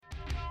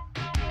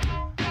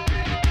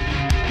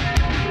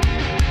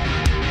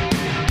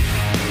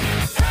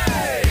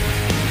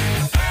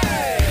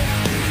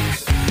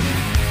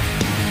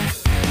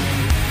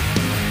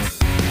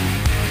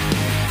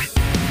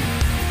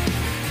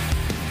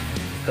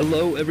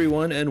Hello,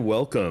 everyone, and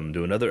welcome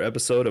to another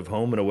episode of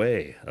Home and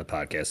Away, a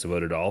podcast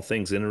devoted to all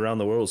things in and around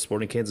the world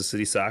sporting Kansas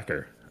City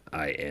soccer.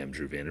 I am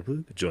Drew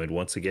Vanderploeg, joined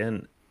once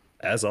again,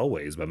 as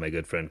always, by my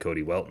good friend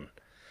Cody Welton.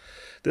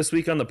 This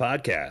week on the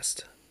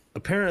podcast,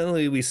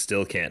 apparently we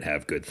still can't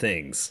have good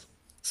things.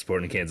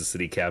 Sporting Kansas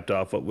City capped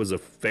off what was a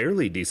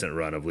fairly decent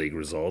run of league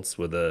results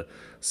with a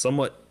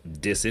somewhat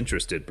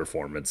disinterested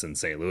performance in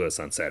St. Louis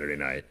on Saturday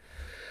night.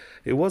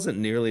 It wasn't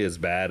nearly as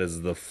bad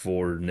as the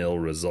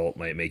 4-0 result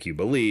might make you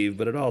believe,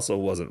 but it also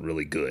wasn't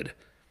really good.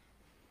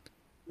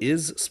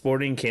 Is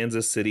Sporting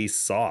Kansas City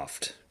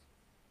soft?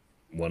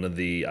 One of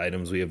the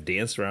items we have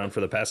danced around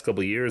for the past couple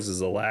of years is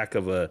a lack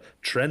of a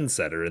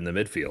trendsetter in the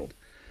midfield.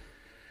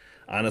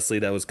 Honestly,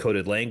 that was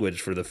coded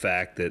language for the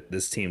fact that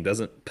this team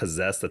doesn't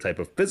possess the type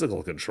of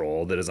physical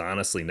control that is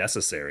honestly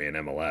necessary in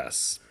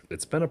MLS.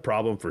 It's been a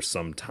problem for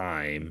some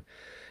time,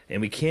 and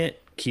we can't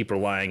keep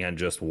relying on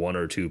just one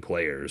or two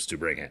players to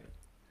bring it.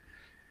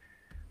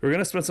 We're going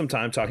to spend some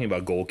time talking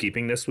about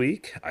goalkeeping this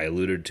week. I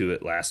alluded to it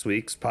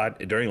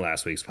during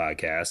last week's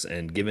podcast,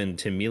 and given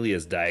Tim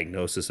Melia's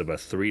diagnosis of a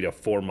 3 to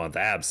 4 month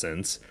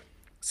absence, it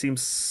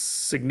seems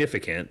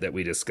significant that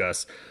we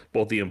discuss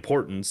both the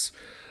importance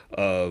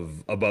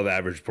of above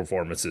average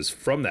performances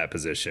from that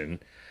position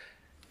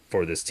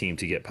for this team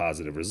to get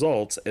positive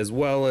results, as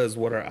well as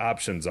what our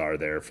options are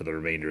there for the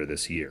remainder of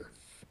this year.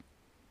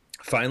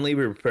 Finally,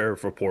 we prepare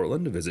for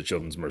Portland to visit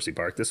Children's Mercy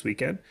Park this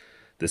weekend.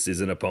 This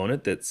is an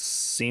opponent that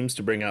seems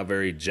to bring out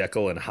very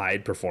Jekyll and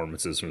Hyde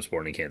performances from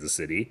Sporting Kansas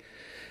City,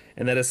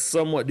 and that is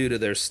somewhat due to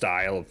their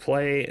style of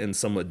play and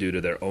somewhat due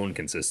to their own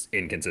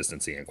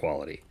inconsistency and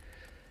quality.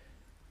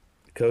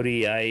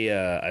 Cody,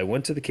 I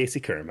went to the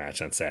KC Current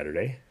match on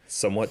Saturday,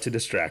 somewhat to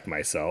distract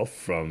myself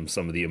from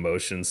some of the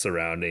emotions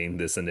surrounding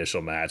this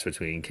initial match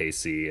between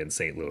KC and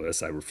St.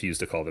 Louis. I refuse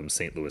to call them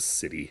St. Louis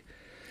City.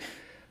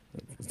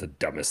 It's the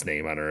dumbest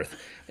name on earth.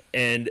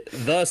 And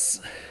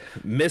thus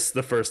missed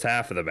the first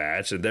half of the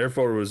match and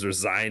therefore was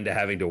resigned to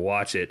having to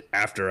watch it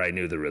after I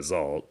knew the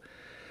result.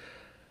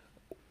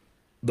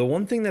 The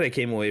one thing that I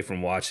came away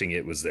from watching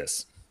it was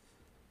this.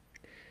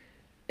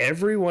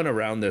 Everyone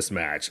around this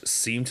match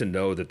seemed to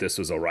know that this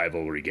was a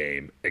rivalry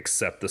game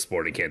except the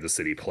Sporting Kansas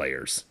City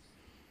players.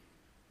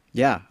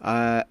 Yeah,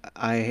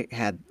 I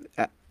had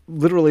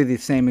literally the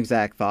same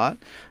exact thought.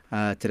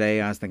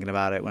 Today I was thinking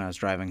about it when I was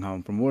driving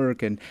home from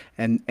work, and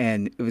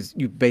it was,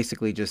 you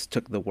basically just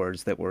took the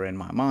words that were in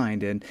my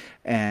mind,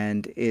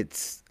 and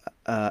it's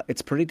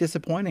pretty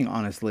disappointing,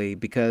 honestly,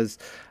 because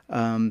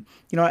you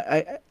know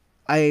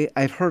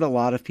I've heard a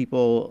lot of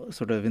people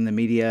sort of in the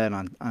media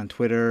and on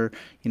Twitter,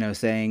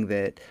 saying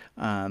that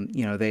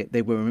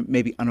they were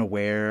maybe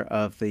unaware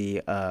of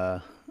the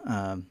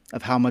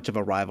of how much of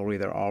a rivalry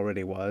there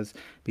already was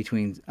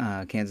between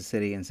Kansas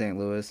City and St.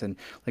 Louis, and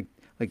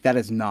like that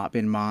has not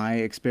been my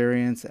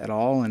experience at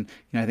all. And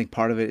I think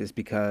part of it is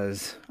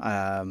because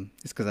I've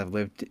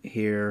lived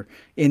here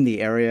in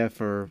the area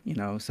for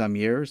some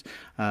years,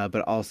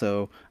 but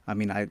also I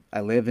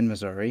live in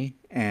Missouri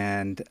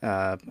and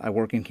I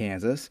work in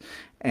Kansas,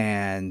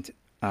 and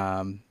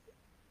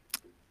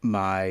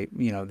my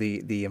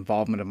the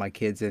involvement of my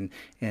kids in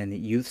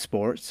youth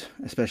sports,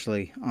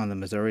 especially on the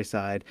Missouri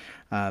side,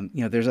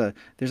 there's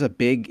a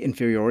big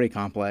inferiority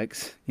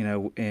complex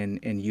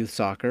in youth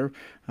soccer,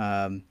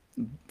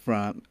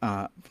 from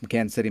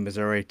Kansas City,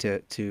 Missouri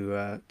to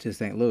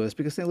St. Louis,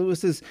 because St.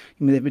 Louis is,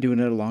 they've been doing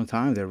it a long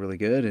time. They're really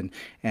good,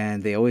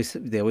 and they always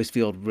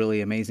field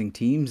really amazing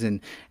teams, and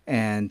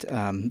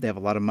they have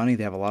a lot of money,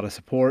 they have a lot of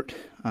support,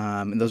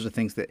 and those are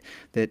things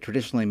that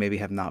traditionally maybe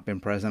have not been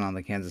present on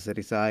the Kansas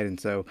City side. And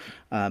so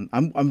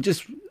I'm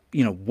just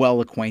well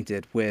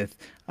acquainted with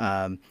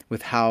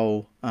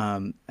how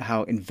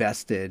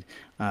invested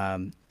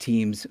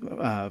teams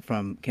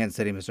from Kansas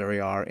City, Missouri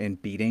are in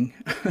beating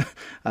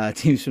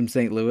teams from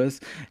St. Louis,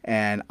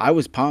 and I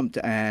was pumped,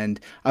 and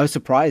I was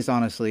surprised,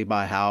 honestly,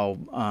 by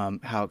how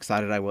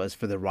excited I was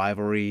for the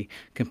rivalry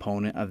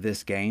component of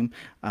this game,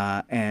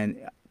 and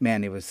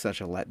man, it was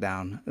such a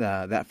letdown.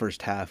 That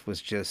first half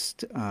was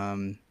just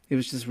it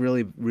was just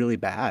really, really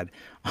bad.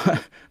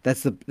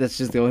 That's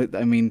just the only.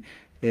 I mean,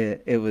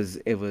 it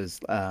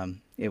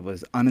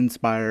was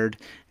uninspired,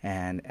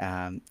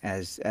 and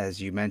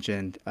as you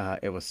mentioned,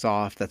 it was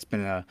soft. That's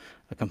been a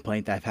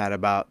complaint I've had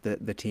about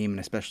the team, and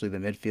especially the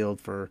midfield,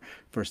 for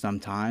some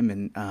time,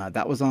 and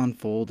that was on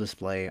full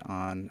display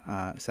on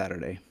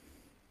Saturday.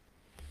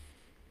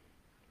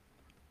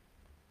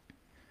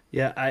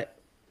 Yeah,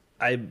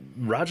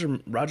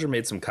 Roger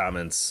made some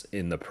comments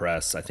in the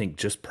press, I think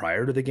just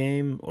prior to the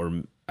game,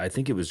 or I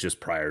think it was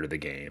just prior to the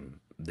game.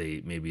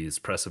 Maybe his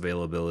press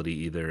availability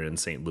either in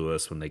St.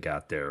 Louis when they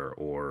got there,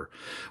 or,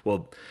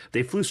 well,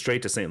 they flew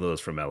straight to St. Louis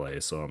from LA,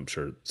 so I'm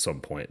sure at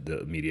some point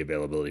the media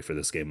availability for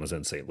this game was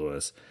in St.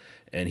 Louis.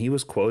 And he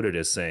was quoted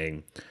as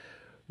saying,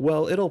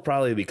 "Well, it'll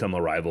probably become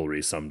a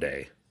rivalry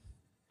someday.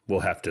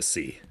 We'll have to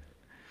see."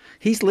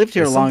 He's lived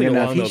Or here long something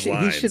enough. along He those should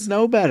he should lines.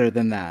 know better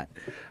than that.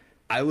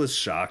 I was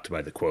shocked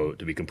by the quote,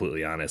 to be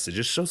completely honest. It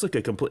just shows like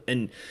a complete.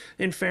 And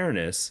in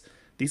fairness,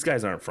 these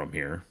guys aren't from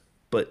here.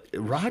 but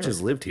Raj Sure.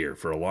 has lived here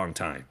for a long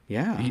time.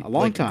 Yeah, He, a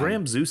long like time.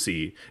 Graham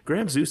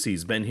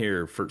Zusi's been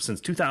here for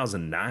since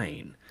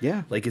 2009.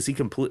 Yeah. Like, is he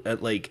complete?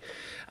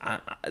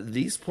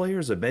 These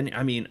players have been.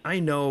 I mean, I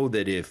know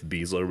that if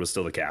Beasler was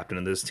still the captain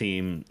of this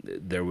team,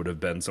 there would have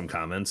been some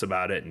comments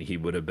about it, and he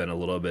would have been a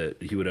little bit.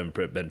 He would have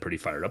been pretty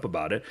fired up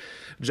about it.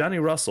 Johnny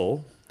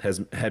Russell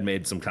had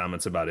made some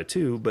comments about it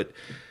too, but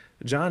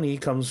Johnny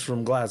comes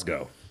from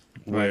Glasgow,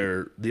 Right.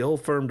 where the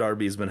old firm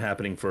derby has been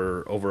happening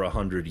for over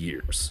 100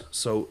 years.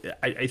 So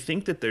I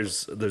think that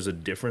there's a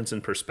difference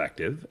in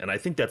perspective, and I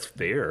think that's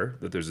fair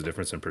that there's a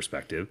difference in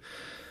perspective.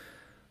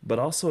 But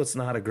also, it's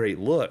not a great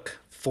look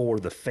for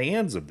the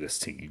fans of this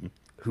team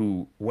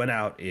who went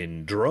out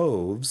in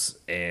droves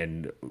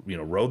and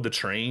rode the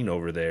train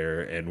over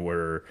there and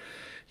were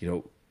you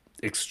know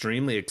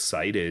extremely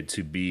excited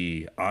to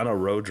be on a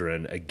road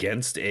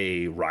against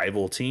a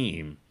rival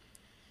team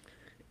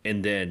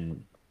and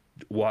then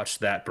watch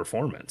that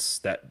performance.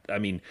 That I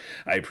mean,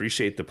 I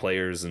appreciate the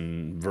players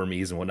and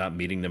Vermees and whatnot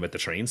meeting them at the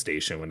train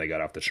station when they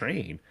got off the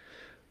train,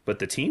 but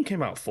the team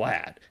came out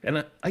flat.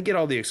 And I get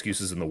all the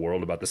excuses in the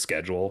world about the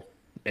schedule,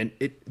 and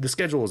the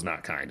schedule is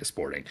not kind to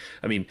Sporting.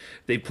 I mean,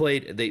 they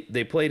played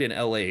in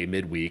L.A.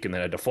 midweek and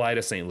then had to fly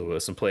to St.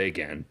 Louis and play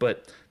again.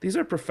 But these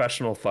are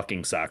professional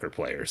fucking soccer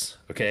players,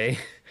 okay?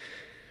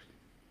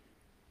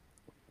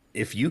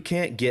 If you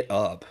can't get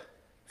up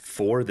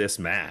for this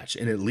match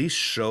and at least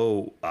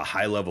show a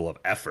high level of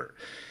effort.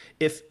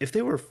 If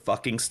they were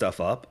fucking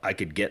stuff up, I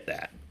could get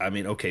that. I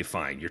mean, okay,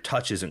 fine. Your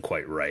touch isn't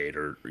quite right,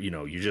 or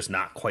you're just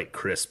not quite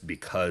crisp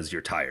because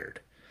you're tired.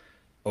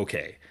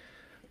 Okay.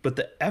 But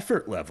the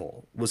effort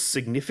level was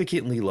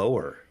significantly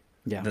lower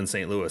Yeah. than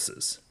St.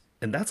 Louis's.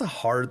 And that's a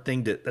hard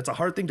thing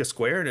to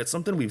square, and it's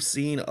something we've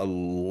seen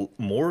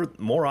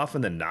more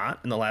often than not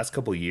in the last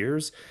couple of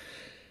years.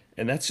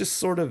 And that's just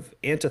sort of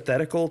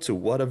antithetical to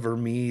what a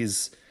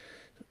Vermees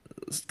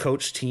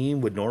coach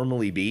team would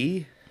normally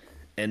be.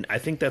 And I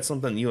think that's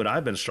something you and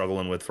I've been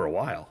struggling with for a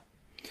while.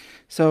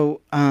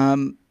 So, a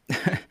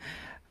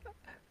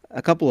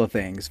couple of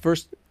things.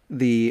 First,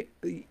 the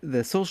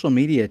social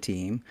media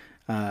team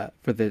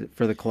for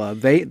the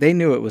club, they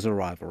knew it was a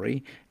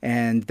rivalry,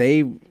 and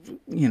they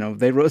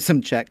wrote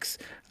some checks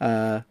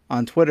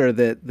on Twitter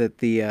that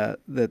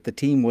the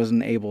team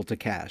wasn't able to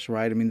cash.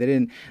 Right? I mean, they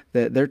didn't.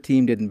 Their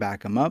team didn't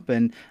back them up,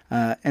 and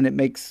it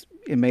makes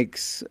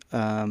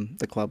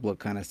the club look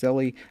kind of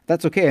silly.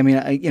 That's okay. I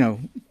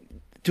mean,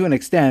 to an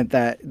extent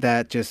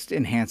that just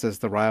enhances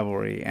the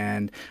rivalry,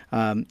 and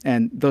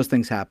those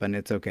things happen.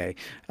 It's okay.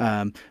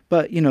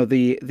 But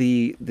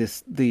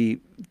the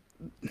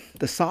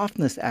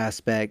softness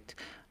aspect.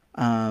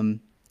 I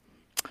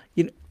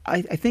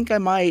think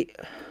I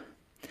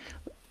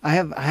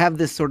have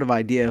this sort of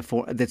idea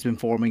that's been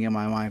forming in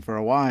my mind for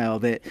a while,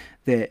 that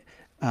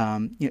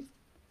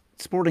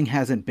Sporting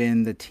hasn't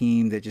been the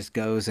team that just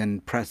goes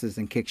and presses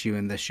and kicks you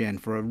in the shin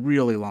for a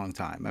really long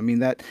time. I mean,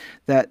 that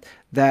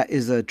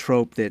is a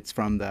trope that's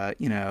from the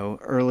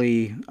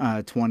early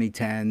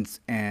 2010s,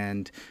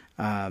 and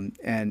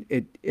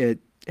it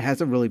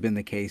hasn't really been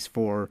the case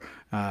for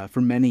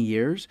many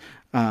years.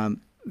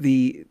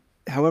 The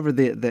However,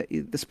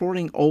 the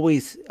Sporting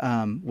always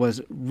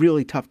was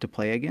really tough to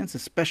play against,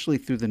 especially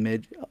through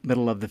the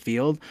middle of the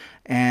field,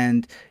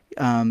 and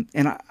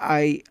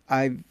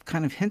I've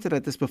kind of hinted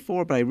at this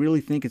before, but I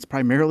really think it's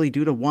primarily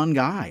due to one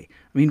guy.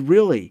 I mean,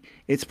 really,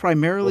 Well,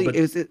 but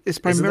it's isn't that a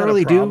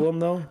primarily due. problem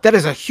though? That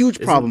is a huge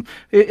Isn't problem,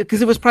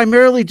 because it was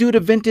primarily due to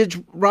vintage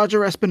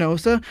Roger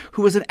Espinosa,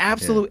 who was an Yeah.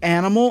 absolute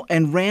animal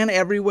and ran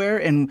everywhere,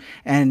 and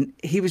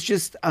he was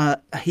just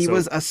he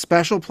was So a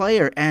special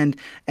player, and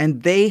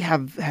they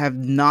have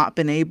not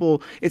been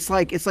able. It's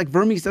like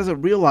Vermes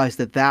doesn't realize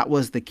that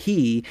was the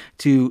key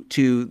to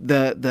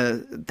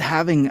the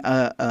having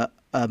a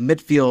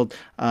midfield,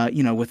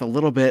 with a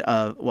little bit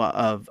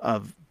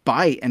of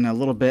bite and a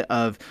little bit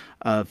of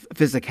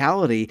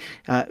physicality.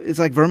 It's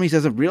like Vermes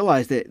doesn't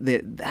realize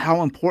that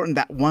how important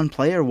that one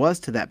player was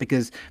to that,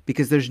 because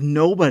there's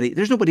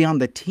nobody on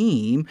the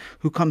team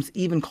who comes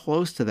even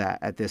close to that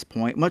at this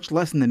point, much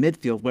less in the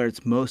midfield where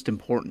it's most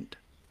important.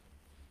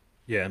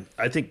 yeah,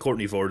 I think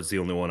Courtney Ford is the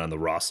only one on the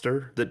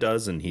roster that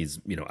does, and he's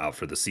out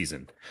for the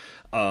season.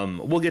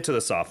 We'll get to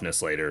the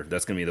softness later.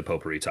 That's going to be the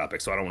potpourri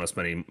topic, so I don't want to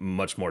spend any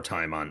much more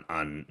time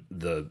on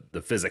the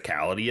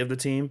physicality of the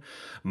team.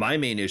 My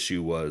main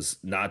issue was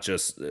not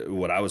just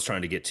what I was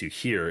trying to get to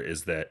here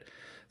is that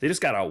they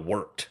just got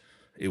outworked.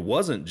 It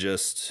wasn't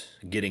just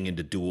getting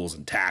into duels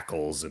and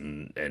tackles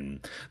and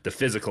the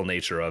physical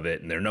nature of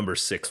it. And their number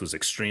 6 was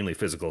extremely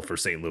physical for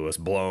St. Louis.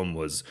 Blom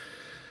was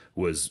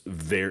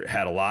very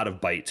had a lot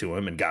of bite to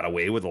him and got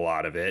away with a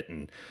lot of it.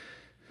 And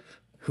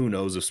who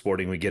knows if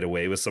Sporting would get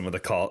away with some of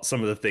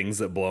the things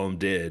that Blom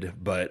did,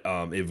 but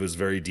it was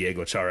very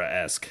Diego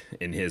Chara-esque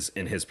in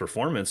his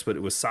performance. But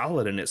it was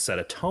solid, and it set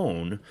a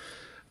tone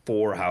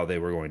for how they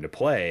were going to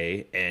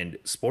play. And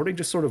Sporting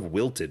just sort of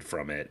wilted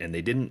from it, and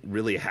they didn't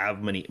really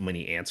have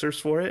many answers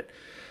for it.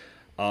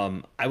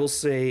 I will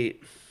say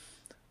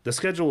the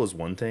schedule is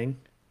one thing,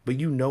 but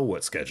you know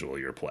what schedule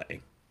you're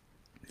playing.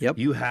 Yep.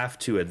 You have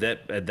to at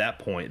that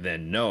point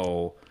then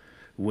know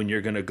when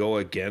you're going to go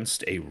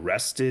against a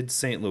rested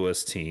St.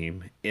 Louis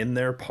team in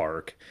their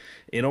park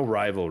in a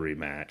rivalry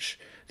match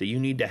that you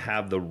need to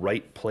have the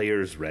right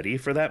players ready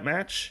for that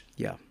match.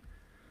 Yeah.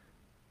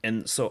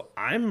 And so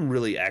I'm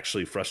really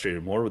actually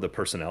frustrated more with the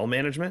personnel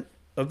management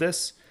of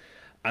this.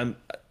 I'm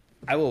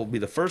I will be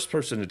the first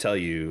person to tell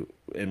you,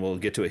 and we'll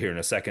get to it here in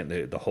a second,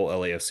 the whole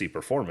LAFC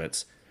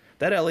performance.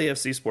 That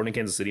LAFC Sporting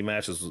Kansas City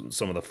match is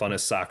some of the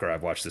funnest soccer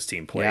I've watched this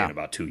team play in Yeah.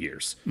 about 2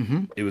 years.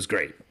 Mm-hmm. It was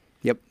great.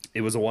 Yep.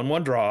 It was a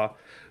 1-1 draw,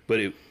 but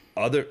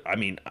I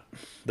mean,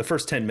 the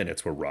first 10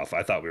 minutes were rough.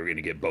 I thought we were going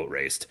to get boat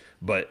raced,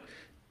 but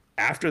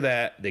after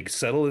that, they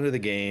settled into the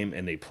game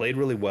and they played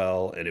really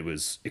well, and it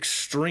was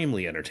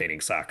extremely entertaining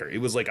soccer. It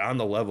was like on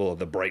the level of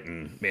the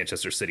Brighton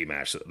Manchester City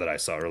match that I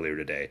saw earlier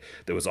today,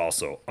 that was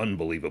also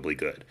unbelievably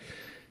good.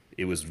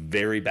 It was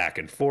very back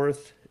and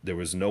forth. There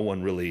was no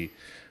one really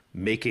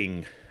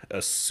making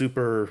a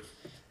super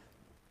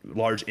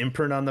large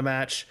imprint on the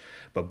match,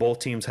 but both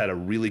teams had a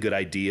really good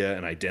idea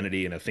and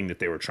identity and a thing that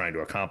they were trying to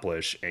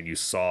accomplish, and you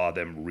saw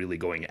them really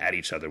going at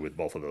each other with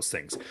both of those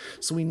things.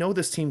 So we know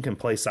this team can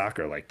play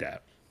soccer like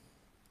that.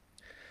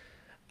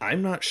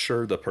 I'm not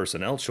sure the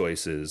personnel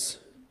choices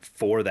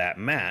for that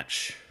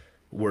match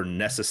were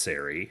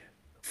necessary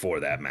for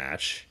that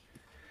match,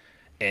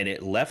 and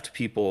it left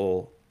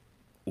people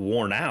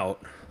worn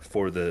out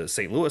for the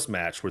St. Louis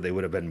match where they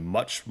would have been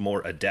much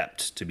more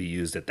adept to be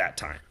used at that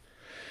time.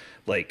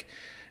 Like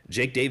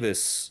Jake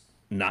Davis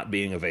not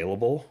being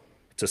available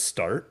to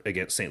start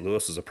against St.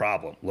 Louis was a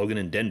problem. Logan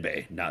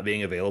Ndenbe not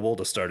being available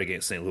to start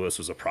against St. Louis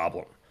was a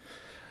problem.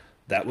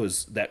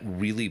 That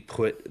really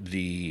put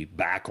the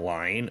back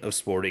line of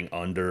Sporting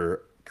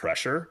under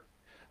pressure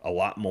a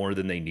lot more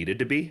than they needed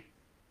to be.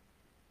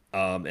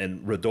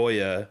 And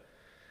Radoya,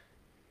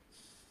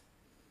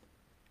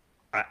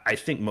 I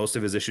think most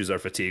of his issues are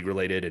fatigue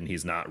related, and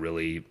he's not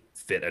really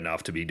fit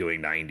enough to be doing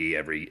 90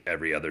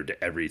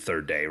 every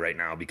third day right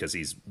now because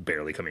he's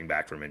barely coming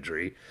back from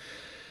injury.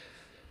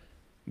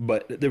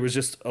 But there was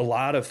just a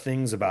lot of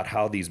things about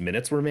how these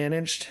minutes were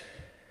managed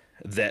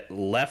that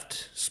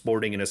left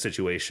Sporting in a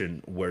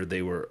situation where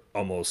they were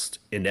almost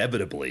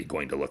inevitably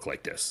going to look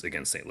like this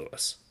against St.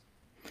 Louis.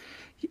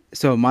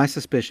 So my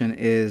suspicion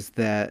is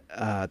that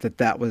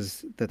that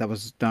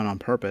was done on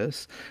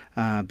purpose,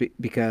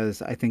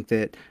 because I think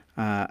that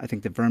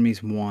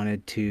Vermes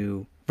wanted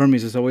to.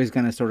 Vermes is always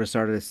going to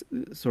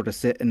sort of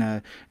sit in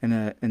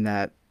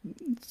that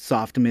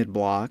soft mid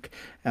block,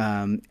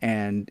 and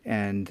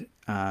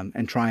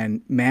try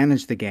and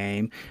manage the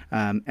game,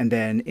 and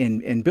then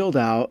in build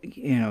out,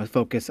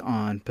 focus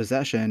on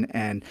possession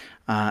and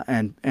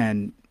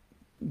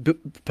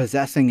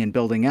possessing and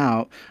building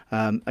out,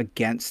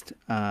 against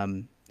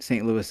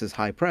St. Louis's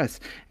high press,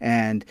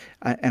 and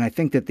I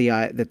think that the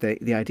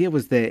idea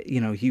was that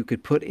you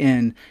could put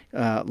in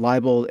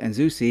Leibel and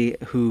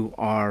Zusi, who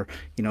are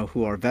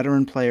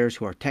veteran players,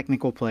 who are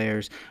technical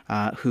players,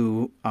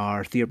 who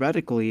are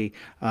theoretically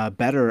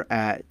better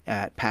at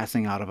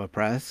passing out of a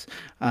press,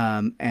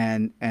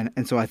 and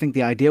so I think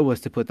the idea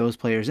was to put those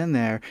players in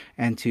there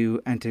and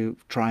to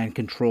try and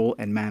control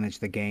and manage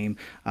the game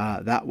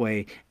that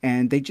way,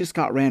 and they just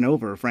got ran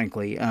over,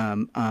 frankly.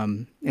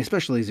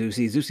 Especially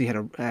Zusi. Zusi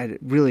had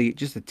really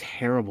just a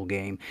terrible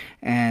game,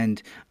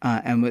 and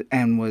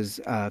was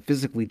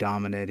physically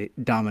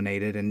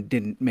dominated and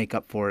didn't make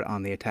up for it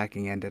on the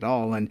attacking end at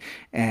all. In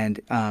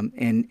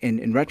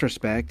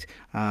retrospect,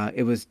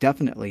 it was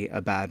definitely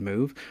a bad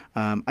move.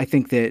 I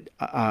think that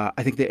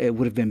it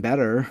would have been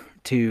better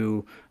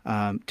to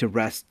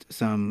rest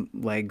some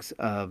legs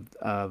of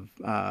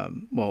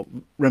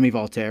Remy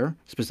Voltaire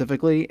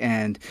specifically,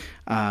 and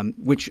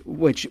which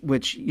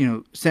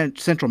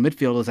central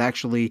midfield is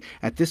actually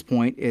at this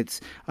point it's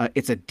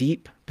a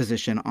deep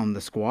position on the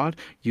squad.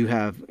 You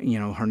have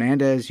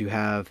Hernandez, you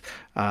have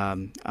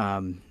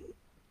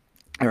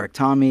Eric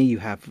Tommy, you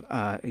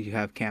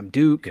have Cam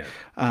Duke, Yeah.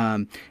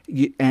 and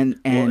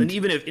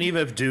Even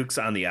if Duke's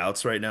on the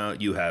outs right now,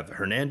 you have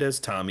Hernandez,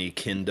 Tommy,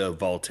 Kinda,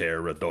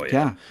 Voltaire, Radoya.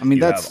 yeah, I mean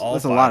You have all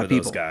that's a five lot of of those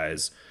people.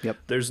 guys. Yep.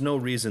 There's no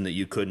reason that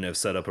you couldn't have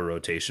set up a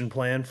rotation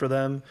plan for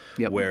them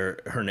Yep. where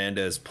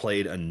Hernandez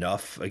played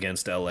enough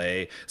against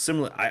LA.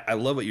 Similar, I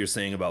love what you're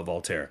saying about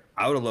Voltaire.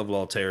 I would have loved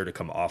Voltaire to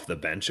come off the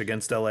bench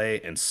against LA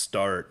and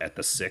start at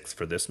the sixth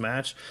for this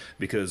match,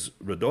 because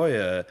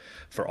Radoya,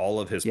 for all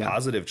of his Yeah.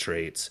 positive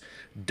traits,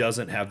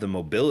 doesn't have the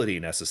mobility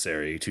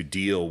necessary to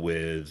deal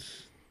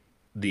with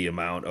the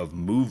amount of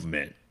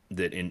movement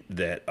that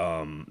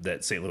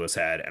St. Louis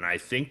had. And I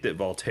think that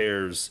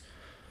Voltaire's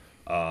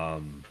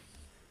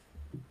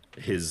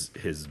his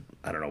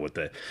I don't know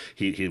what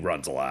he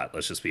runs a lot,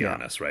 let's just be Yeah.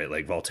 honest, right?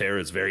 Like Voltaire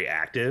is very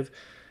active.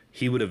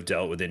 He would have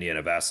dealt with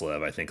Indiana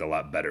Vassilev, I think, a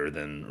lot better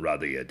than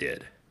Radia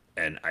did.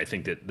 And I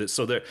think that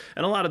so there,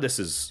 and a lot of this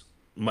is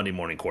Monday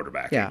morning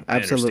quarterbacking. Yeah, I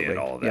absolutely. understand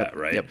all of Yep. that,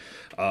 right?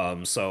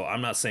 Yep. So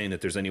I'm not saying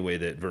that there's any way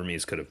that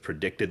Vermes could have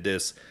predicted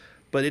this,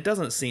 but it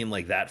doesn't seem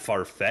like that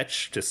far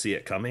fetched to see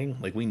it coming.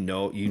 Like we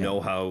know, you Yeah.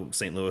 know how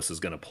St. Louis is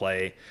going to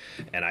play,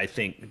 and I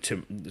think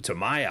to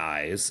my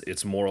eyes,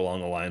 it's more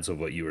along the lines of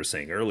what you were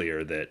saying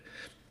earlier, that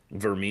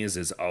Vermees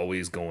is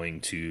always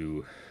going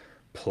to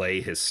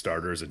play his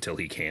starters until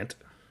he can't.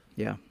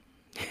 Yeah.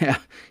 Yeah.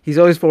 He's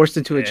always forced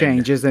into a And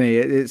change, isn't he?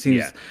 It yeah,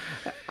 seems.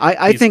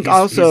 I think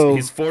also.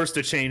 he's forced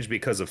to change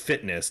because of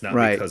fitness, not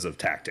Right. because of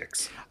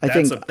tactics. I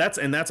think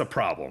That's a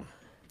problem.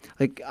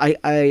 like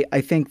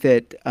I think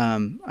that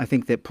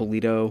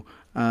Polito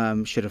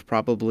should have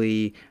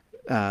probably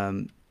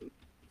gotten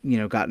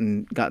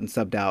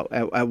subbed out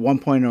at one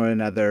point or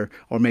another,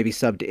 or maybe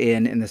subbed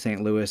in the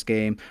St. Louis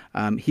game.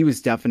 He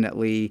was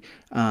definitely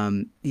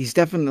he's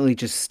definitely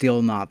just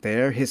still not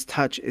there. His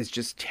touch is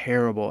just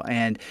terrible,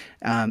 and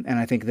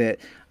I think that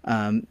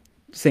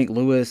St.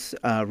 Louis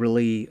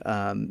really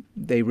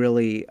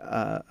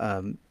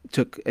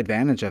took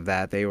advantage of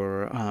that. They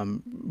were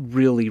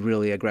really,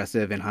 really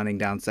aggressive in hunting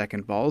down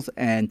second balls,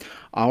 and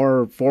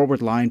our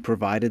forward line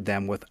provided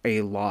them with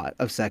a lot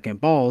of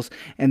second balls.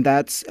 And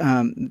that's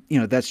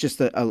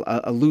just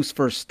a loose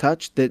first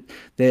touch that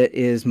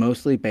is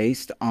mostly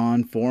based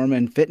on form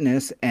and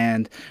fitness.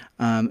 And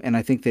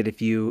I think that if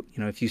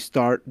you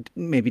start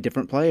maybe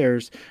different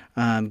players,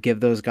 give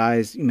those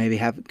guys, maybe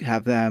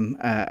have them,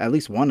 at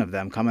least one of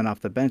them coming off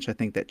the bench, I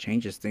think that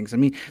changes things. I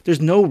mean,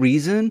 there's no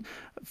reason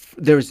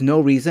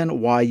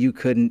why you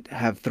couldn't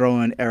have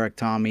thrown Eric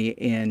Tommy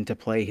in to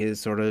play his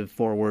sort of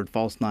forward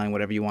false nine,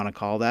 whatever you want to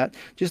call that.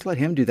 Just let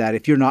him do that.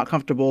 If you're not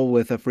comfortable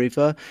with a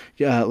Frifa,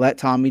 let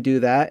Tommy do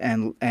that,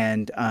 and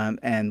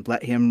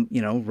let him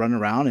run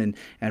around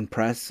and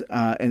press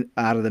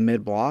out of the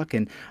mid block.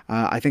 And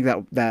I think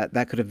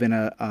that could have been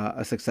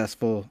a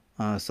successful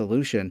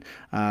solution,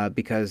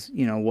 because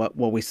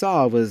what we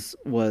saw was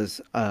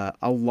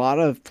a lot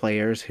of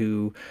players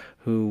who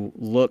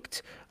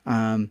looked.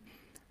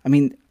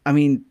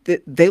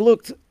 They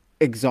looked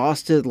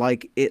exhausted,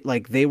 like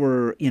they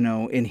were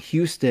in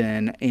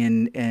Houston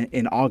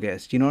in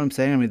August. You know what I'm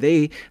saying? I mean,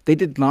 they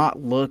did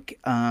not look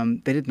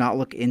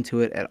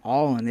into it at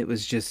all, and it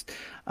was just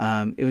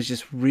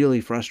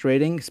really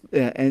frustrating,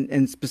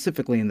 and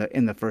specifically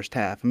in the first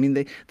half. I mean,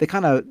 they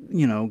kind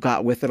of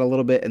got with it a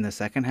little bit in the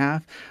second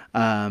half,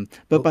 but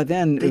Well, by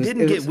then they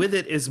didn't it get was with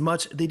it as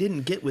much. They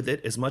didn't get with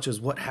it as much as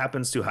what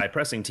happens to high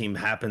pressing team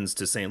happens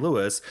to St.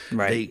 Louis.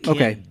 right. They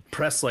Okay, can't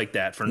press like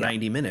that for yeah,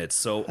 90 minutes.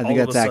 So I think all of a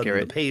that's sudden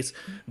accurate.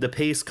 the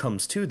pace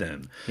comes to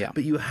them. Yeah,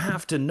 But you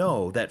have to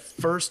know that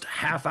first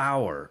half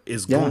hour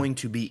is yeah, going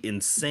to be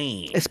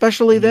insane,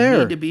 especially and you need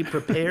there. to be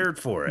prepared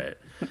for it.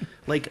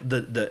 Like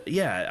the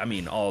yeah, I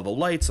mean, all the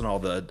lights and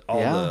all Yeah.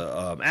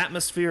 the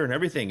atmosphere and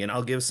everything. And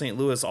I'll give St.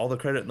 Louis all the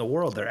credit in the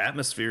world. Their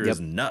atmosphere is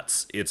Yep.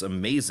 nuts. It's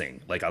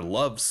amazing. Like I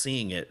love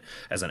seeing it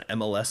as an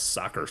MLS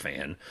soccer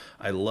fan.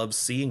 I love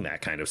seeing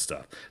that kind of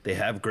stuff. They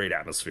have great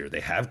atmosphere.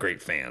 They have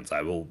great fans.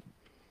 I will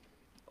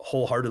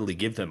wholeheartedly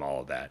give them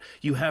all of that.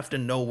 You have to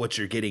know what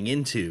you're getting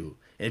into.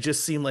 It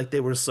just seemed like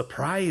they were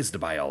surprised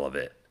by all of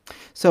it.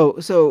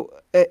 So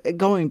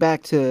going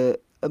back to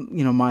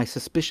my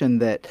suspicion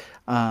that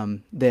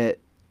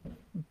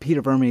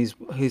Peter Vermes,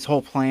 his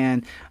whole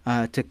plan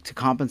to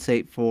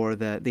compensate for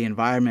the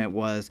environment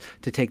was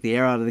to take the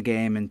air out of the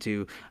game, and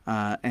to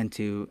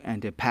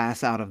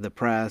pass out of the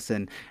press,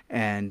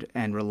 and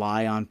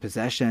rely on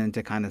possession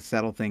to kind of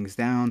settle things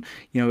down.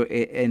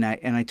 And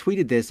I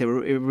tweeted this. It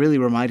really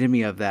reminded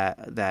me of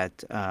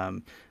that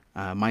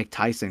Mike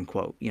Tyson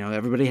quote.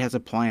 Everybody has a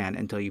plan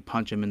until you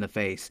punch him in the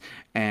face,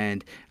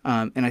 and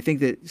I think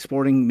that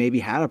Sporting maybe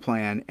had a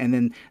plan, and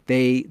then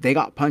they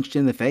got punched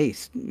in the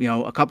face,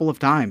 a couple of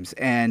times,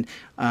 and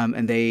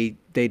they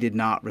did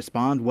not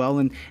respond well,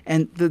 and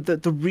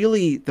the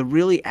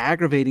really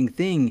aggravating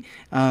thing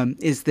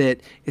is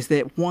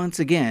that once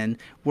again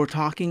we're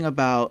talking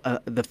about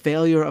the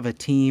failure of a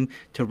team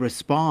to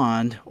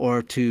respond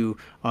or to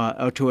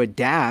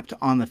adapt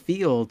on the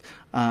field,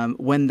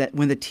 when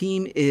the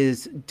team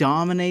is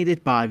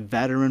dominated by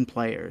veteran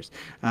players.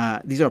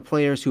 These are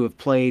players who have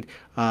played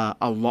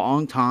a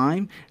long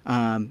time,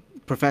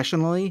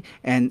 professionally,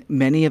 and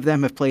many of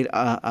them have played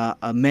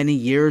many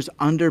years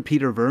under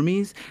Peter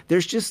Vermes.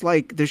 There's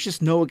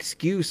just no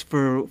excuse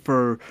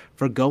for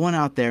going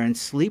out there and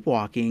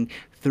sleepwalking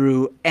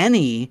through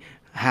any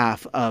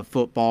half of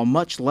football,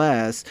 much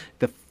less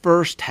the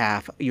first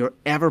half you're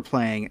ever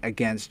playing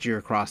against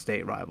your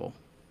cross-state rival.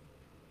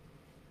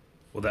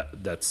 Well,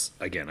 that's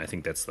again, I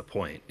think that's the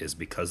point, is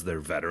because they're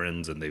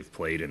veterans and they've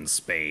played in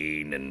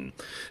Spain and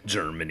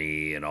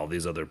Germany and all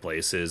these other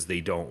places,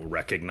 they don't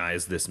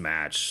recognize this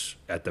match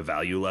at the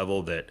value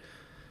level that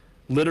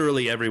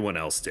literally everyone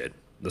else did.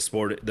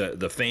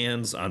 The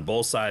fans on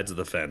both sides of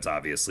the fence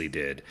obviously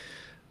did.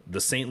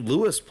 The St.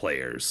 Louis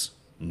players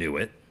knew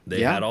it.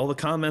 They Yeah. had all the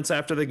comments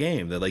after the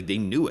game. They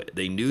knew it.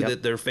 They knew Yep.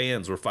 that their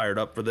fans were fired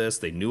up for this.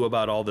 They knew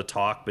about all the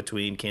talk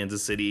between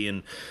Kansas City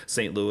and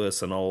St. Louis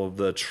and all of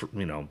the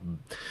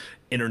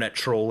internet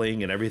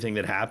trolling and everything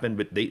that happened.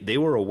 But they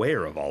were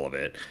aware of all of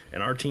it,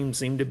 and our team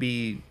seemed to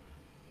be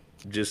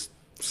just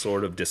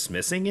sort of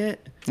dismissing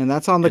it. And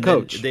that's on the And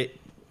then coach.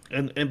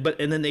 and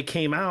then they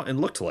came out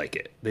and looked like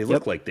it. They Yep.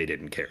 looked like they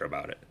didn't care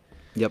about it.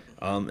 Yep.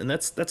 And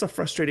that's a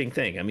frustrating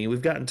thing. I mean,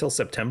 we've got until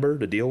September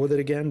to deal with it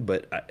again,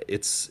 but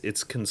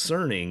it's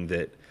concerning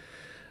that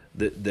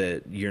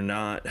you're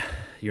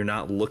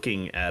not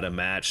looking at a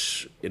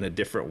match in a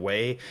different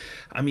way.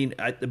 I mean,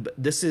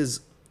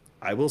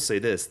 I will say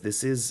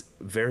this is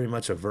very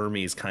much a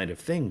Vermes kind of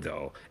thing,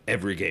 though.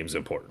 Every game's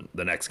important.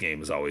 The next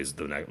game is always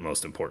the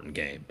most important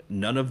game.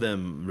 None of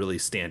them really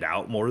stand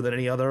out more than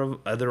any other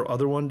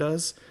one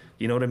does.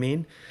 You know what I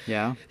mean?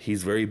 Yeah.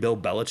 He's very Bill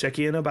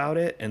Belichickian about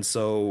it, and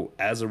so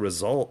as a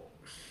result,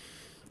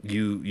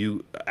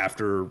 you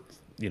after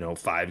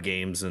 5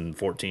 games in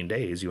 14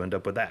 days, you end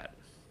up with that.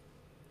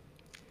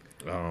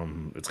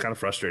 It's kind of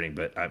frustrating,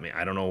 but I mean,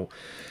 I don't know.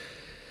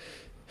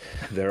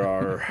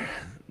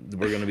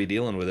 We're going to be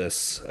dealing with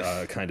this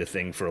kind of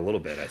thing for a little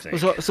bit, I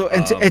think.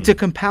 And to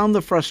compound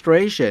the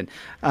frustration,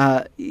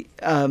 the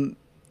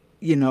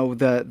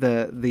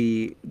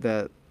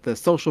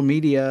social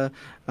media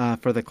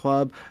for the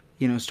club,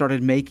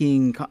 started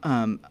making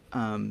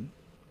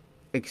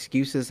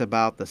excuses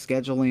about the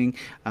scheduling,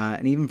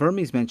 and even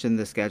Vermes mentioned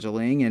the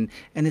scheduling,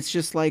 and it's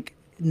just like,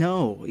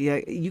 no, yeah,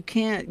 you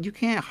can't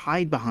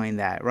hide behind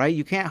that, right?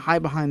 You can't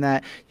hide behind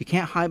that. You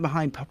can't hide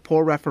behind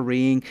poor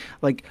refereeing.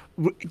 Like,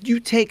 you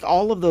take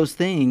all of those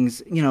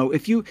things,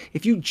 if you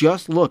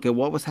just look at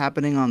what was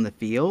happening on the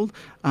field,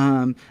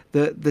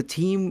 the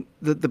team,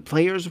 the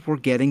players were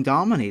getting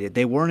dominated.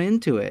 They weren't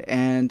into it,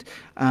 and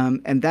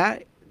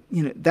that,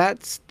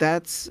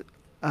 that's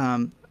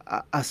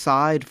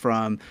aside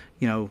from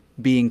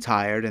being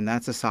tired, and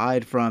that's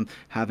aside from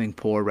having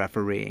poor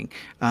refereeing.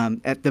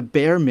 At the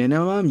bare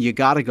minimum, you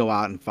got to go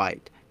out and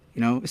fight.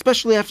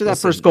 Especially after that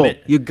first goal,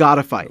 you got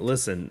to fight.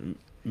 Listen,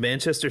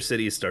 Manchester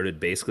City started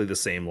basically the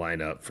same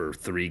lineup for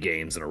 3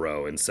 games in a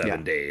row in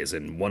 7 days,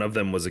 and one of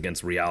them was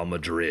against Real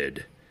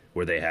Madrid,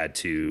 where they had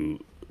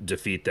to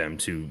defeat them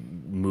to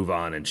move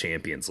on in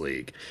Champions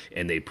League,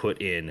 and they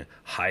put in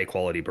high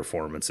quality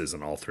performances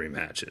in all 3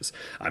 matches.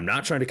 I'm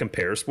not trying to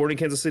compare Sporting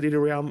Kansas City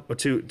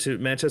to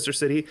Manchester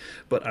City,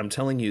 but I'm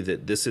telling you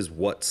that this is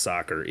what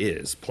soccer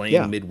is.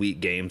 Playing midweek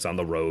games on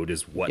the road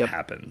is what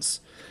happens.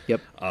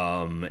 Yep.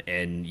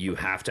 And you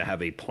have to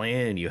have a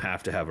plan, you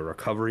have to have a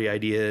recovery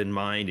idea in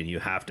mind, and you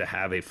have to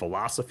have a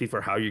philosophy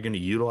for how you're going to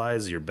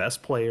utilize your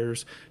best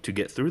players to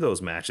get through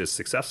those matches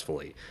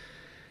successfully.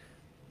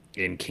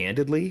 And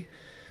candidly,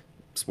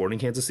 Sporting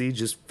Kansas City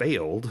just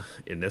failed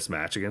in this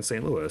match against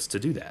St. Louis to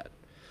do that.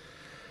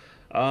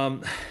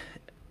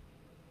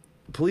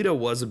 Polito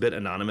was a bit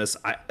anonymous.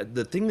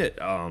 The thing that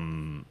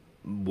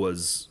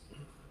was,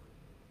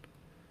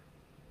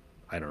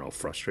 I don't know,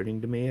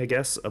 frustrating to me, I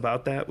guess,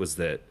 about that was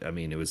that, I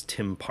mean, it was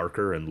Tim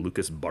Parker and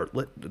Lucas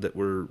Bartlett that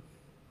were,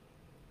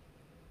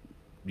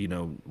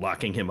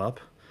 locking him up.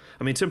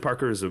 I mean, Tim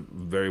Parker is a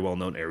very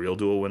well-known aerial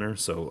duel winner,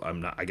 so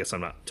I guess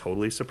I'm not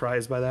totally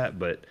surprised by that,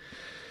 but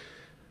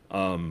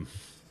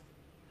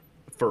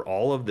for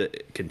all of the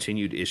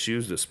continued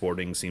issues that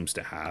Sporting seems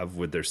to have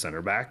with their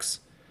center backs,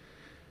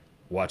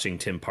 watching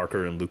Tim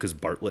Parker and Lucas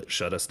Bartlett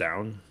shut us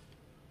down,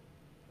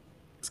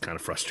 it's kind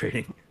of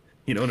frustrating.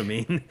 You know what I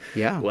mean?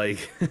 Yeah.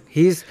 Like,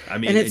 he's, I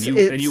mean, and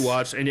you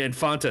watch, and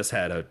Fontes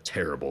had a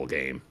terrible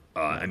game.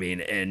 I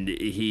mean, and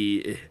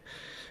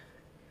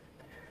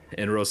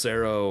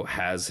Rosero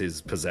has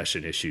his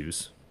possession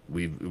issues.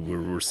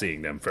 We're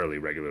seeing them fairly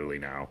regularly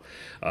now.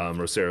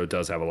 Rosero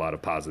does have a lot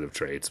of positive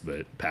traits,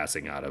 but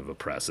passing out of a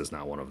press is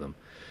not one of them.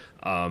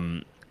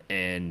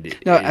 And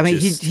no, I mean,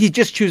 he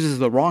just chooses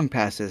the wrong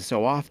passes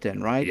so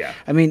often, right? Yeah.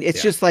 I mean,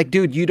 it's just like,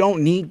 dude, you're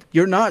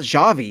not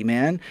Xavi,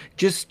 man.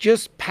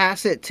 Just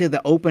pass it to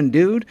the open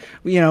dude,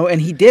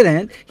 and he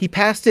didn't. He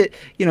passed it,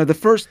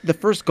 the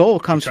first goal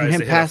comes from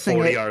him passing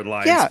it. 40-yard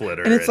line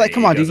splitter, and it's like,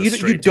 come on, dude,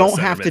 you don't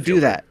have to do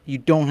that. You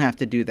don't have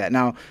to do that.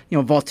 Now,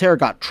 Voltaire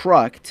got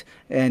trucked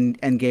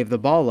and gave the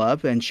ball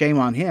up, and shame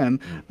on him.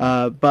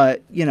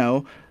 But,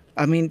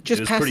 I mean,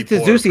 just pass it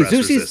to Zusi.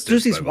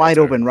 Zusi's wide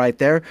open right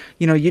there.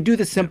 You do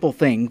the simple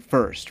thing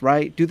first,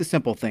 right? Do the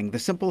simple thing.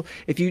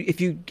 If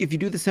you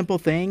do the simple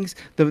things,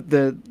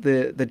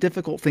 the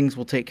difficult things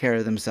will take care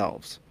of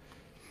themselves.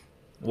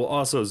 Well,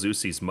 also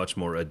Zusi's much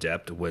more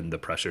adept when the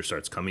pressure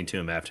starts coming to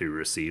him after he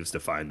receives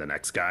to find the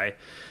next guy.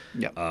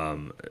 Yeah.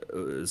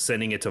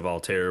 Sending it to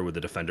Voltaire with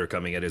the defender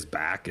coming at his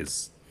back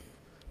is,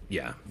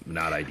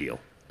 not ideal.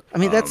 I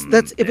mean,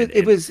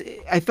 it was.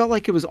 I felt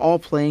like it was all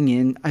playing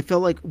in. I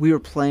felt like we were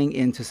playing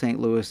into St.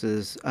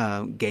 Louis's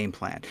game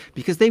plan,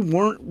 because they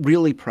weren't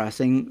really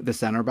pressing the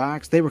center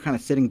backs. They were kind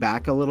of sitting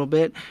back a little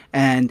bit,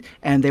 and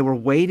they were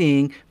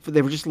waiting.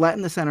 They were just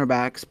letting the center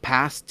backs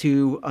pass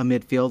to a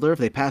midfielder. If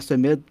they passed to a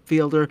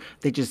midfielder,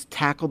 they just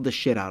tackled the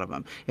shit out of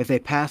them. If they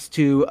passed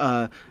to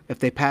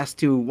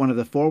one of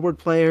the forward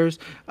players,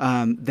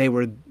 they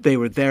were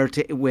there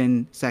to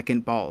win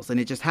second balls, and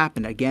it just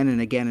happened again and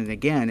again and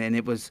again. And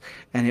it was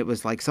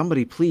like,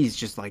 somebody please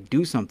just like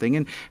do something.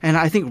 And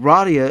I think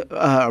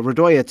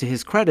Radoya, to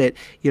his credit,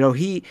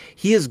 he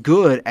is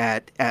good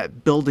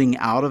at building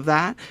out of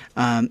that,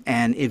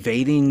 and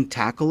evading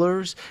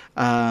tacklers.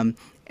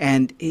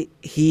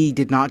 he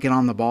did not get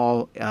on the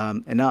ball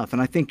enough.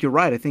 And I think you're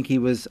right. I think he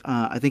was.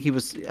 I think he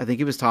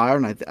was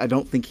tired, and I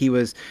don't think he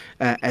was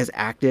as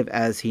active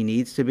as he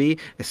needs to be,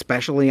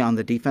 especially on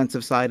the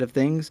defensive side of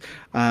things.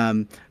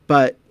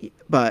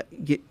 But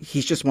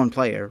he's just one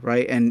player,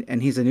 right?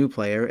 And he's a new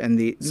player, and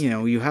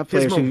you have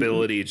His players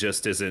mobility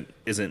just isn't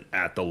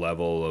at the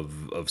level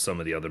of some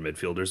of the other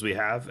midfielders we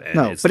have, and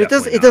no, it's but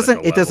definitely not at the it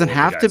doesn't level of the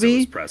have to guys that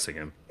was be. pressing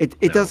him.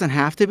 It No. doesn't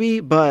have to be,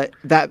 but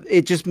that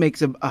it just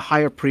makes a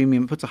higher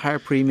premium, puts a higher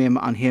premium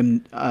on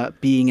him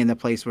being in the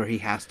place where he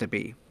has to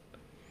be.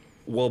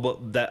 Well,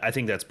 but I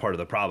think that's part of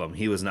the problem.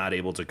 He was not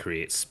able to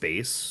create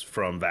space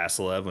from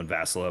Vasilev when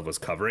Vasilev was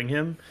covering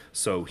him,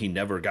 so he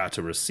never got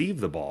to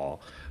receive the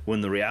ball.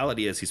 When the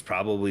reality is he's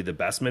probably the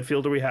best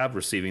midfielder we have,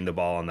 receiving the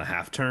ball on the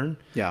half turn,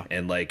 Yeah.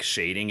 and like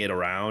shading it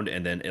around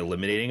and then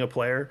eliminating a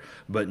player.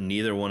 But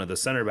neither one of the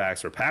center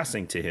backs were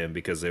passing to him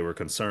because they were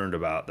concerned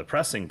about the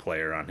pressing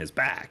player on his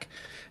back.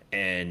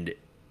 And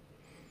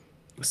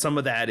some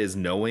of that is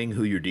knowing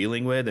who you're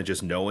dealing with and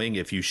just knowing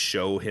if you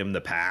show him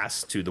the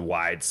pass to the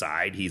wide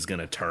side, he's going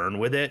to turn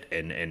with it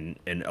and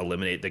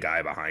eliminate the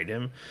guy behind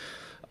him.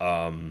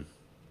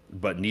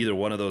 But neither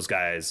one of those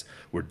guys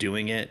were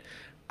doing it.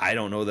 I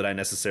don't know that I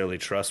necessarily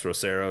trust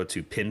Rosero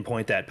to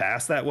pinpoint that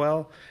pass that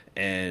well.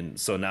 And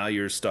so now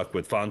you're stuck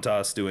with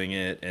Fontas doing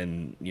it.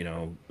 And,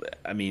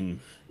 I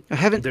mean,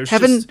 Heaven, there's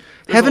heaven, just,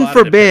 there's a heaven lot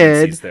of forbid,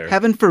 dependencies there.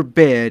 heaven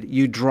forbid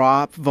you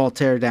drop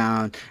Voltaire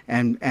down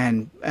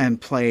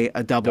and play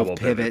a double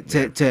pivot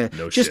yeah. to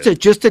No just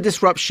shit. to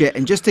disrupt shit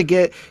and just to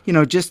get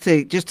So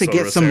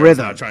get some Rosero's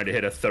rhythm. not trying to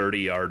hit a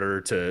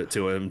 30-yarder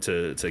to him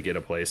to get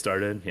a play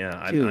started. Yeah,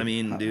 I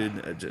mean,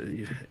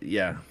 dude,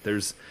 yeah.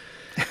 There's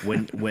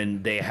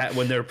when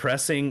they're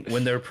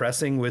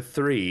pressing with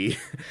three,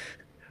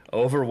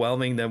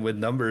 overwhelming them with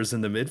numbers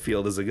in the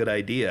midfield is a good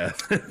idea.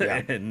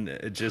 Yeah. And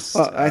it just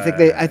Well,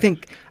 I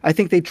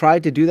think they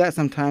tried to do that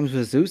sometimes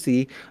with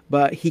Zusi,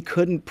 but he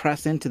couldn't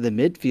press into the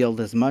midfield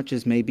as much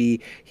as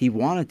maybe he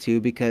wanted to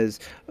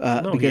because he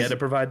had to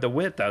provide the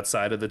width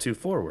outside of the two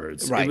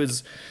forwards. Right. It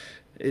was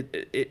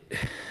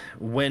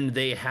when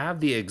they have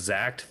the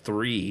exact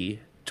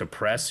three to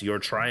press your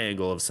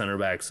triangle of center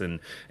backs and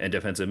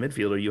defensive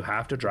midfielder, you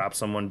have to drop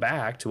someone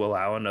back to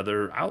allow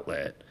another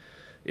outlet.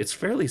 It's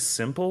fairly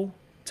simple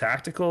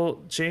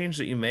tactical change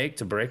that you make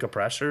to break a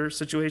pressure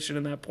situation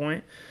in that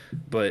point,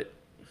 but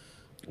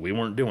we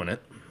weren't doing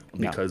it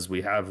because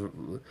we have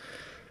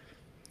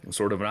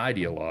sort of an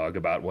ideologue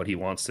about what he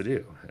wants to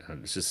do.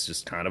 And it's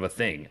just kind of a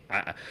thing.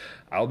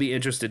 I'll be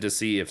interested to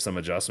see if some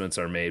adjustments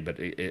are made, but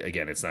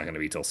again, it's not going to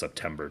be till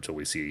September till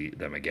we see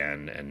them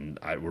again, and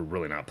we're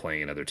really not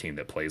playing another team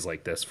that plays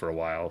like this for a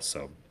while,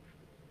 so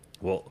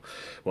we'll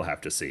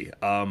have to see.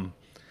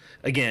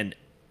 Again,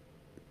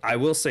 I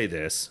will say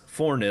this: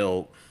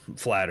 4-0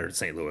 flattered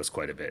St. Louis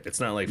quite a bit. It's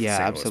not like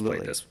St.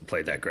 Louis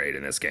played that great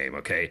in this game.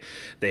 Okay,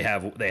 they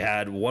had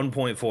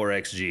 1.4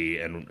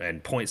 xG and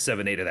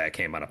 0.78 of that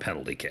came on a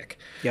penalty kick.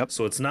 Yep.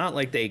 So it's not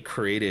like they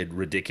created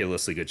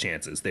ridiculously good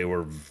chances. They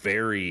were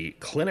very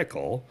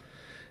clinical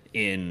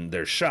in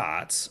their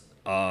shots.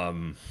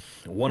 One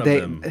of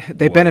them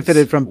they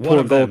benefited from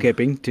poor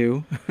goalkeeping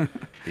too.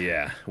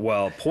 Yeah,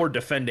 well, poor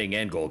defending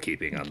and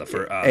goalkeeping on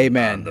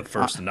the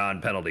first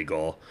non-penalty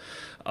goal.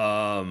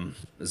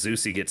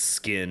 Zusi gets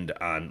skinned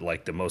on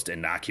like the most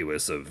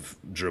innocuous of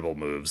dribble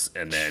moves,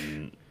 and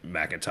then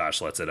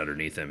McIntosh lets it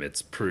underneath him.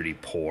 It's pretty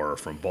poor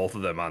from both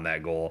of them on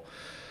that goal.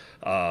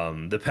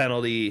 The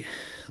penalty,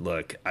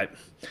 look,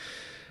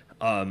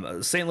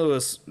 St.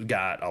 Louis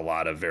got a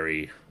lot of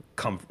very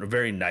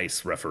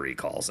nice referee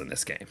calls in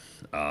this game.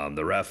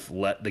 The ref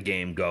let the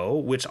game go,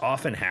 which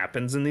often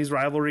happens in these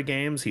rivalry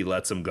games. He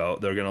lets them go.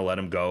 They're going to let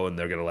him go, and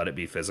they're going to let it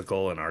be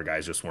physical, and our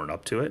guys just weren't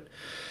up to it.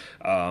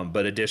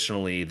 But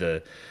additionally,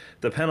 the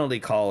penalty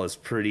call is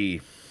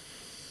pretty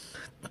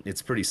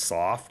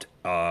soft,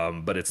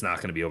 but it's not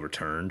going to be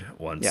overturned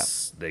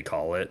once they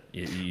call it.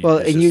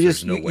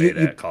 There's no way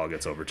that call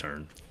gets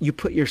overturned. You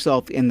put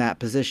yourself in that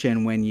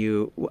position when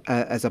you,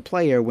 as a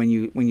player, when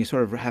you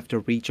sort of have to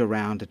reach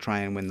around to try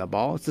and win the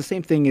ball. It's the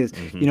same thing as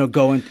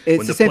going. It's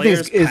when the same thing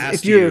as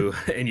if you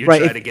and you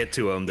try to get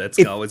to them,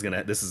 that's always going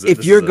to.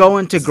 If you're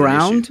going to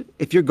ground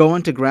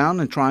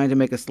and trying to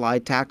make a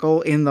slide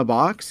tackle in the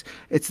box,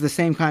 it's the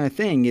same kind of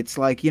thing. It's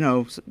like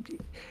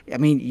I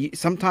mean,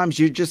 sometimes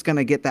you're just going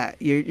to get that.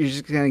 You're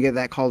just going to get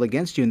that called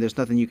against you, and there's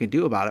nothing you can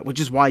do about it. Which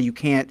is why you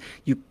can't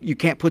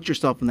put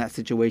yourself in that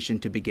situation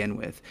to begin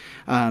with.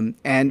 And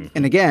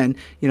again,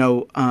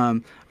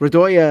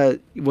 Radoya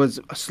was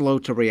slow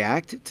to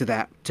react to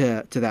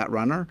that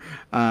runner,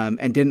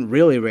 and didn't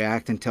really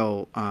react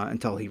until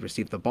he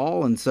received the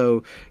ball. And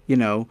so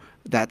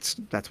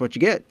that's what you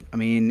get. I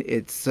mean,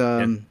 it's.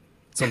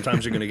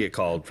 Sometimes you're going to get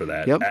called for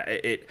that. Yep.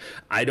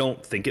 I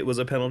don't think it was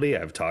a penalty.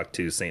 I've talked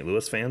to St.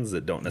 Louis fans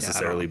that don't Yeah, I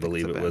necessarily don't think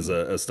it's believe a it was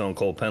penalty. a stone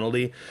cold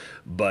penalty,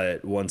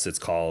 but once it's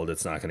called,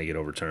 it's not going to get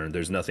overturned.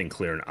 There's nothing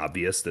clear and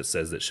obvious that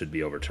says it should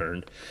be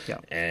overturned, Yeah.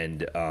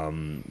 and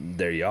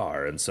there you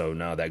are. And so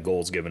now that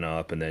goal's given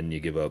up, and then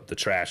you give up the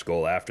trash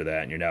goal after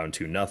that, and you're down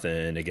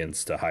 2-0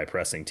 against a high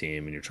pressing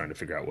team, and you're trying to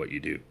figure out what you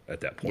do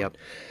at that point.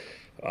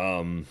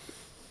 Yep.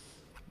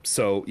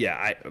 So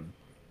yeah,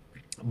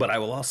 but I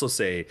will also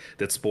say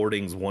that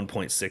Sporting's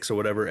 1.6 or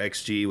whatever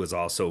XG was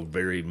also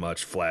very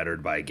much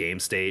flattered by game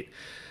state.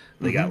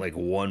 They got like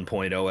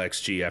 1.0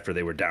 XG after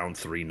they were down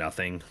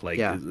 3-0. Like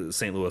Yeah.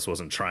 St. Louis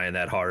wasn't trying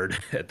that hard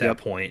at that Yep.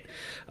 point.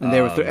 And they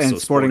were and So Sporting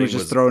was Sporting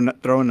just was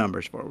throwing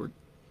numbers forward.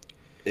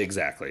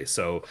 exactly.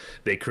 So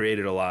they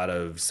created a lot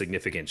of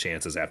significant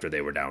chances after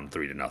they were down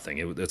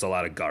 3-0. It's a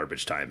lot of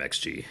garbage time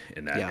XG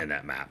Yeah. in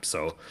that map.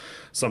 So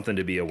something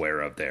to be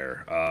aware of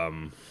there.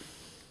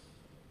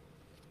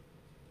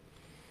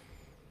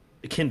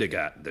 Kinda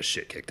got the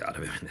shit kicked out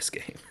of him in this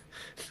game.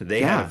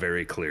 They had Yeah. a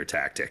very clear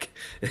tactic,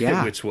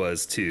 Yeah. which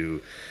was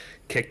to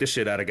kick the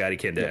shit out of Gotti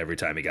Kinda every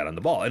time he got on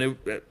the ball. And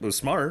it was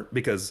smart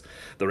because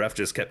the ref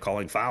just kept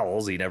calling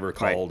fouls. He never Right.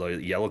 called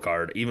a yellow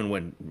card, even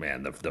when,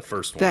 man, the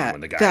first one, That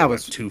when the guy that went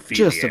was 2 feet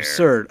just in the air.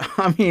 absurd.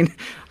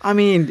 I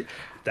mean,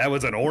 That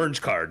was an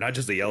orange card, not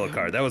just a yellow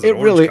card. That was an it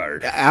orange really,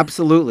 card.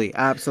 absolutely.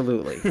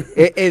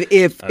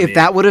 If mean,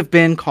 that would have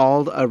been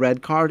called a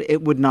red card,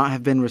 it would not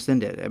have been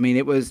rescinded. I mean,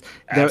 it was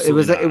there.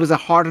 Absolutely It not. was a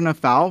hard enough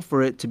foul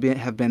for it to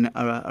have been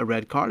a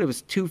red card. It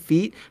was 2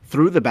 feet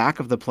through the back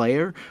of the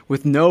player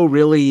with no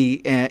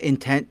really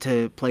intent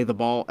to play the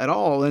ball at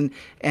all.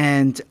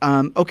 And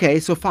okay,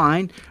 so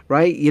fine,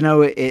 right? You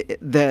know,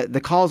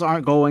 the calls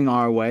aren't going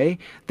our way.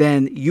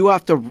 Then you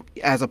have to,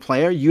 as a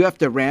player, you have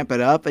to ramp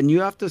it up, and you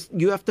have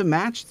to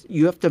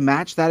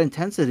match that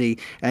intensity,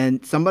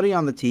 and somebody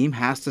on the team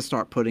has to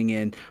start putting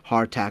in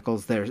hard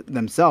tackles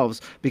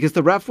themselves, because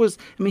the ref was,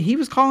 I mean, he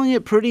was calling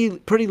it pretty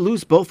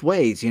loose both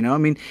ways, you know. I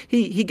mean,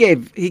 he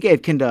gave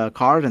Kinda a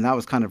card, and that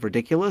was kind of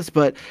ridiculous,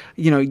 but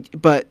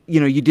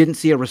you didn't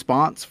see a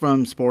response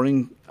from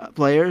Sporting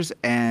players,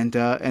 and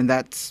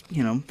that's,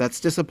 that's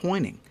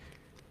disappointing.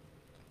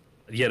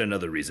 Yet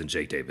another reason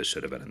Jake Davis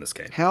should have been in this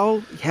game.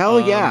 Hell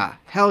yeah.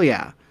 Hell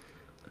yeah.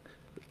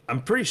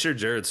 I'm pretty sure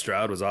Jared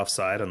Stroud was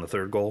offside on the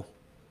third goal.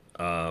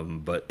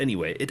 But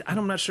anyway,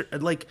 I'm not sure.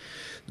 Like,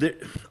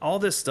 all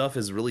this stuff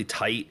is really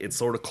tight. It's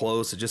sort of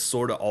close. It just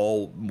sort of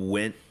all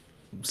went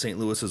St.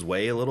 Louis's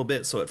way a little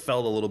bit, so it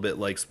felt a little bit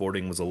like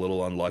Sporting was a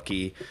little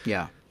unlucky.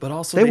 Yeah. But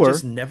also, They they were.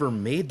 just never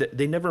made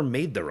they never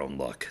made their own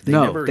luck. They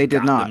No, never they did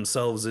got not.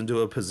 themselves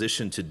into a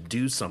position to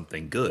do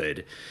something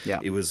good. Yeah.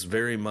 It was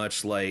very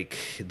much like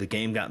the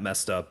game got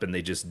messed up and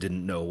they just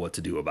didn't know what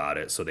to do about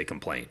it, so they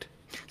complained.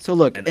 So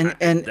look, And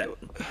and that,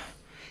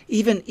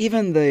 even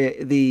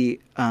the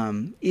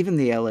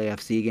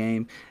LAFC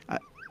game,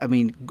 I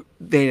mean,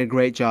 they did a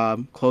great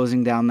job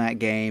closing down that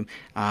game.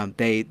 I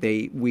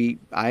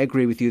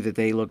agree with you that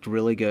they looked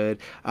really good.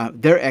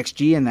 Their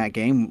XG in that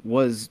game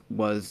was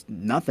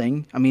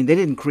nothing. I mean, they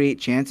didn't create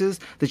chances.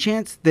 The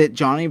chance that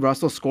Johnny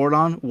Russell scored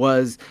on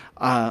was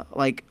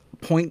like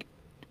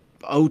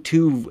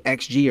 .02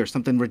 XG or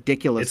something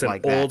ridiculous it's an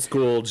like that. old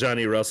school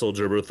Johnny Russell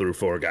dribble through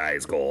four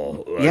guys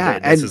goal. Yeah,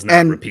 This is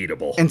not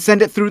repeatable. And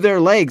send it through their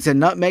legs and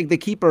nutmeg the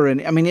keeper.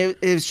 And I mean,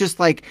 it's just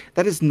like,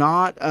 that is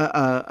not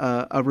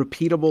a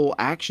repeatable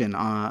action.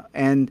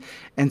 And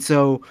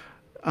so,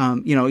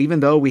 even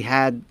though we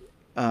had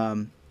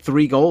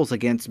 3 goals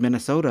against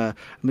Minnesota,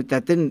 I mean,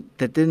 that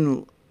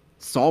didn't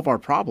solve our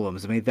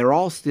problems. I mean, they're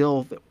all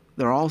still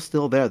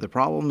there. The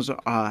problems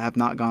have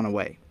not gone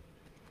away.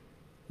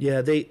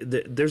 Yeah,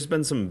 there's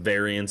been some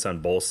variance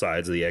on both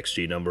sides of the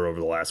XG number over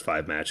the last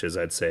 5 matches.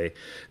 I'd say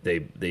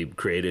they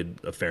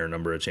created a fair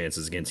number of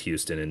chances against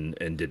Houston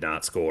and did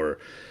not score.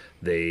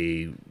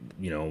 They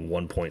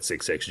 1.6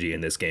 XG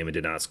in this game and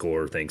did not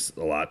score, thanks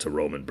a lot to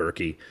Roman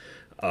Berkey.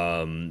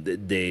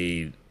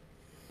 They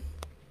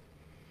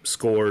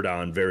scored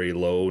on very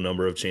low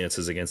number of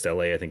chances against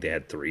LA. I think they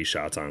had 3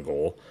 shots on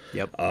goal.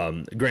 Yep.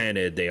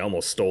 Granted, they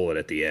almost stole it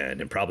at the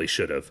end and probably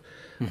should have.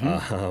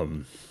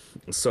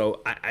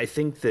 So I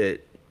think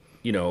that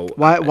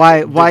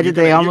Why did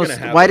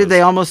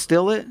they almost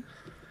steal it?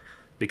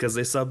 because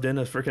they subbed in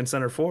a freaking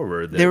center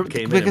forward that They were-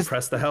 came in because- and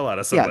pressed the hell out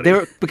of Yeah,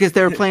 somebody. because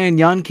they were playing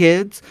young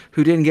kids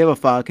who didn't give a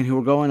fuck and who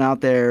were going out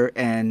there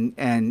and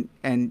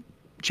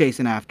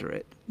chasing after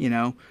it.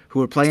 Who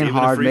were playing Steven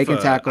hard, making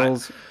Afrifa,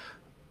 tackles.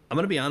 I'm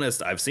going to be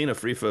honest. I've seen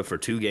Afrifa for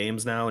 2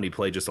 games now, and he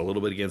played just a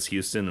little bit against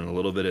Houston and a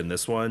little bit in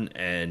this one,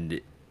 and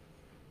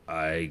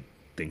I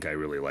think I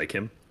really like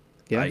him.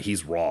 Yeah.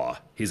 He's raw.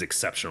 He's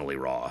exceptionally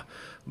raw,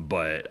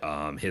 but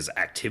his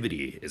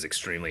activity is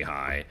extremely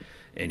high,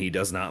 and he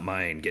does not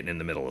mind getting in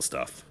the middle of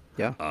stuff.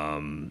 Yeah.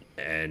 And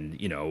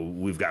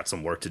we've got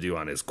some work to do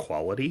on his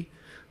quality,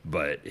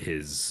 but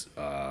his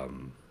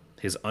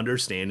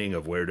understanding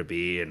of where to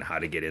be and how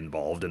to get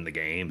involved in the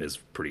game is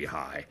pretty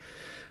high.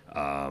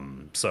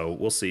 So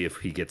we'll see if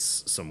he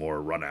gets some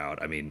more run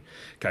out. I mean,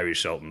 Kyrie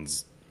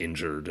Shelton's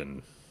injured,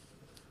 and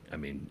I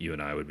mean, you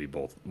and I would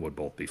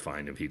both be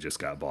fine if he just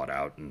got bought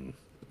out and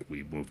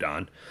we moved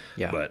on.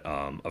 Yeah. But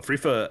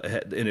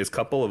Afrifa, in his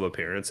couple of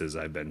appearances,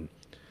 I've been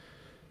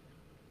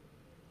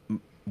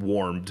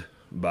warmed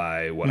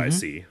by what I Mm-hmm.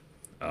 see.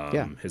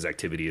 Yeah. His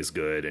activity is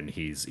good, and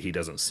he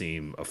doesn't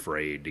seem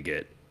afraid to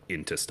get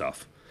into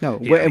stuff. No,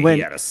 Yeah, I mean, he when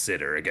had a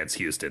sitter against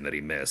Houston that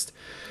he missed.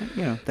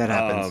 that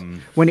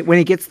happens. When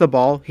he gets the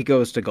ball, he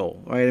goes to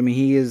goal, right? I mean,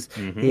 he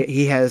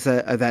has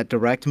that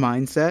direct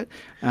mindset,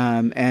 He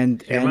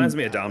reminds and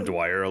me of Dom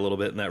Dwyer a little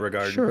bit in that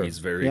regard. sure, He's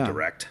very yeah,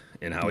 direct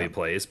in how yeah, he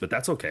plays, but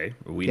that's okay.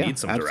 We yeah, need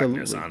some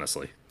directness, absolutely.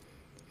 honestly.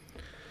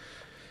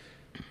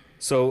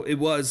 So it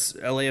was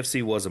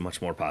LAFC was a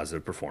much more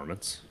positive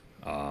performance.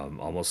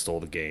 Almost stole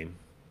the game,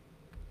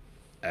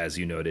 as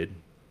you noted.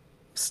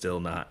 Still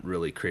not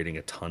really creating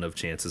a ton of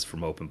chances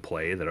from open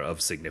play that are of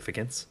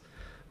significance,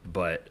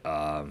 but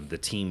the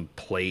team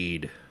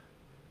played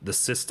the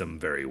system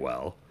very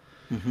well.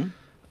 Hmm.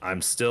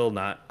 I'm still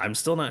not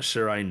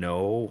sure I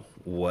know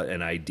what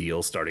an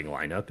ideal starting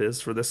lineup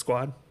is for this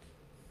squad.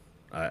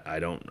 I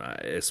don't,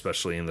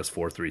 especially in this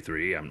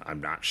 4-3-3. I'm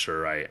not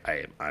sure.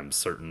 I'm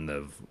certain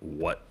of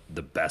what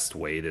the best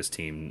way this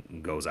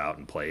team goes out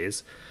and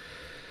plays.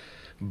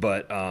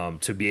 But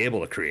to be able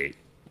to create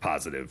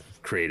positive,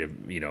 creative,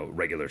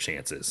 regular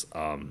chances,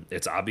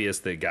 it's obvious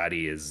that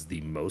Gotti is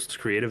the most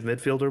creative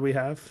midfielder we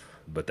have.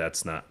 But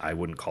that's not. I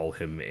wouldn't call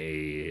him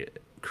a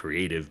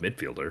creative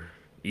midfielder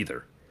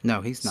either.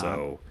 No, he's not.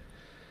 So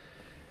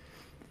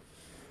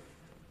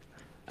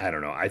I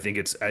don't know. I think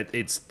it's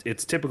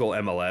typical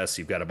MLS.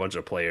 You've got a bunch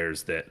of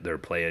players that they're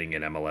playing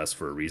in MLS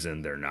for a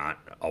reason. They're not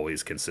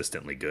always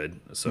consistently good,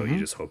 so you Hmm.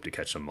 just hope to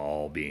catch them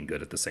all being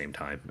good at the same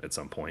time at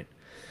some point.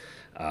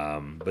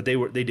 But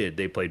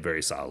they played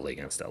very solidly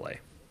against LA.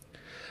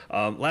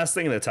 Last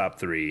thing in the top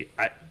three,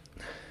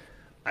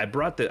 I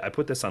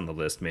put this on the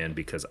list, man,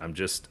 because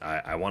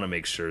I want to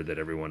make sure that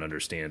everyone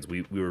understands.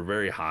 We were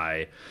very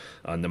high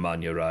on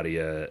Nemanja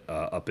Radia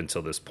up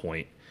until this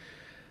point.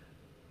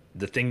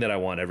 The thing that I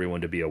want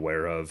everyone to be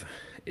aware of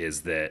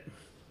is that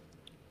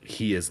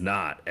he is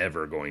not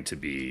ever going to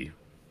be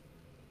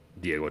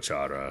Diego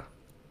Chara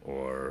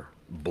or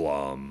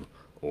Blum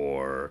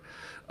or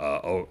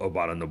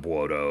Obana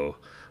Nobuodo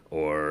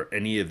or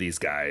any of these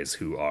guys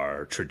who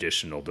are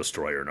traditional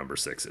destroyer number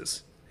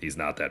sixes. He's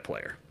not that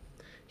player.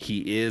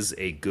 He is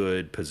a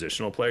good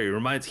positional player.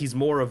 He's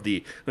more of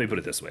the, let me put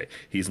it this way,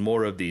 he's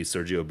more of the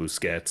Sergio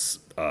Busquets,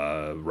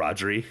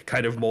 Rodri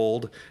kind of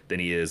mold than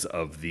he is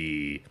of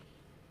the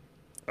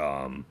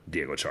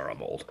Diego Chara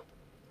mold.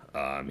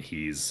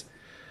 He's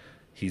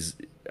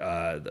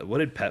what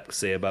did Pep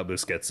say about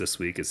Busquets this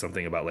week? It's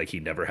something about like he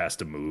never has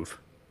to move.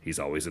 He's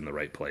always in the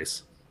right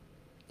place.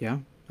 Yeah,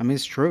 I mean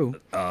it's true.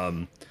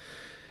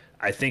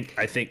 I think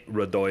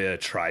Radoya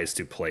tries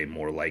to play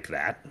more like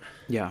that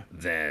Yeah.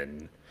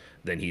 than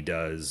he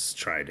does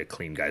trying to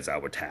clean guys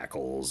out with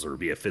tackles or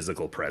be a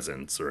physical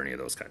presence or any of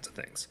those kinds of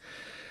things.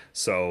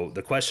 So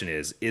the question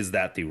is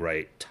that the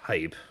right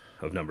type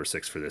of number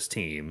six for this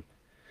team?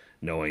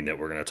 Knowing that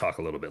we're going to talk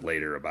a little bit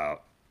later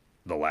about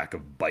the lack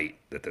of bite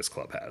that this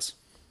club has.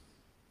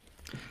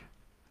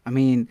 I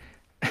mean,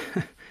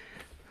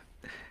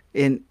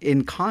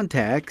 in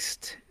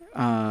context,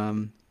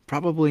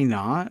 probably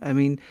not. I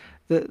mean,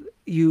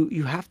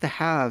 you have to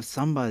have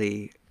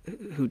somebody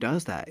who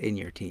does that in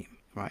your team,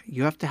 right?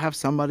 You have to have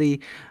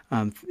somebody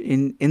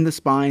in the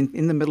spine,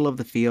 in the middle of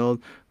the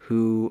field,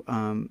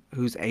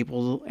 who's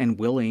able and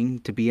willing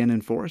to be an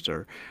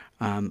enforcer.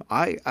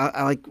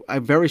 I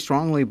very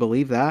strongly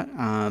believe that.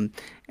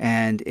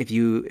 And if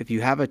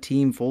you have a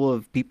team full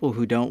of people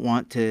who don't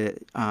want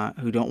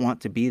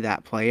to be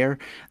that player,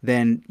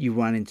 then you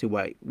run into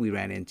what we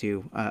ran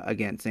into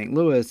against St.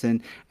 Louis,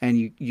 and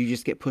you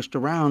just get pushed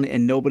around,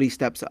 and nobody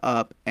steps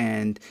up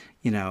and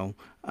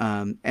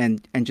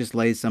and just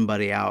lays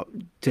somebody out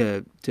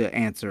to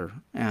answer.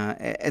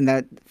 And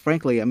that,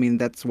 frankly, I mean,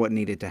 that's what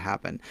needed to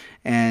happen.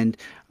 And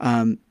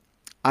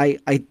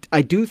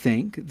I do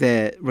think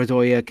that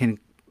Radoya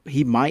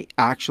he might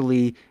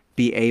actually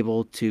be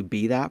able to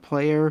be that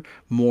player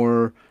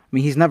more. I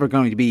mean, he's never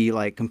going to be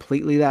like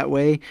completely that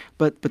way,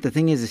 but the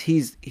thing is he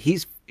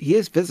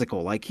is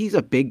physical. Like, he's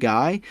a big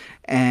guy,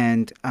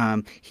 and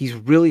he's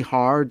really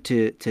hard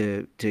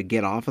to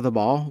get off of the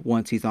ball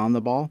once he's on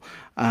the ball.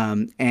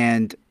 Um,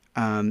 and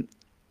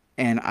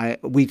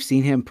we've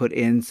seen him put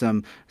in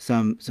some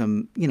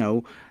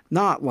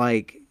not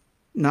like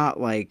not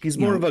like He's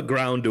more of a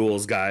ground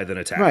duels guy than a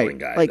right, tackling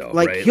guy, though,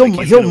 like right?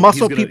 Like he'll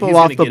muscle people he's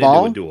off gonna the get into a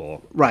ball.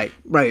 duel.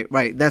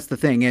 Right. That's the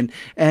thing, and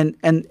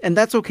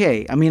that's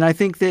okay. I mean,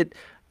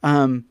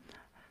 um,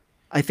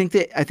 I think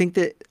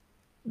that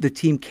the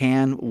team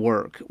can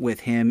work with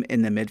him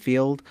in the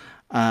midfield,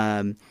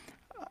 um,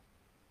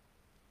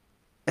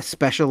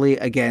 especially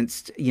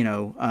against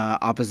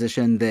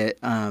opposition that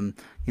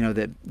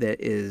that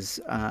is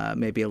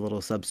maybe a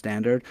little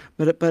substandard.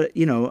 But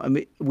I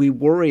mean, we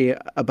worry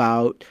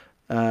about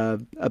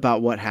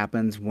what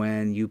happens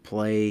when you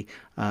play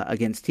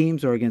against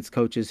teams or against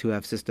coaches who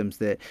have systems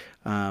that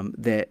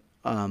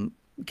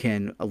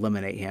can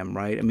eliminate him,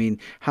 right? I mean,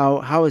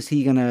 how is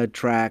he going to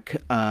track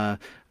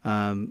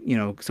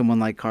someone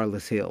like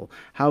Carlos Hill?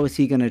 How is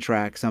he going to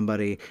track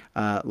somebody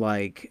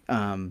like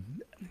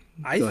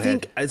I go ahead.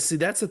 think I see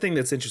that's the thing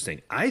that's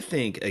interesting. I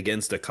think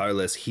against a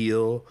Carles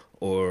Heel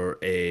or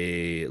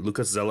a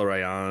Lucas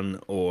Zelarayan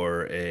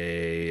or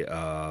a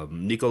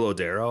Nico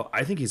Lodero,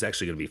 I think he's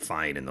actually going to be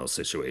fine in those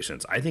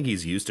situations. I think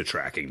he's used to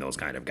tracking those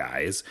kind of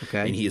guys,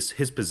 and Okay.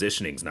 his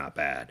positioning's not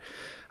bad.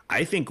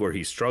 I think where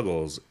he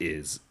struggles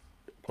is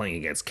playing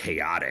against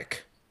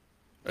chaotic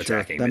Sure.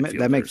 attacking That makes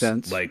midfielders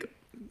sense.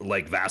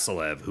 like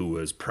Vasilev, who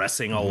was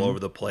pressing all Hmm. over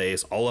the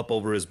place, all up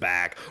over his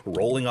back,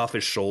 rolling off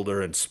his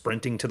shoulder and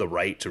sprinting to the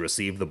right to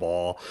receive the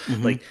ball.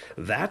 Hmm. Like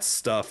that's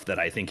stuff that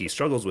I think he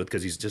struggles with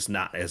because he's just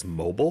not as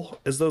mobile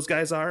as those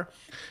guys are.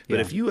 But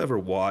Yeah. if you ever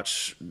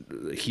watch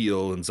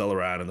Heel and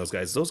Zelleran and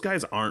those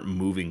guys aren't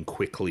moving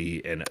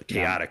quickly and Yeah.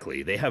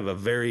 chaotically. They have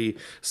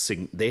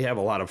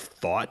a lot of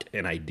thought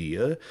and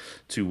idea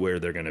to where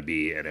they're going to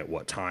be and at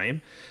what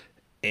time.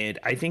 And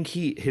I think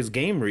his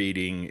game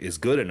reading is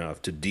good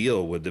enough to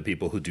deal with the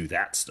people who do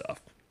that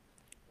stuff.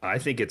 I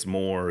think it's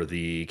more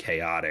the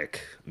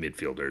chaotic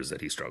midfielders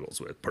that he struggles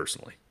with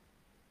personally.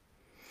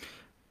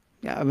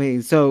 Yeah, I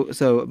mean,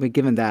 I mean,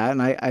 given that,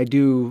 and I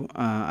do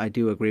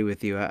agree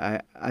with you.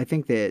 I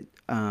think that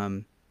I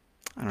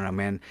don't know,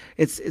 man.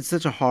 It's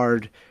such a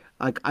hard.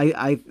 Like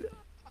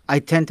I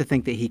tend to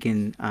think that he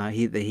can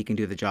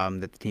do the job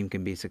and that the team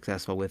can be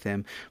successful with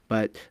him.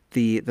 But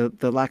the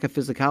lack of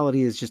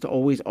physicality is just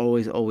always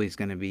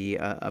going to be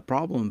a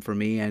problem for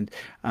me. And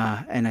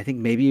I think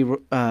maybe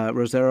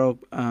Rosero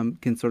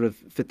can sort of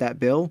fit that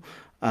bill.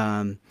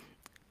 Um,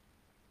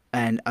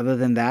 and other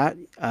than that,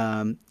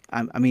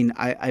 I mean,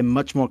 I'm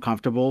much more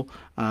comfortable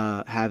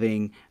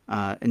having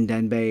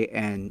Ndenbe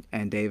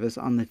and Davis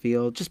on the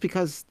field just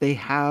because they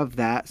have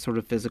that sort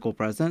of physical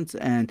presence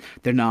and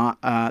they're not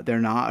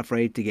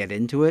afraid to get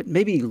into it.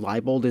 Maybe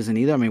Leibold isn't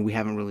either. I mean, we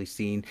haven't really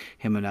seen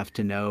him enough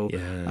to know,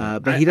 Yeah,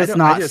 but he I does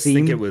don't. I not just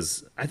think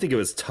seem. I think it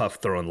was tough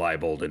throwing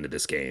Leibold into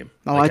this game.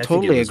 Oh, I Like I think it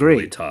totally was really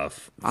agree.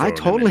 tough I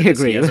throwing him into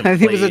totally this. agree. I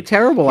think it was a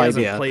terrible He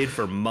hasn't idea. played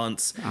for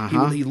months. Uh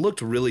huh. He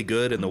looked really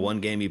good in the one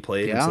game he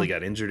played until Yeah. he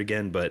got injured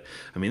again. But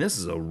I mean, this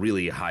is a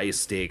really high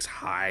stakes,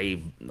 high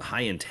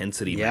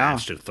intensity Yeah.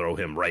 match to throw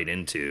him right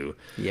into.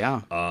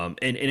 Yeah. And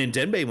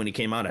Ndenbe when he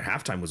came out at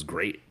halftime was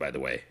great. By the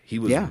way, he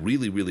was Yeah.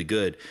 really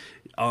good.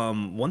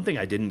 One thing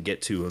I didn't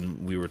get to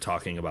when we were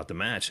talking about the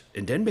match,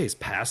 Ndenbe's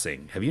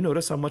passing. Have you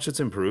noticed how much it's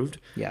improved?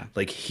 Yeah.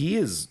 Like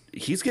he's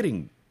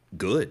getting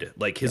good.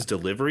 Like Yeah. his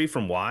delivery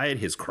from wide,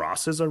 his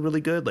crosses are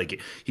really good.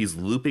 Like he's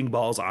looping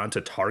balls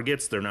onto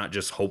targets. They're not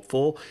just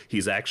hopeful.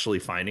 He's actually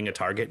finding a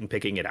target and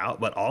picking it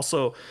out. But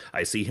also,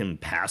 I see him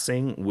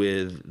passing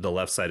with the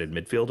left-sided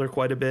midfielder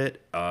quite a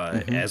bit,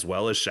 Mm-hmm. as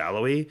well as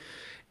shallowy,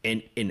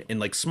 and in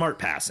like smart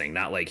passing,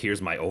 not like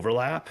here's my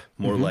overlap.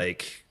 More Mm-hmm.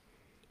 like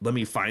let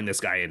me find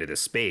this guy into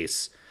this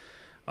space.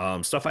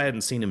 Stuff I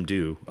hadn't seen him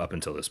do up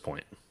until this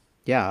point.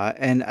 Yeah,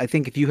 and I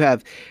think if you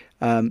have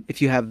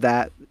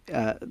that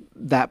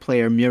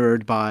player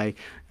mirrored by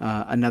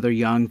another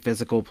young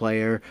physical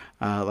player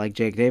like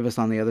Jake Davis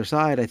on the other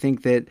side, I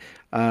think that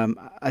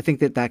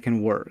that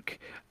can work.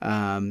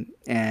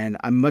 And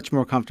I'm much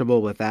more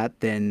comfortable with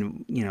that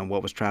than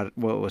what was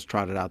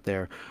trotted out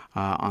there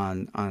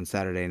on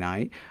Saturday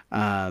night.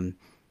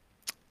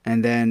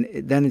 And then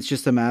it's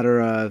just a matter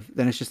of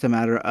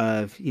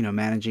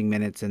managing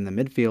minutes in the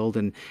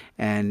midfield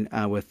and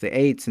with the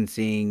eights and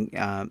seeing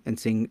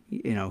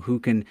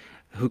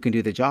who can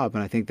do the job.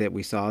 And I think that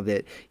we saw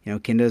that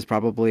Kinda is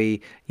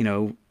probably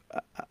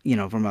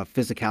from a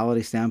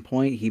physicality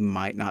standpoint, he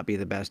might not be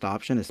the best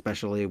option,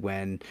 especially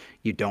when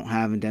you don't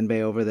have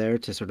Ndenbe over there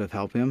to sort of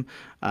help him.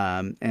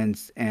 And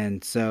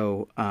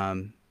so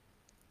I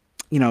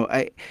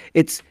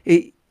it's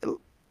it,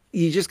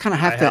 you just kind of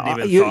I have to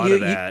hadn't even thought of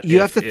that. you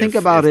have to think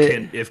about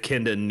it. If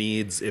Kinda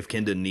needs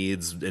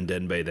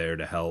Ndenbe there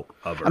to help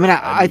I mean, hover, I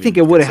hadn't I think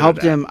even it would have considered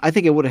helped that. him. I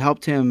think it would have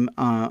helped him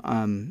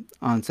on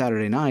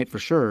Saturday night for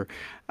sure.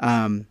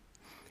 Um,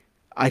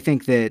 I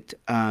think that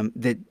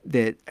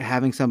that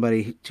having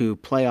somebody to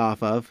play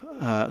off of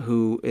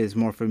who is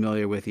more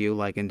familiar with you,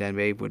 like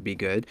Ndenbe, would be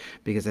good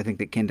because I think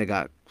that Kinda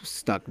got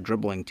stuck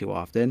dribbling too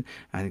often.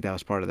 I think that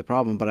was part of the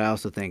problem. But I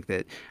also think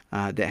that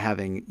that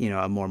having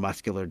a more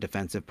muscular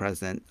defensive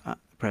presence.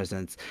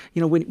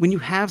 When you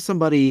have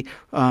somebody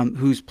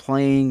who's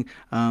playing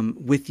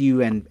with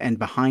you and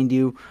behind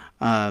you.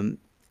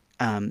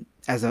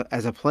 As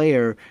a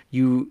player,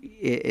 you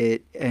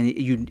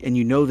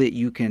know that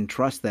you can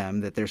trust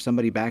them, that there's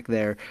somebody back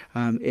there.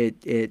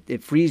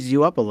 It frees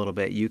you up a little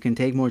bit. You can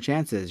take more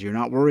chances. You're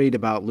not worried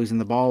about losing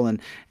the ball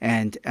and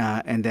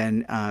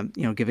then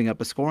giving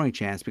up a scoring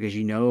chance because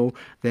you know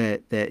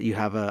that you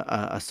have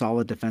a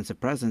solid defensive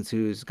presence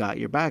who's got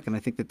your back. And I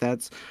think that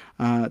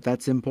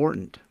that's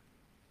important.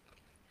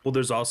 Well,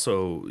 there's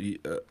also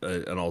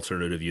an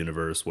alternative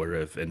universe where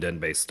if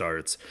Ndenbe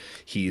starts,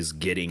 he's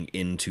getting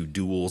into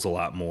duels a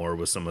lot more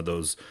with some of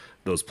those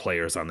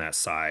players on that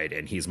side,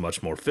 and he's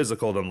much more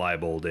physical than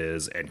Leibold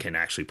is, and can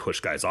actually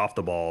push guys off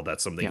the ball.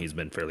 That's something Yeah. he's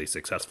been fairly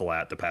successful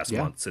at the past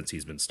Yeah. month since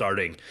he's been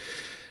starting.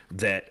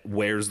 That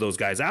wears those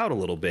guys out a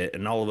little bit,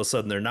 and all of a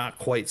sudden they're not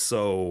quite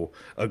so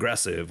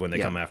aggressive when they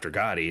Yeah. come after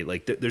Gotti.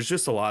 Like there's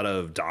just a lot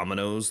of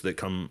dominoes that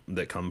come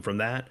from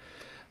that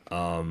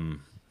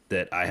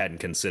that I hadn't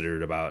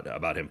considered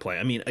about him playing.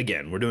 I mean,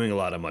 again, we're doing a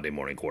lot of Monday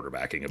morning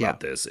quarterbacking Yeah. about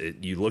this.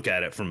 You look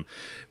at it from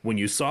when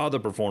you saw the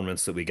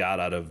performance that we got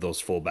out of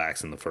those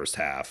fullbacks in the first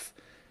half.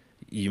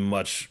 You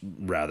much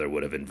rather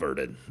would have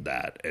inverted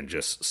that and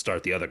just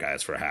start the other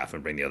guys for a half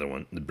and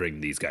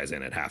bring these guys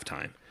in at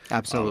halftime. I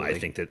Absolutely.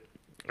 think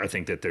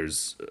that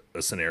there's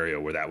a scenario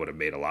where that would have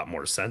made a lot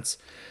more sense,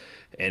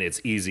 and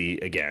it's easy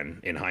again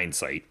in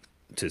hindsight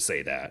to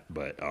say that,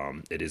 but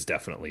it is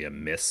definitely a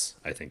miss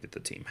I think that the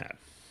team had.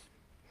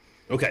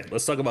 Okay,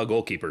 let's talk about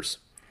goalkeepers.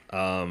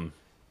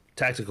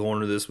 Tactical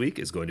corner this week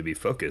is going to be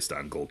focused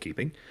on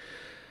goalkeeping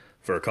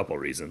for a couple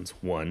reasons.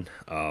 One,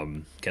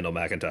 Kendall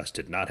McIntosh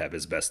did not have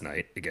his best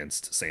night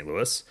against St.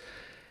 Louis,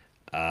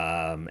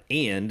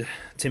 and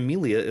Tim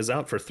Melia is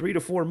out for 3 to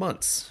 4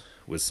 months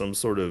with some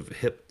sort of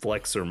hip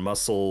flexor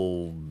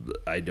muscle.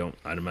 I'm not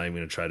even going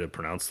to try to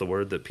pronounce the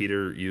word that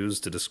Peter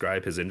used to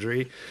describe his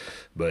injury,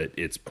 but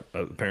it's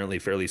apparently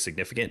fairly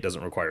significant.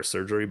 Doesn't require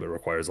surgery, but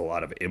requires a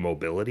lot of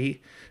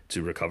immobility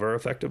to recover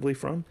effectively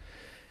from.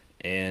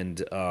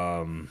 And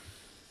I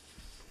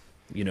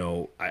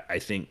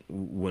think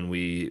when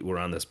we were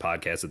on this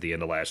podcast at the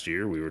end of last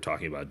year, we were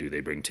talking about, do they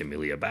bring Tim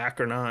Melia back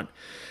or not?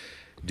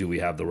 Do we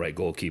have the right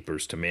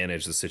goalkeepers to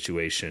manage the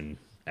situation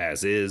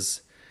as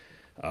is?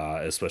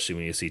 Especially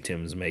when you see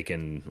Tim's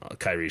making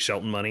Kyrie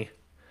Shelton money,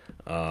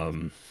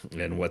 and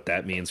what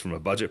that means from a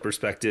budget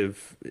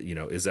perspective.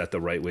 Is that the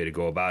right way to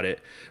go about it?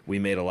 We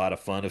made a lot of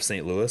fun of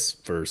St. Louis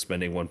for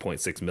spending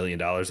 $1.6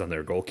 million on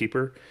their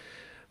goalkeeper,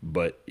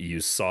 but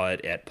you saw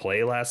it at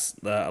play last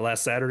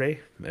Saturday,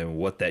 and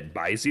what that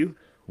buys you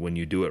when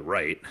you do it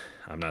right.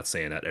 I'm not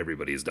saying that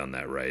everybody's done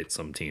that right.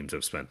 Some teams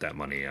have spent that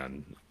money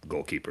on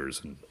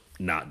goalkeepers and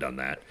not done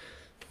that.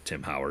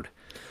 Tim Howard.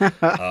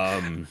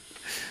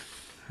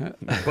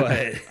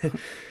 But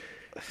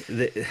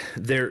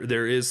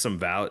there is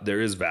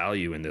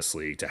value in this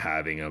league to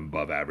having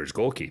above average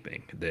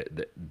goalkeeping.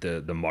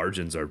 The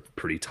margins are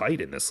pretty tight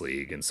in this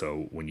league, and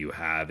so when you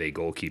have a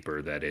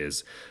goalkeeper that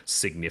is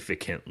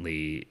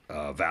significantly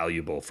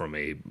valuable from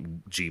a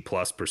G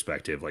plus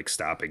perspective, like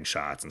stopping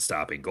shots and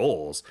stopping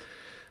goals,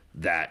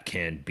 that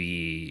can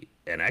be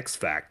an X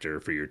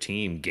factor for your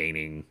team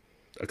gaining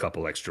a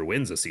couple extra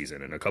wins a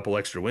season. And a couple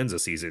extra wins a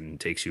season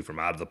takes you from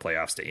out of the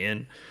playoffs to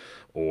in,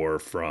 or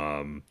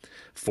from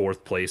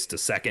fourth place to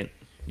second.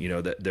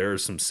 That there are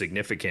some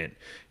significant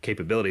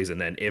capabilities,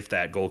 and then if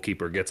that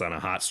goalkeeper gets on a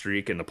hot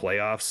streak in the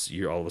playoffs,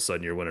 you're all of a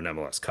sudden you're winning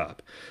MLS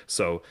Cup.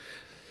 So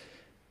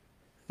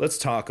let's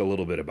talk a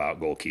little bit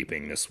about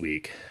goalkeeping this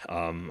week.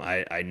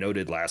 I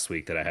noted last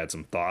week that I had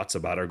some thoughts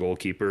about our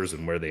goalkeepers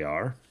and where they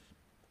are.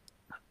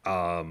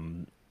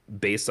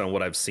 Based on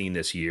what I've seen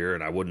this year,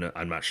 and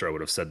I'm not sure I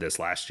would have said this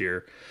last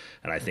year,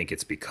 and I think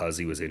it's because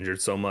he was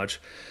injured so much.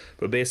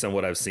 But based on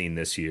what I've seen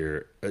this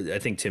year, I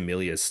think Tim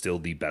Melia is still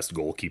the best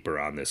goalkeeper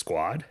on this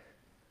squad.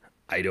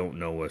 I don't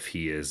know if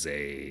he is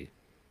a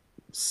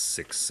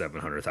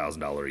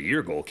 $700,000 a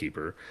year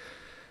goalkeeper,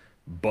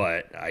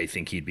 but I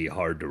think he'd be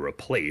hard to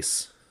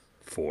replace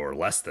for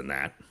less than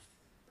that.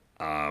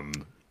 I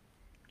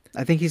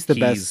think he's the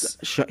He's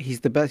best. He's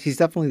the best. He's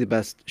definitely the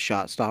best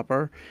shot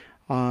stopper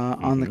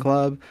on the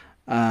club.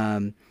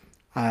 Um,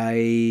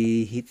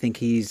 think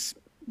he's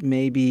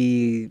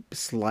maybe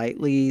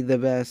slightly the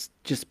best,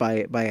 just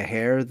by a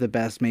hair, the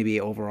best maybe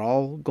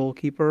overall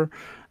goalkeeper.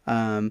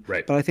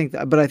 right. But I think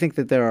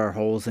that there are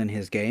holes in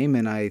his game,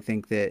 and I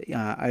think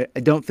that I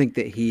don't think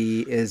that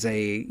he is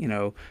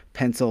a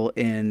pencil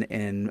in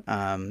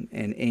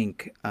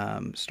ink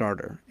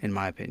starter, in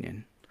my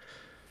opinion.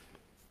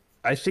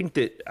 I think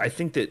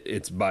that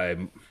it's by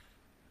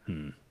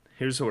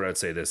here's what I'd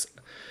say this.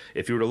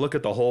 If you were to look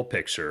at the whole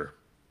picture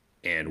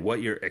and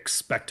what your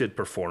expected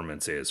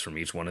performance is from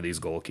each one of these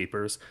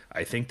goalkeepers,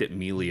 I think that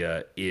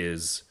Melia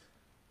is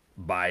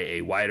by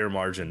a wider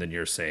margin than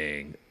you're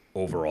saying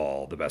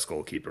overall the best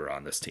goalkeeper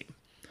on this team.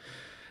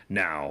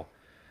 Now,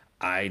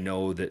 I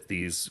know that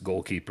these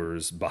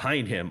goalkeepers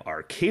behind him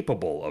are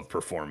capable of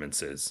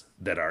performances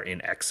that are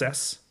in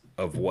excess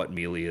of what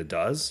Melia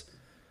does,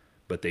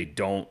 but they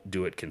don't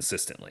do it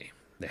consistently.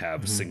 They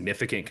have Hmm.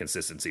 significant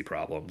consistency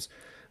problems.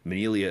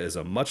 Melia is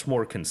a much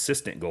more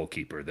consistent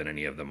goalkeeper than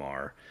any of them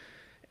are.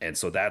 And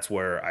so that's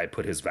where I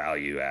put his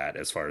value at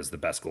as far as the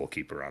best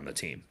goalkeeper on the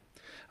team.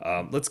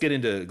 Let's get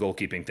into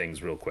goalkeeping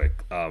things real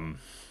quick.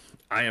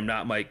 I am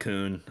not Mike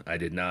Kuhn. I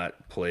did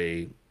not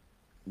play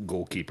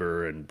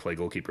goalkeeper and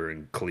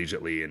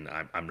collegiately, and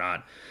I'm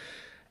not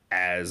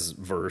as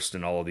versed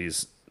in all of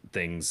these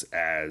things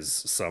as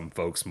some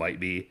folks might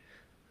be.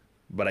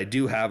 but I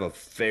do have a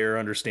fair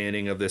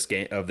understanding of this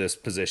game, of this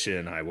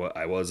position. I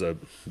was a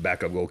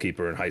backup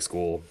goalkeeper in high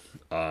school,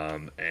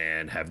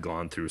 and have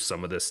gone through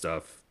some of this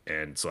stuff,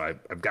 and so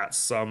I've got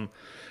some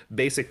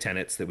basic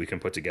tenets that we can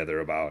put together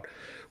about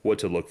what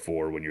to look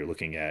for when you're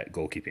looking at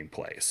goalkeeping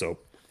play. So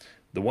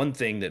the one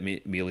thing that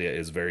Melia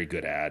is very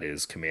good at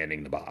is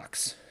commanding the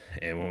box.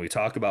 And when we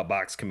talk about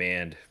box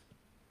command,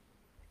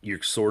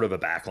 you're sort of a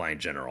backline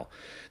general.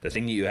 The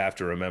thing that you have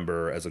to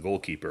remember as a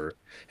goalkeeper,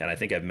 and I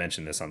think I've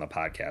mentioned this on the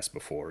podcast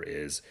before,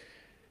 is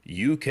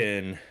you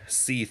can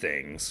see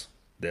things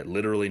that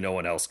literally no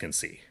one else can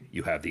see.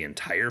 You have the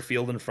entire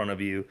field in front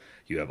of you,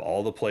 you have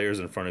all the players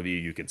in front of you,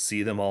 you can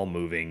see them all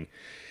moving.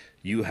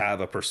 You have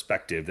a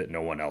perspective that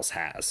no one else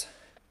has.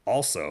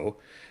 Also,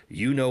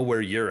 you know where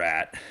you're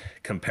at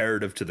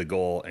comparative to the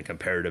goal and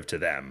comparative to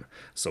them.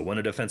 So when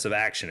a defensive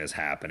action is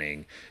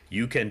happening,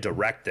 you can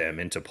direct them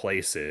into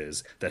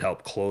places that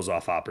help close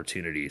off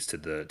opportunities to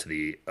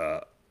the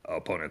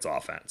opponent's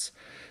offense.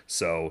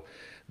 So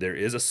there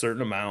is a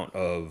certain amount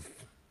of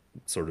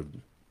sort of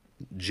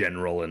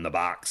general in the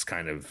box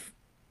kind of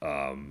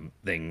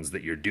things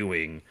that you're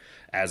doing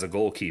as a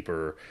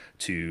goalkeeper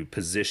to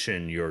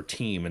position your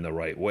team in the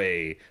right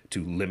way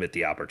to limit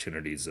the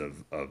opportunities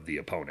of the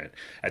opponent.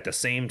 At the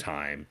same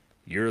time,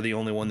 you're the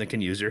only one that can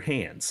use your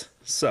hands.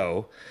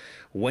 So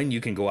when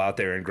you can go out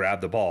there and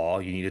grab the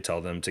ball, you need to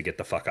tell them to get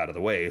the fuck out of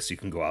the way so you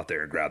can go out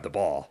there and grab the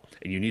ball.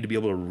 And you need to be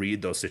able to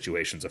read those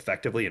situations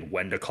effectively and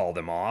when to call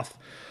them off.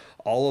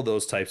 All of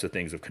those types of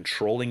things of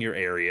controlling your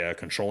area,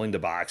 controlling the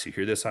box. You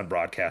hear this on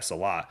broadcasts a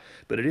lot,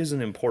 but it is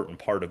an important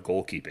part of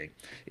goalkeeping,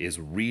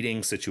 is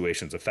reading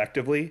situations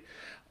effectively,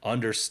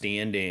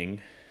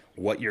 understanding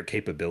what your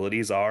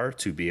capabilities are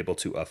to be able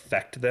to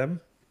affect them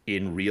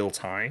in real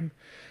time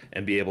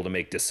and be able to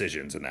make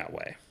decisions in that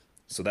way.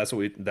 So that's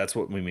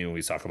what we mean when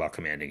we talk about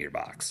commanding your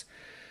box.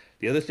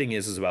 The other thing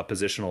is about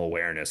positional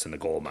awareness in the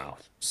goal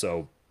mouth.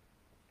 So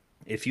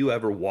if you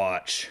ever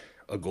watch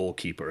a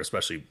goalkeeper,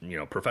 especially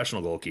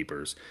professional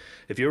goalkeepers,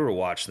 if you ever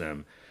watch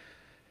them,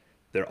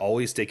 they're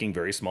always taking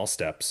very small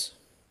steps.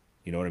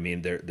 You know what I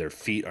mean? Their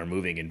feet are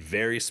moving in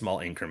very small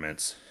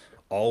increments,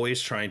 always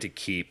trying to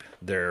keep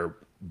their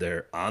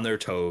on their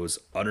toes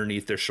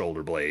underneath their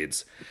shoulder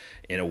blades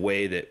in a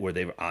way that where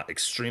they're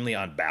extremely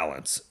on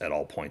balance at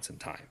all points in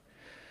time.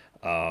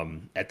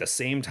 At the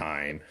same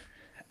time,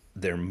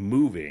 they're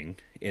moving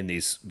in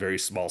these very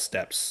small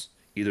steps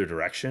either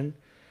direction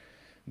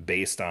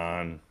based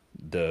on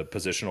the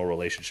positional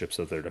relationships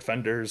of their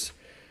defenders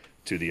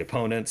to the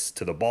opponents,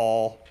 to the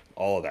ball,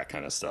 all of that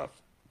kind of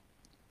stuff.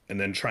 And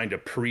then trying to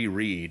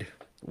pre-read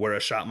where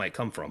a shot might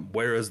come from.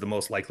 Where is the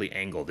most likely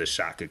angle this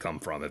shot could come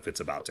from if it's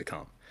about to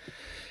come?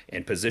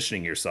 And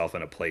positioning yourself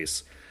in a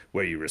place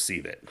where you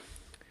receive it.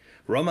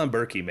 Roman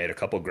Berkey made a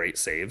couple great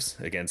saves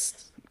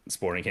against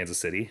Sporting Kansas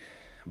City,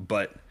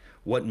 but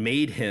what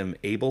made him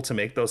able to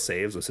make those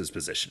saves was his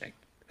positioning.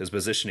 His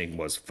positioning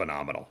was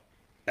phenomenal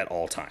at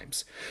all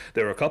times.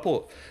 There were a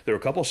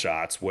couple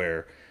shots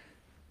where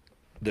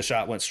the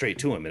shot went straight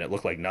to him and it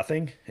looked like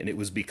nothing, and it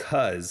was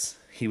because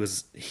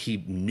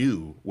he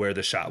knew where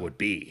the shot would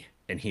be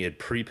and he had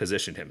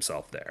pre-positioned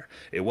himself there.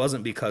 It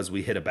wasn't because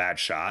we hit a bad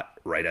shot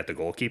right at the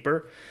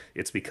goalkeeper.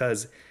 It's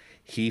because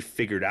he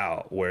figured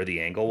out where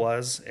the angle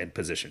was and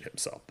positioned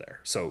himself there.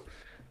 So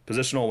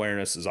positional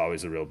awareness is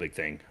always a real big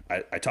thing.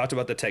 I talked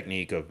about the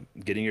technique of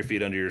getting your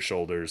feet under your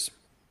shoulders.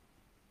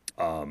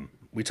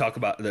 We talk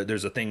about,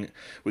 there's a thing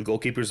with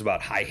goalkeepers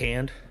about high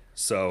hand.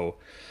 So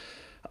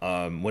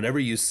whenever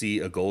you see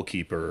a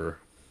goalkeeper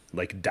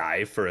like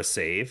dive for a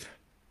save,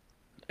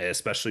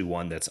 especially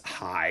one that's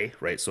high,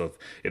 right? So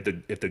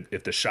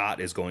if the shot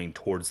is going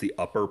towards the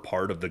upper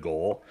part of the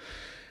goal,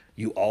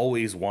 you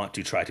always want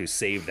to try to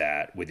save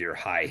that with your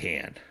high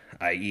hand,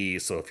 i.e.,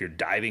 so if you're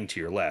diving to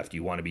your left,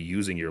 you want to be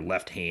using your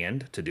left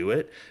hand to do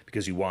it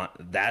because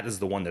that is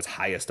the one that's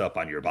highest up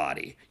on your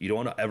body. You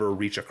don't want to ever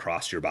reach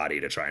across your body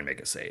to try and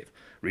make a save.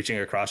 Reaching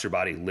across your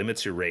body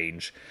limits your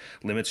range,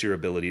 limits your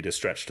ability to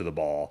stretch to the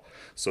ball.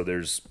 So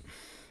there's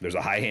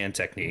a high hand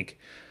technique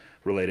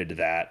related to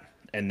that.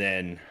 And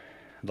then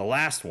the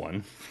last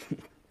one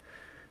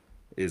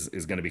is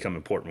going to become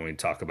important when we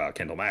talk about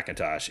Kendall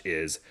McIntosh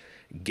is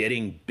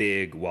getting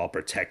big while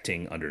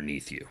protecting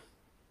underneath you.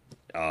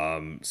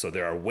 So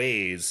there are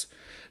ways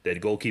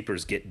that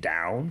goalkeepers get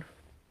down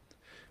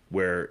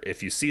where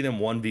if you see them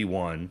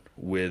 1v1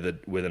 with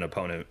an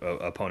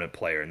opponent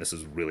player, and this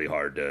is really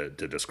hard to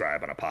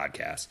describe on a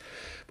podcast,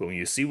 but when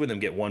you see them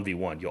get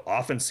 1v1, you'll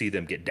often see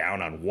them get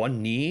down on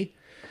one knee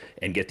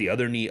and get the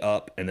other knee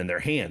up and then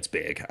their hands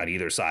big on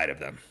either side of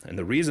them. And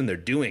the reason they're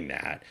doing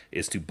that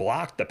is to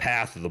block the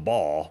path of the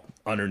ball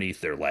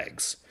underneath their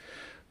legs.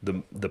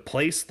 The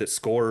place that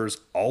scorers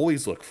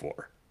always look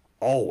for,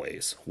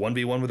 always,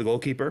 1v1 with a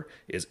goalkeeper,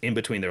 is in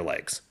between their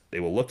legs.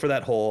 They will look for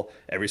that hole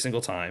every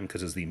single time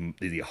because it's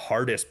the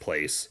hardest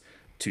place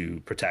to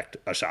protect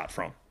a shot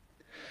from.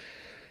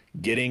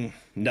 Getting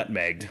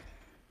nutmegged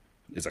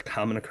is a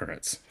common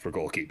occurrence for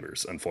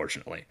goalkeepers,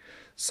 unfortunately.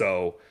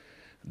 So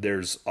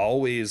there's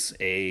always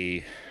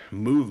a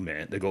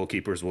movement the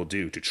goalkeepers will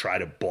do to try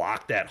to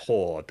block that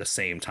hole at the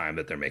same time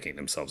that they're making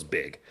themselves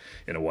big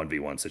in a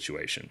 1v1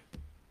 situation.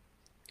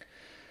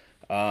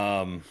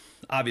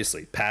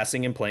 Obviously,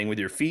 passing and playing with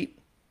your feet,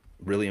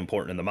 really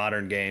important in the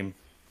modern game.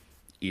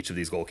 Each of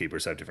these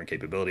goalkeepers have different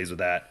capabilities with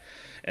that.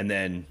 And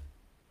then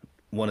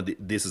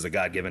this is a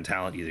God-given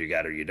talent, either you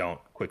got it or you don't,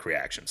 quick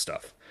reaction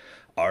stuff.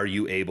 Are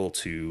you able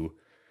to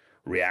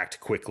react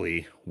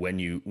quickly when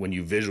you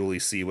visually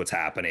see what's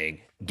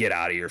happening, get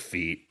out of your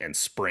feet and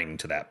spring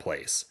to that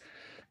place?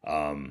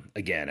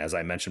 Again, as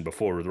I mentioned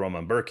before with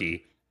Roman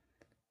Berkey,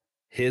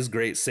 his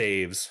great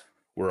saves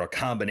were a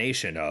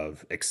combination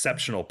of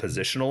exceptional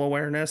positional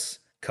awareness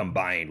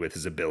combined with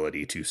his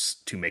ability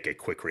to make a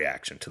quick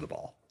reaction to the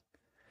ball.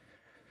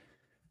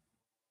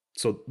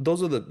 So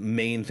those are the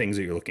main things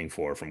that you're looking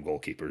for from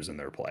goalkeepers in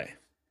their play.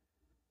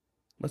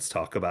 Let's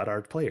talk about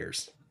our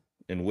players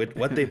and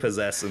what they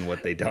possess and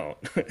what they don't.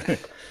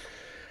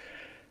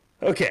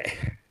 Okay,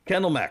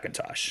 Kendall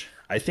McIntosh.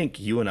 I think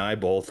you and I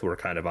both were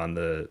kind of on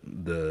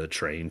the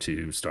train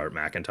to start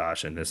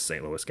McIntosh in this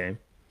St. Louis game,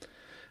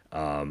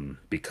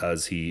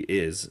 because he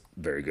is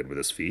very good with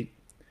his feet.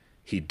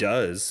 He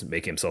does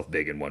make himself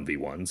big in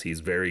 1v1s. He's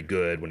very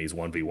good when he's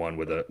 1v1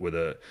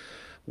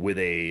 with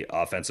a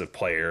offensive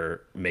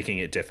player, making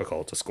it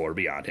difficult to score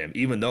beyond him,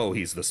 even though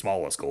he's the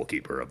smallest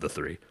goalkeeper of the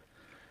three.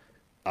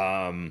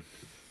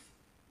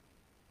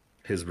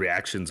 His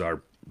reactions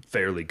are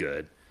fairly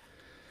good,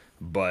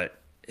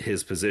 but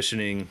his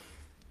positioning,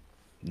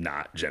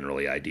 not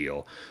generally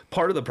ideal.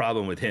 Part of the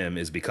problem with him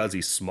is because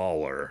he's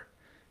smaller,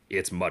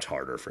 it's much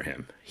harder for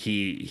him.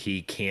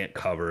 He can't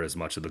cover as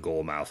much of the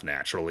goal mouth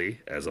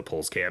naturally as a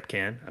Pulse Cap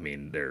can. I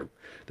mean, they're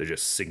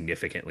just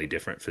significantly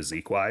different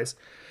physique wise.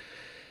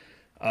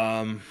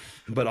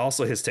 But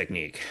also his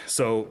technique.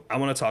 So I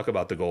want to talk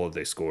about the goal that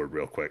they scored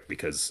real quick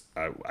because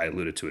I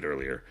alluded to it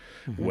earlier.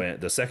 Mm-hmm. When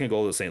the second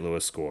goal that St.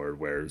 Louis scored,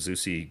 where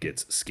Zusi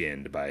gets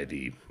skinned by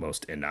the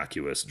most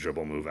innocuous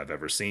dribble move I've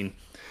ever seen,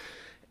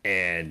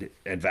 and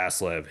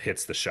Vasilev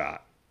hits the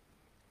shot.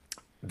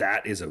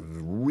 That is a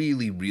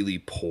really, really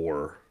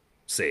poor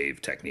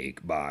save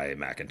technique by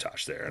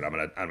McIntosh there, and I'm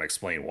gonna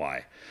explain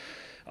why.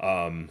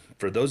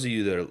 For those of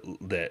you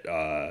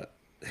that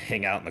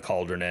hang out in the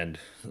cauldron end,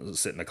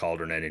 sit in the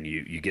cauldron end, and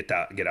you get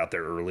out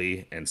there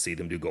early and see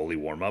them do goalie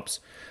warm-ups,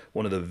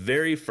 one of the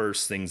very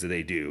first things that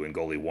they do in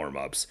goalie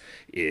warm-ups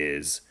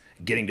is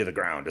getting to the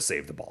ground to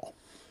save the ball,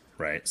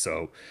 right?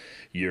 So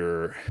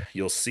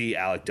you'll see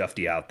Alec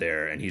Duffy out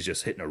there, and he's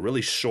just hitting a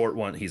really short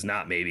one. He's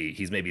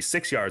maybe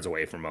 6 yards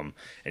away from him,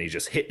 and he's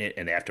just hitting it,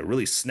 and they have to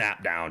really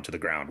snap down to the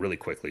ground really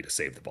quickly to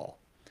save the ball.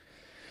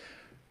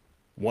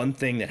 One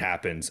thing that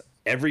happens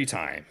every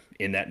time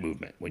in that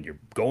movement, when you're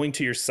going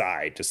to your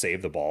side to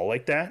save the ball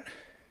like that,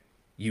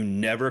 you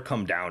never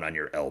come down on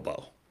your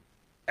elbow,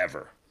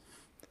 ever.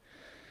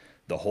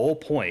 The whole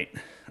point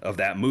of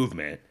that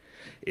movement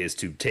is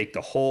to take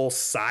the whole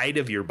side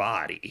of your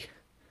body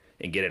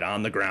and get it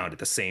on the ground at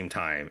the same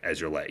time as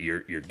your leg.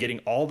 You're getting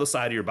all the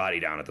side of your body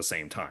down at the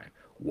same time.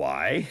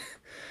 Why?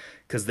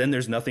 Because then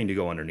there's nothing to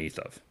go underneath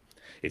of.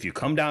 If you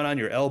come down on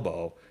your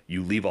elbow,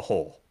 you leave a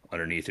hole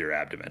underneath your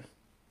abdomen.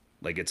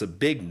 Like, it's a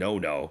big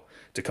no-no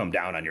to come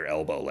down on your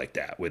elbow like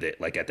that, with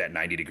it like at that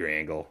 90-degree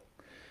angle.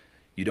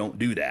 You don't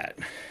do that.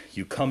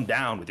 You come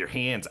down with your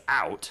hands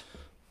out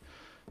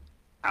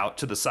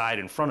to the side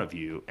in front of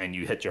you, and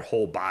you hit your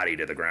whole body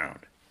to the ground.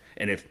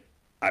 And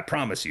I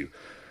promise you,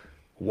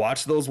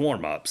 watch those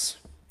warm-ups.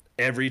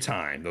 Every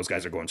time, those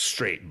guys are going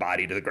straight,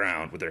 body to the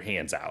ground with their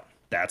hands out.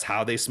 That's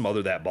how they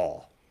smother that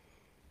ball.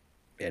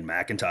 And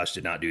McIntosh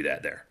did not do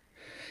that there.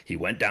 He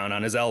went down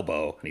on his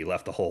elbow, and he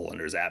left the hole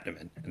under his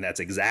abdomen. And that's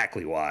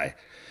exactly why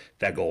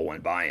that goal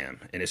went by him.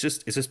 And it's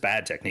just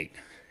bad technique.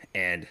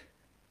 And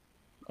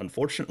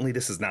unfortunately,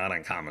 this is not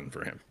uncommon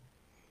for him.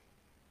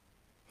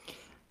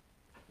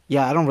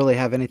 Yeah, I don't really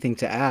have anything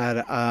to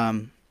add,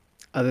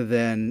 other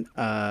than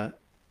I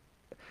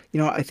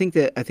think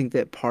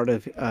that part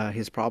of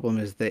his problem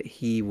is that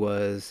he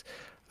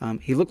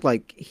looked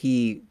like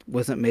he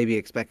wasn't maybe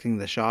expecting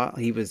the shot.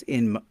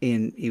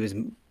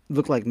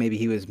 Looked like maybe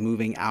he was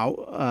moving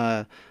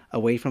out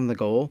away from the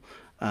goal,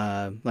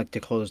 like to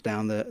close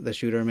down the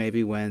shooter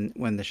maybe when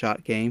the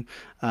shot came.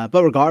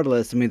 But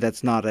regardless, I mean,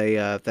 that's not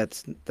a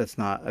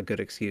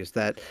good excuse.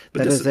 This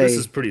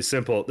is pretty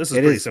simple. This is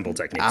pretty simple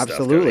technique.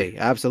 Absolutely,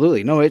 stuff,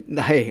 absolutely. No,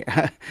 hey,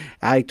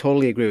 I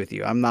totally agree with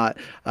you. I'm not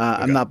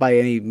not by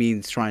any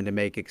means trying to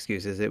make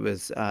excuses.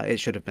 It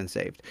should have been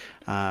saved.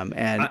 I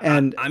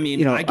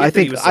mean, I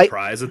think he was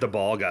surprised that the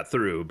ball got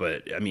through,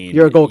 but I mean,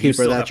 you're a goalkeeper. You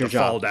still that's have your to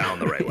job. fall down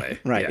the right way.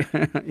 Right.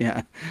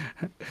 Yeah.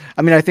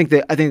 I mean, I think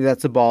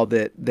that's a ball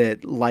that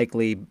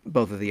likely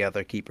both of the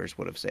other keepers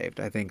would have saved.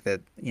 I think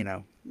that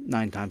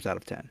 9 times out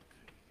of 10.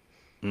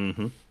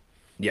 Mm-hmm.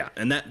 Yeah,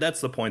 and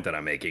that's the point that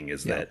I'm making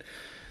is that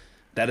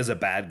is a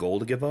bad goal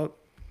to give up,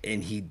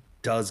 and he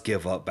does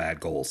give up bad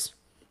goals.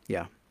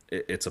 Yeah,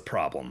 it's a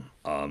problem.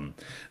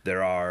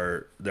 There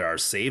are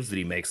saves that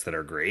he makes that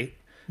are great,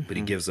 but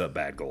he gives up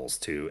bad goals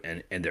too,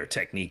 and they're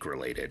technique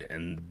related,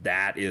 and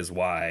that is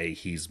why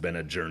he's been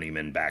a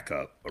journeyman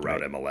backup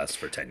around Right. MLS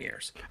for 10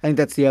 years. I think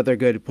that's the other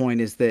good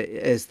point is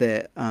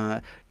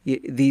that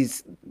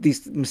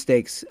these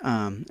mistakes,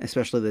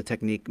 especially the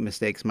technique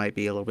mistakes, might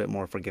be a little bit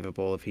more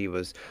forgivable if he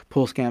was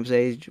Pulscamp's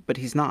age, but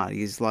he's not.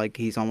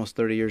 He's almost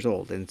 30 years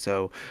old, and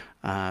so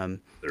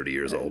 30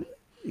 years old.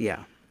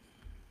 yeah,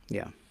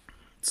 yeah,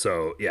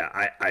 So yeah,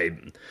 I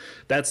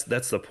that's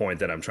the point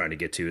that I'm trying to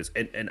get to is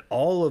and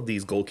all of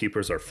these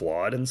goalkeepers are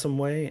flawed in some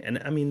way.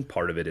 And I mean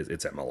part of it is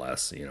it's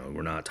MLS.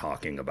 We're not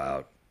talking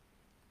about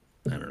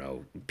I don't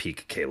know,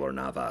 peak Keylor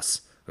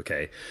Navas.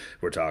 Okay.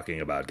 We're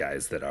talking about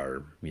guys that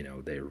are,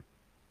 they're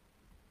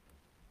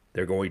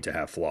going to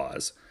have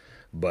flaws.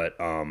 But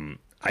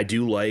I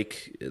do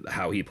like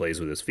how he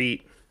plays with his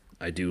feet.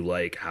 I do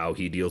like how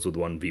he deals with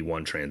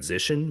 1v1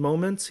 transition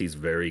moments. He's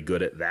very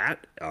good at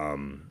that.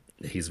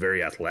 He's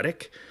very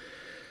athletic.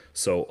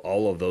 So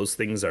all of those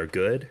things are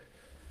good.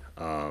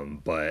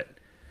 But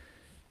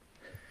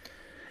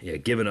yeah,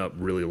 giving up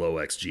really low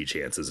XG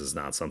chances is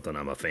not something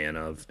I'm a fan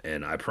of.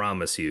 And I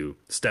promise you,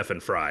 Stephen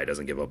Fry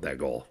doesn't give up that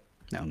goal.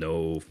 no,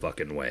 No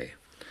fucking way.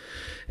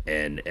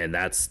 And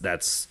that's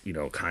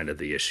kind of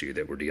the issue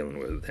that we're dealing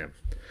with him.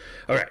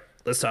 All right,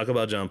 let's talk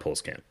about John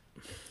Pulskamp.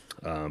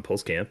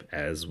 Pulskamp,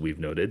 as we've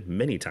noted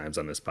many times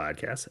on this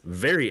podcast,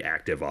 very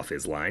active off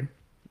his line,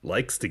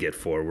 likes to get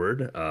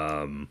forward.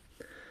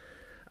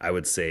 I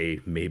would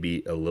say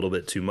maybe a little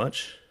bit too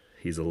much.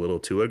 He's a little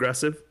too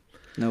aggressive.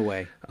 no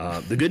way.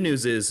 The good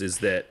news is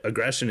that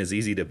aggression is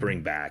easy to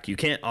bring back. You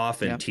can't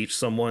often Yep. teach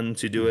someone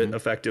to do it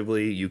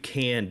effectively. You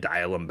can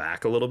dial them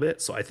back a little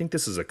bit. So I think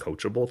this is a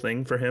coachable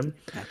thing for him.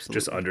 Absolutely.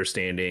 Just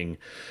understanding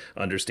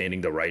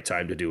the right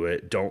time to do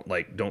it.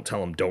 Don't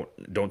tell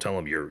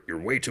him you're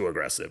way too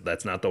aggressive.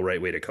 That's not the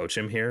right way to coach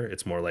him here.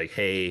 It's more like,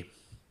 hey,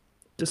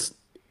 just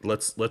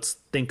let's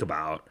think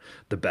about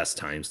the best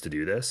times to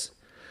do this.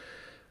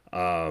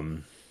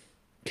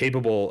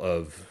 Capable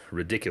of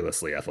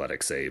ridiculously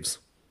athletic saves.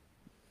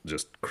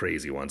 Just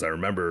crazy ones. I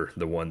remember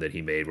the one that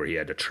he made where he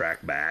had to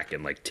track back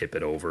and like tip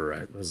it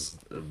over. Was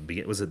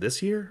it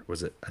this year?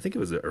 Was it? I think it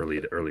was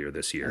earlier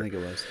this year. I think it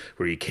was.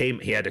 Where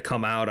he had to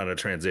come out on a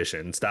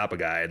transition, stop a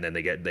guy, and then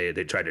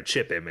they tried to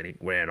chip him, and he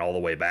ran all the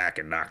way back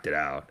and knocked it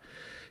out.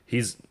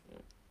 He's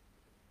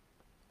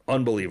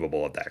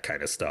unbelievable at that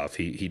kind of stuff.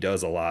 He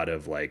does a lot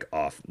of like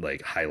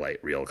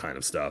highlight reel kind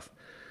of stuff.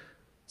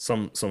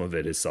 Some of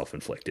it is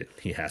self-inflicted.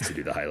 He has to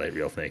do the highlight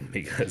reel thing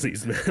because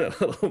he's been a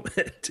little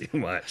bit too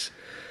much.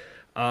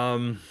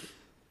 I'm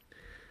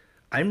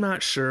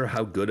not sure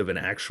how good of an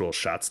actual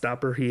shot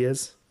stopper he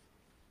is,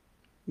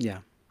 Yeah,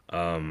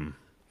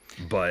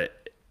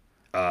 but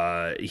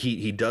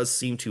he does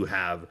seem to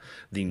have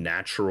the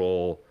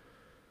natural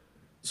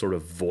sort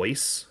of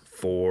voice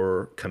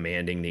for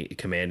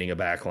commanding a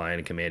back line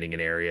and commanding an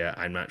area.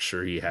 I'm not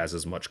sure he has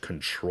as much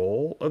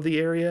control of the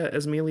area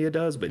as Melia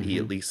does, but he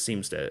at least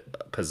seems to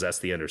possess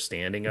the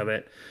understanding of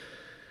it.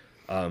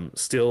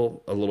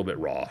 Still a little bit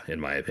raw, in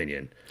my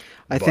opinion.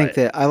 I think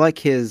that I like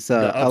his.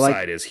 The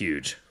upside is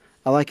huge.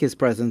 I like his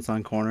presence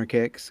on corner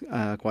kicks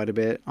quite a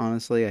bit.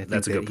 Honestly, I think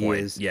That's a good he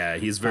point. is. Yeah,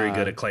 he's very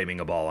good at claiming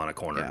a ball on a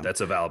corner. Yeah.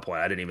 That's a valid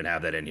point. I didn't even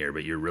have that in here,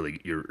 but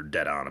you're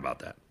dead on about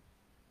that.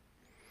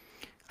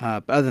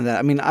 But other than that,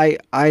 I mean, I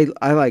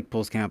like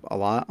Pulskamp a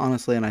lot,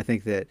 honestly, and I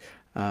think that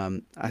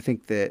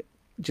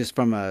just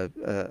from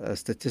a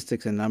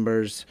statistics and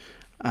numbers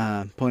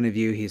point of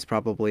view, he's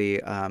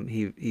probably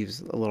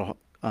he's a little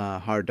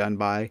hard done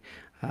by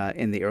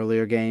in the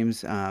earlier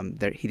games.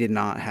 That he did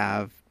not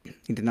have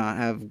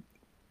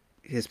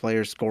his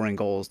players scoring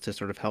goals to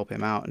sort of help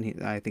him out,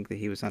 and I think that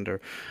he was under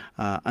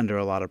a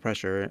lot of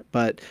pressure.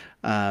 But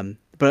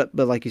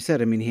like you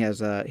said, I mean,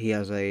 he's a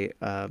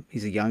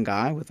young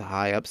guy with a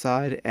high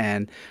upside,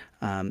 and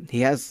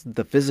he has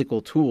the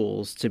physical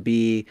tools to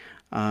be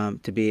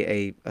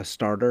a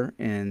starter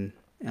in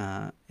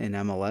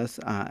MLS.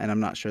 And I'm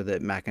not sure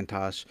that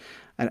McIntosh.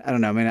 I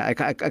don't know. I mean, I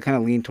kind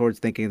of lean towards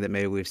thinking that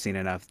maybe we've seen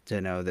enough to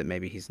know that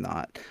maybe he's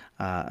not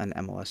an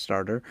MLS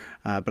starter.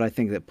 But I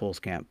think that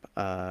Pulskamp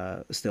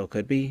still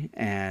could be,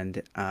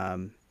 and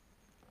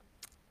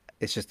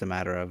it's just a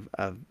matter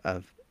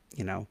of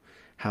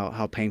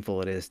how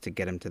painful it is to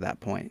get him to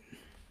that point.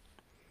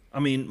 I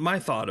mean, my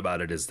thought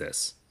about it is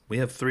this. We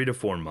have 3 to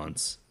 4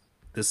 months.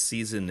 This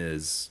season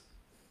is,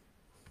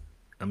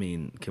 I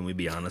mean, can we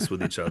be honest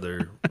with each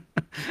other?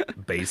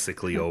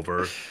 Basically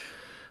over.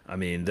 I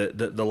mean,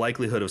 the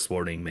likelihood of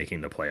Sporting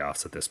making the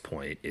playoffs at this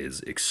point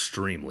is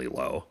extremely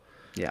low.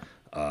 Yeah.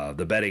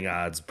 The betting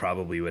odds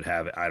probably would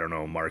have, I don't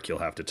know, Mark, you'll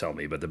have to tell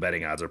me, but the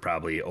betting odds are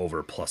probably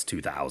over plus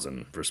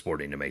 2,000 for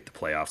Sporting to make the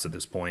playoffs at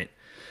this point.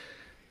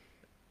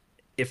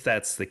 If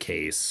that's the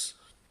case,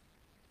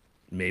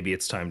 maybe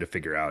it's time to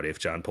figure out if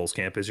John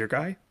Pulskamp is your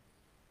guy.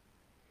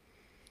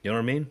 You know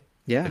what I mean?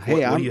 Yeah. Like,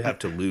 Hey, what do you have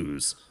to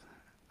lose?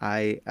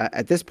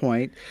 At this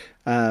point,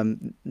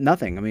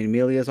 nothing. I mean,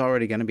 Emilia's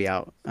already going to be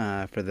out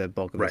for the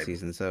bulk of the Right.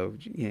 season, so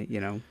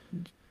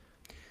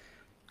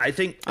I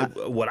think I,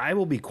 what I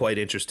will be quite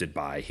interested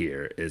by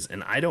here is,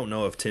 and I don't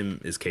know if Tim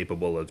is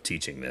capable of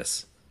teaching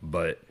this,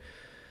 but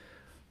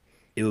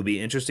it would be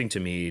interesting to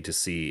me to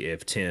see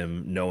if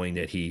Tim, knowing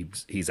that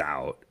he's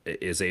out,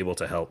 is able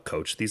to help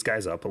coach these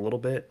guys up a little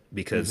bit,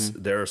 because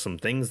hmm there are some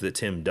things that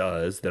Tim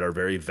does that are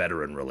very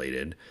veteran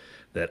related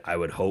that I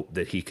would hope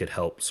that he could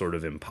help sort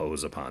of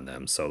impose upon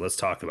them. So let's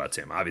talk about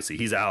Tim. Obviously,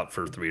 he's out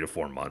for 3 to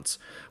 4 months.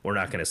 We're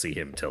not going to see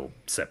him till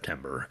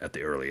September at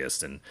the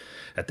earliest, and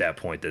at that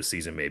point, this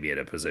season may be in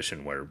a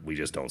position where we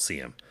just don't see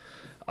him.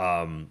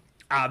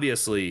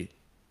 Obviously,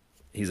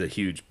 he's a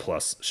huge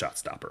plus shot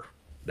stopper.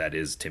 That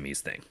is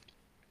Timmy's thing.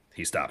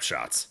 He stops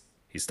shots.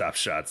 He stops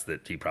shots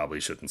that he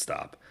probably shouldn't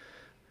stop.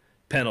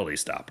 Penalty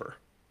stopper.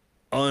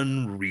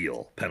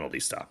 Unreal penalty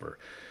stopper.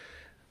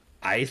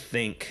 I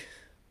think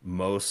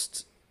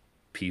most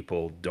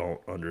people don't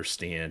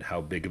understand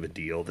how big of a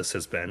deal this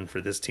has been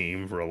for this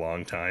team for a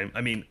long time.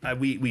 I mean,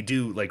 we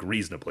do like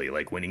reasonably,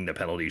 like winning the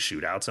penalty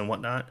shootouts and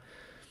whatnot.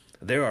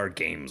 There are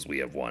games we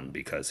have won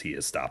because he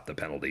has stopped the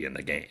penalty in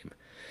the game.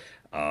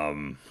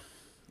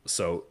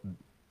 So,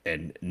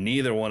 and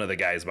neither one of the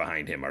guys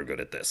behind him are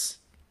good at this.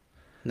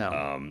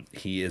 no.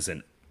 He is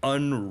an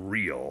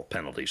unreal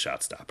penalty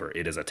shot stopper.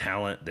 It is a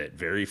talent that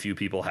very few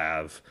people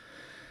have,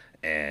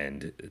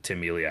 and Tim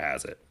Melia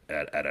has it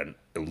at an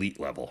elite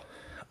level.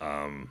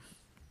 And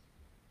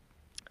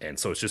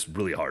so it's just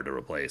really hard to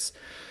replace.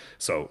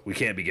 So we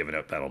can't be giving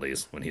up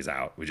penalties when he's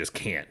out. We just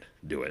can't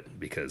do it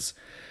because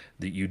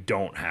you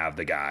don't have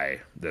the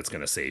guy that's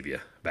going to save you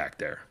back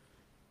there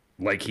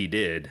like he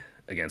did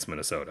against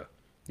Minnesota.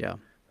 Yeah.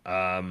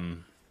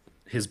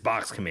 His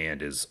box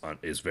command is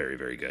very,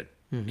 very good.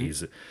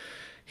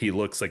 He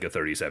looks like a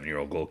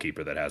 37-year-old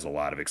goalkeeper that has a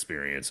lot of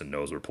experience and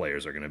knows where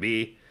players are going to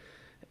be,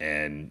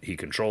 and he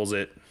controls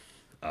it.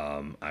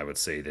 I would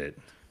say that,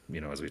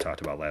 as we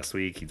talked about last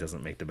week, he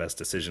doesn't make the best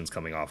decisions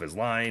coming off his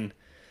line.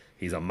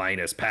 He's a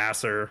minus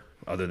passer,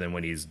 other than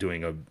when he's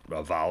doing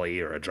a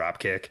volley or a drop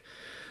kick.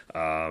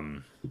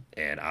 And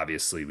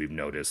obviously, we've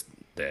noticed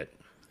that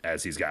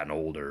as he's gotten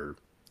older,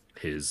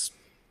 his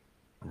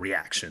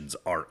reactions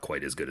aren't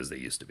quite as good as they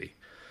used to be.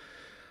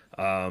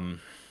 I'm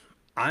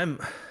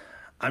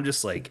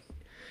just like,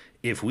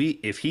 if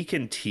he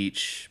can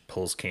teach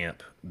Pulskamp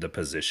the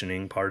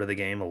positioning part of the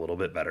game a little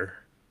bit better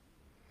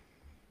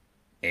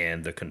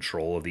and the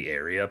control of the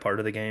area part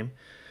of the game.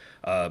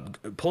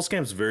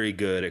 Pulskamp's very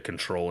good at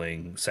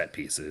controlling set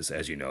pieces,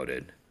 as you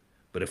noted.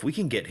 But if we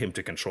can get him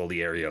to control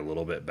the area a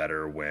little bit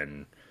better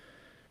when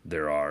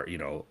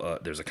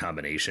there's a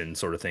combination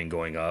sort of thing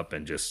going up,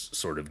 and just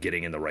sort of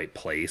getting in the right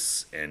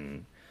place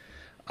and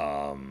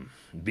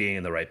being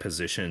in the right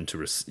position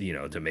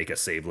to make a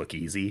save look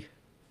easy.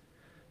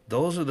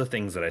 Those are the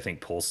things that I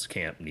think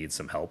Pulskamp needs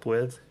some help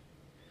with.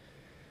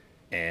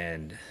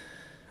 And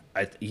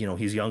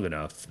he's young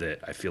enough that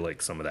I feel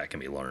like some of that can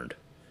be learned.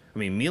 I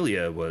mean,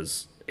 Melia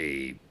was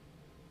a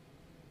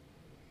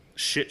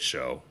shit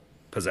show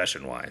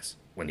possession wise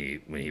when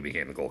he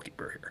became the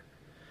goalkeeper here,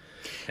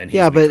 and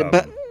he's but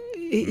become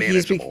he's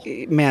manageable.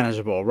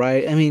 manageable,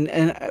 right? I mean,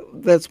 and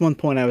that's one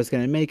point I was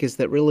going to make is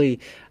that really,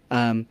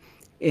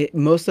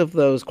 most of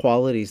those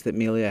qualities that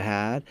Melia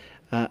had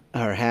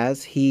or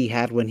has, he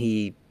had when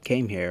he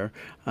came here,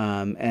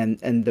 and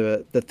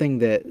the thing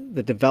that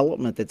the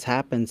development that's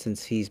happened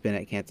since he's been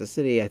at Kansas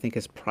City, I think,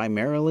 has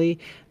primarily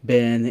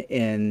been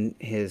in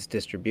his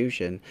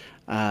distribution,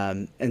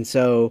 and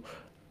so.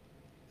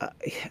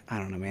 I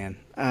don't know, man.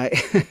 I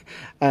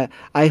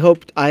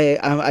hope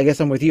I guess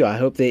I'm with you. I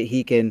hope that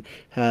he can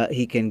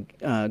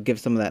give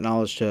some of that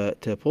knowledge to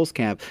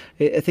Pulskamp.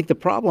 I think the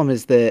problem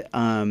is that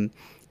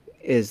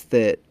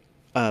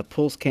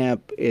Pulskamp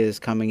is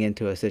coming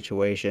into a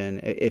situation,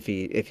 if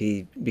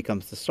he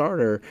becomes the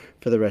starter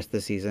for the rest of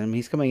the season. I mean,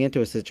 he's coming into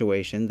a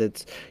situation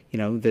that's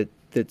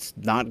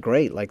not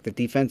great. Like, the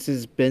defense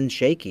has been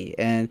shaky,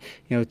 and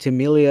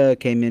Timilia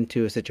came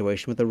into a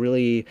situation with a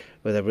really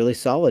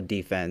solid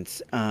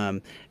defense,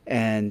 and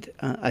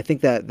I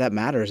think that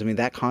matters. I mean,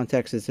 that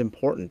context is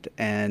important,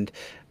 and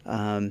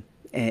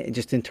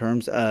just in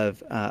terms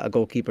of a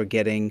goalkeeper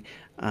getting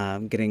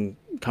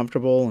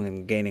comfortable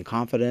and gaining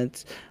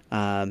confidence,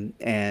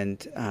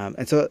 and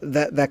so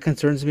that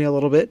concerns me a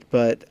little bit,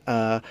 but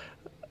the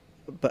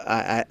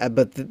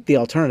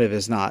alternative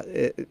is not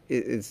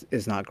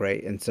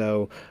great, and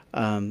so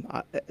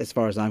as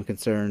far as I'm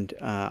concerned,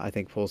 I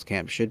think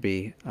Pulskamp should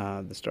be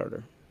the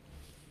starter.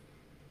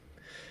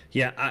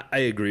 Yeah, I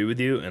agree with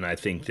you, and I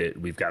think that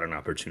we've got an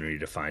opportunity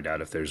to find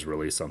out if there's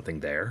really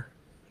something there.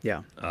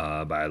 Yeah.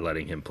 By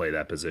letting him play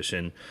that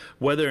position.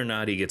 Whether or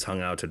not he gets hung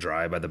out to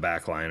dry by the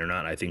back line or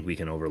not, I think we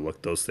can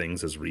overlook those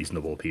things as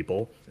reasonable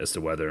people as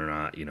to whether or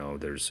not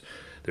there's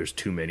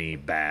too many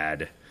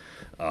bad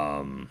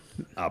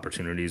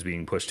opportunities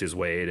being pushed his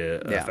way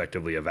to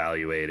effectively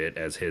evaluate it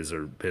as his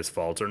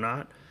fault or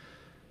not.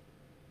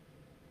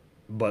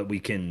 But we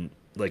can,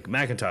 like,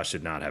 McIntosh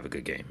did not have a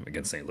good game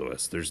against St.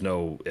 Louis. There's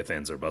no ifs,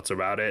 ands, or buts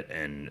about it,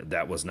 and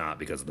that was not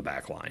because of the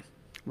back line.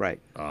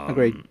 Right.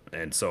 Agreed.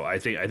 And so I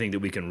think that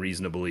we can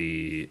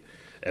reasonably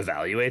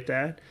evaluate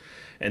that.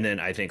 And then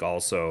I think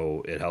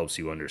also it helps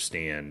you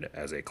understand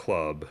as a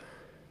club,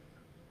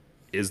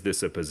 is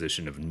this a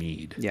position of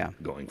need Yeah.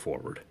 going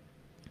forward,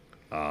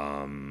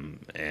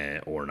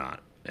 or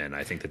not? And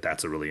I think that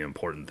that's a really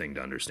important thing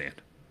to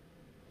understand.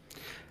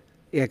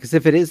 Yeah, because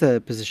if it is a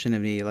position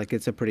of need, like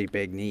it's a pretty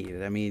big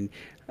need. I mean,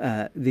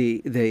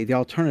 the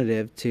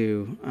alternative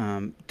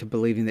to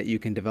believing that you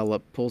can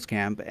develop Pulse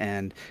Camp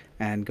and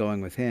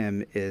going with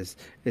him is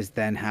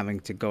then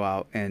having to go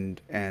out and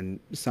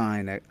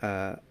sign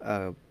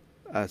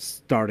a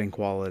starting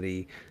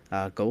quality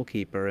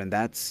goalkeeper, and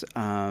that's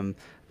I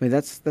mean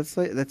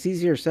that's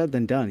easier said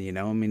than done. You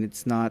know, I mean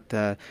it's not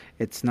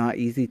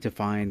easy to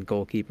find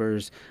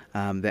goalkeepers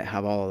that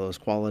have all of those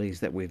qualities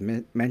that we've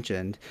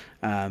mentioned,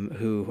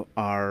 who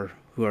are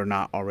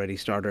not already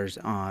starters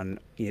on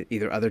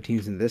either other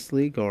teams in this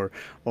league or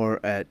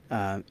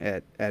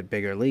at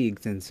bigger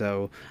leagues, and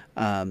so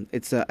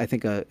it's a, I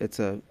think a it's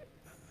a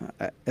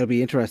it'll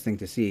be interesting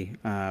to see,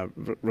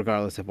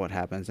 regardless of what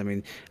happens. I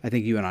mean, I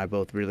think you and I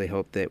both really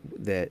hope that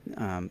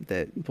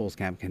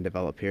Pulskamp can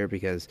develop here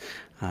because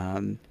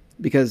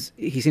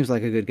he seems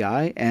like a good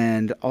guy,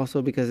 and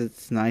also because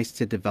it's nice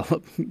to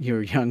develop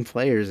your young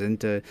players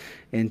into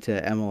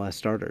MLS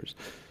starters.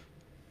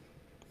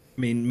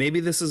 I mean, maybe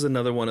this is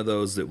another one of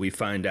those that we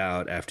find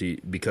out after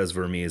because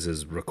Vermees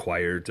is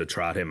required to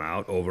trot him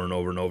out over and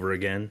over and over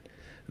again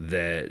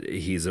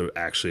that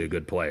actually a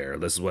good player.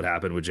 This is what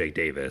happened with Jake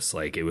Davis.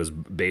 Like it was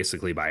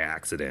basically by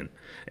accident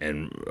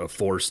and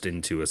forced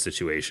into a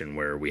situation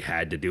where we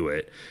had to do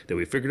it that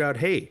we figured out,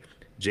 hey,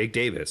 Jake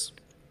Davis,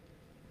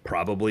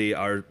 probably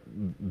our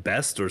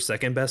best or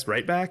second best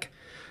right back,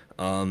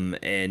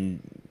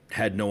 and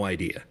had no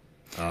idea.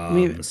 I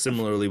mean,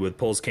 Similarly with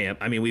Pulse Camp,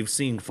 I mean, we've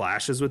seen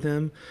flashes with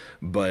him,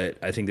 but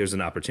I think there's an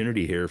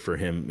opportunity here for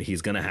him.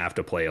 He's going to have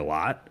to play a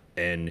lot,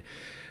 and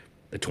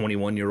the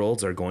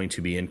 21-year-olds are going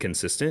to be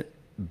inconsistent,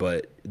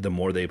 but the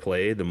more they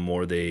play, the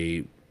more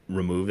they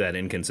remove that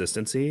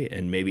inconsistency,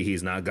 and maybe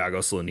he's not Gago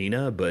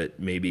Slonina, but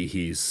maybe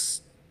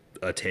he's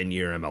a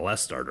 10-year MLS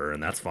starter,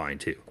 and that's fine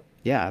too.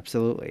 yeah,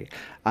 absolutely.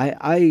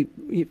 I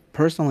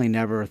personally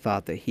never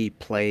thought that he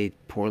played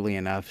poorly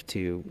enough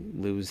to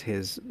lose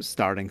his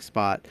starting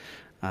spot.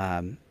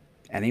 Um,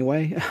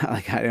 anyway,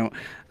 like I don't,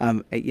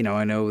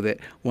 I know that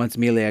once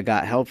Melia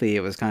got healthy,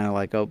 it was kind of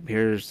like, oh,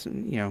 here's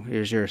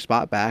your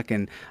spot back,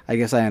 and I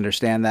guess I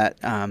understand that,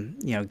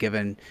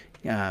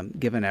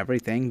 given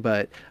everything,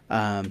 but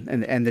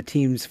and the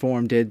team's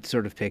form did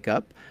sort of pick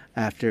up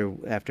after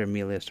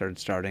Amelia started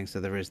starting, so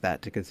there is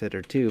that to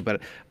consider too.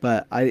 But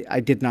I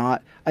didn't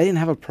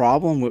have a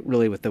problem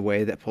really with the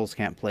way that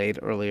Pulskamp played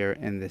earlier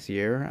in this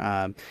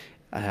year.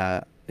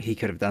 He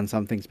could have done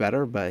some things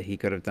better, but he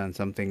could have done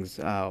some things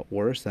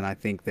worse. And I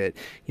think that,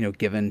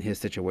 given his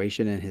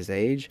situation and his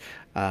age,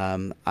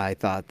 I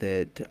thought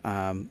that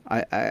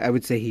I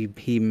would say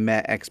he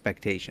met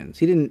expectations.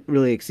 He didn't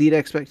really exceed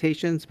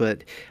expectations,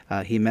 but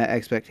he met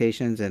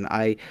expectations, and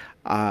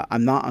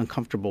I'm not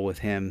uncomfortable with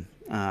him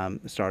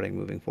starting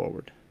moving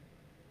forward.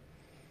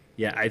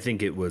 Yeah, I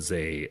think it was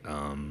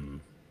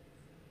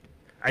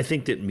I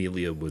think that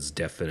Melia was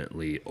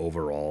definitely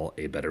overall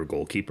a better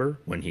goalkeeper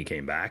when he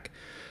came back,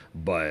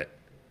 but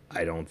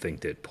I don't think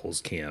that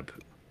Pulskamp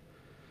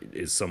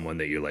is someone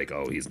that you're like,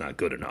 oh, he's not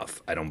good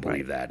enough. I don't Right.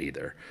 believe that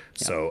either.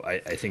 Yeah. So I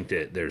think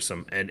that there's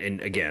some, and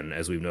again,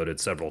 as we've noted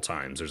several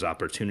times, there's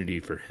opportunity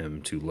for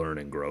him to learn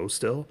and grow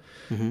still.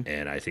 Hmm.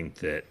 And I think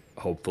that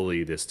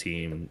hopefully this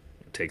team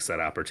takes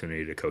that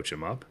opportunity to coach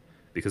him up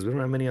because we don't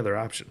have many other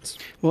options.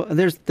 Well,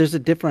 there's a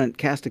different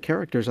cast of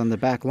characters on the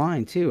back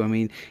line too. I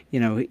mean,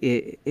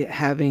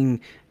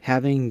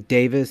 having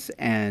Davis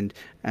and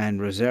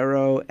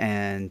Rosero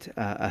and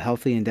a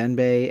healthy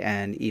Ndenbe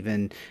and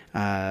even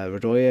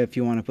Rodoya, if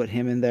you want to put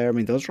him in there. I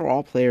mean, those are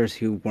all players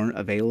who weren't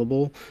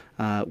available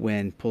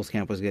when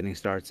Pulskamp was getting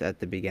starts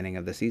at the beginning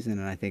of the season,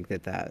 and I think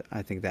that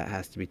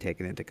has to be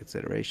taken into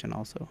consideration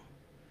also.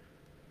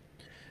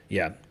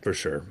 Yeah, for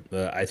sure.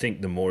 I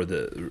think the more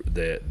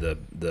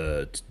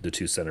the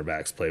two center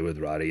backs play with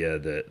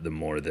Radia, the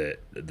more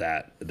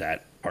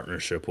that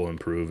partnership will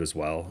improve as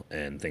well,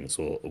 and things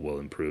will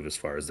improve as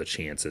far as the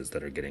chances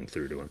that are getting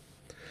through to him.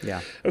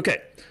 Yeah.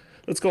 Okay,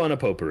 let's go on to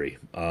potpourri.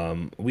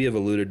 We have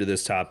alluded to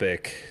this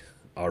topic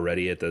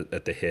already at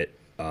the hit,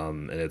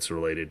 and it's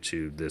related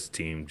to this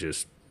team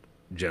just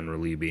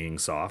generally being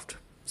soft,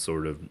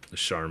 sort of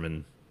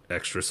Charmin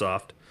extra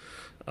soft.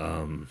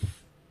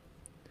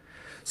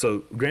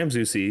 So Graham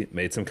Zusi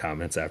made some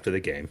comments after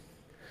the game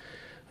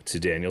to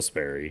Daniel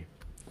Sperry,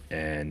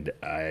 and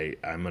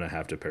I'm gonna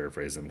have to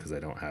paraphrase them because I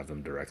don't have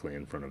them directly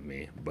in front of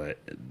me, but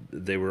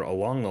they were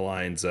along the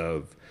lines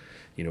of,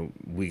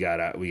 we got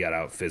out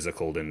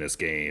physicaled in this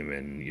game,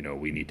 and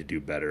we need to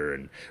do better,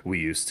 and we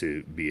used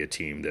to be a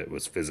team that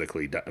was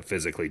physically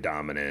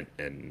dominant,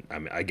 and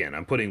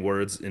I'm putting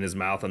words in his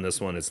mouth on this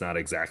one. It's not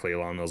exactly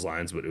along those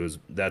lines, but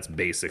that's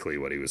basically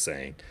what he was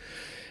saying,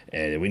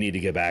 and we need to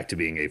get back to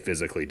being a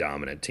physically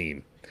dominant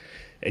team.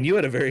 And you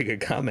had a very good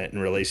comment in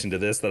relation to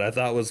this that I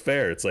thought was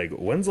fair. It's like,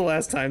 when's the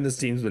last time this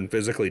team's been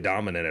physically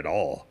dominant at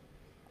all?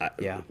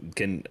 Yeah.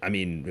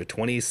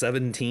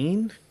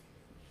 2017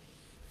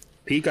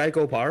 peak Ike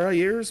Opara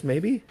years,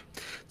 maybe.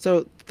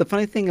 So the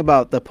funny thing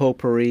about the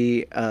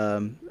potpourri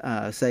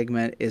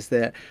segment is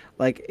that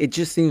like it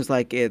just seems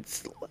like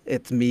it's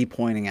me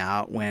pointing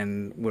out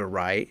when we're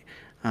right,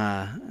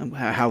 uh,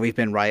 how we've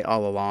been right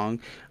all along,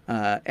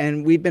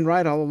 and we've been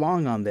right all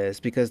along on this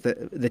because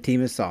the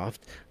team is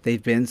soft.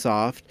 They've been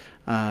soft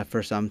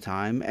for some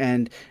time,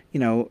 and you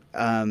know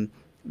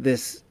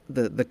this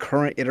the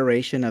current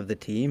iteration of the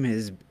team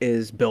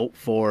is built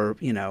for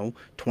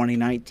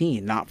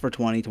 2019, not for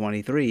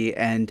 2023,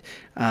 and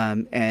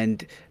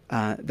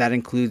that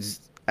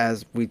includes,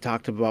 as we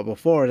talked about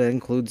before, that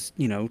includes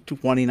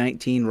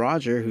 2019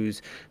 Roger,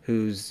 who's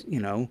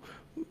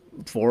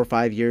 4 or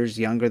 5 years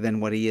younger than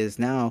what he is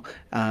now,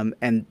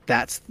 and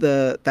that's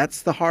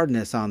the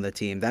hardness on the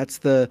team. That's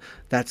the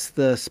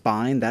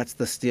spine. That's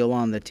the steel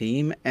on the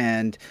team,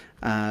 and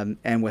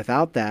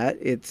without that,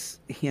 it's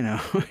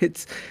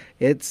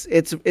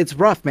it's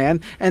rough,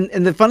 man.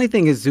 And the funny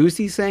thing is,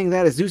 Zusi saying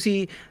that is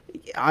Zusi.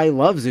 I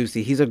love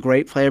Zusi. He's a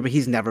great player, but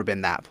he's never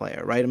been that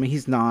player, right? I mean,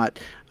 he's not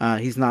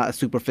a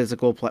super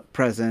physical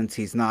presence.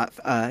 He's not.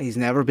 He's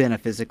never been a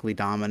physically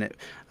dominant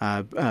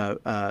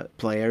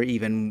player.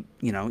 Even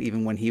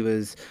when he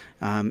was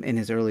in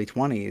his early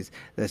 20s,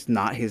 that's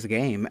not his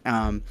game.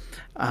 And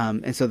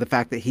so the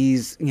fact that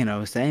he's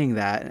saying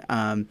that,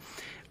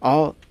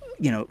 all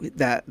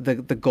that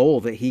the goal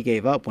that he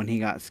gave up when he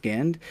got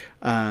skinned.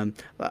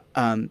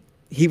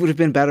 He would have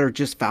been better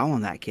just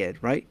fouling that kid,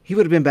 right? He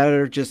would have been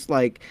better just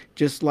like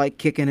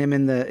kicking him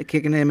in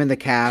the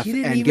calf He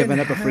didn't and even giving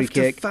up a free have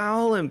to kick.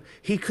 foul him.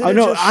 He could Oh have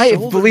no, just I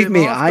shouldered believe him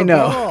me, off I the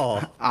know,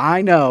 ball.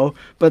 I know,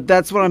 but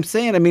that's what I'm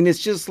saying. I mean,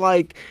 it's just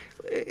like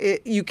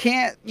you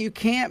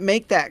can't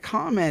make that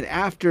comment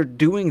after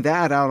doing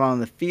that out on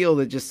the field.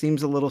 It just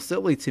seems a little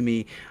silly to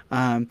me,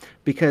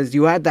 because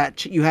you had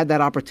that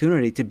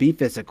opportunity to be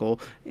physical,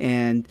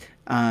 and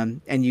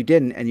you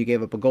didn't, and you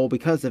gave up a goal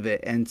because of it.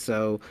 And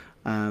so,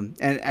 and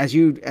as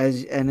you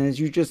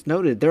just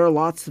noted, there are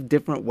lots of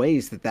different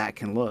ways that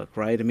can look,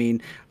 right? I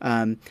mean,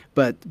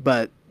 but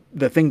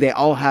the thing they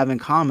all have in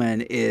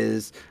common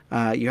is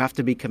you have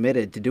to be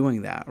committed to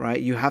doing that, right?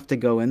 You have to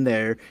go in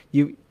there.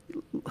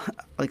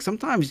 Like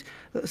sometimes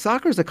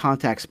soccer is a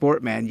contact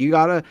sport, man.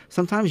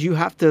 Sometimes you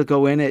have to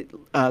go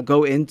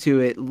into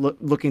it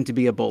looking to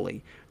be a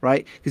bully,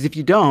 right? Because if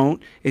you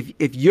don't,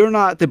 if you're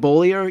not the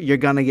bullier, you're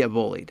gonna get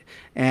bullied,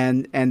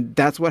 and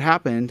that's what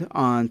happened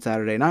on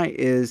Saturday night.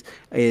 Is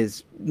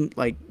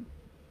like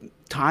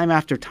time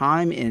after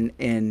time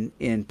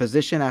in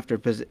position after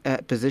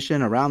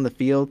position around the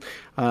field,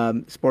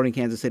 Sporting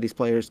Kansas City's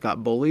players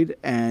got bullied,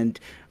 and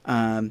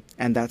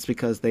that's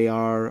because they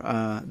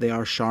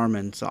are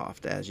Charmin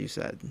soft, as you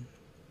said.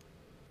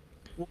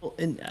 Well,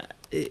 and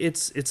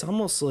it's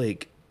almost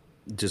like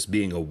just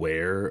being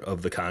aware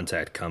of the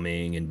contact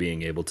coming and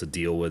being able to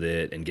deal with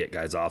it and get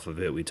guys off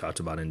of it. We talked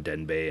about in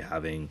Denbei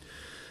having,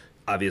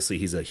 obviously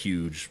he's a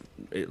huge,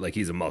 like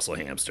he's a muscle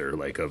hamster,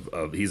 like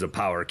he's a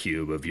power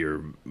cube of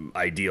your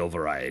ideal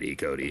variety,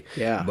 Cody.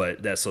 Yeah.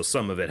 But so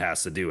some of it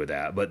has to do with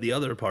that. But the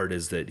other part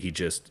is that he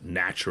just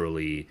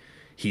naturally,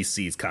 he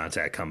sees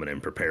contact coming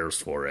and prepares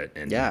for it,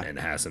 and Yeah. and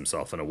has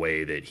himself in a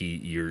way that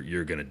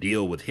you're going to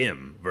deal with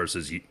him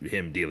versus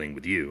him dealing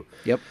with you.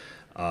 Yep.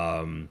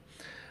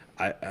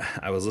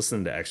 I was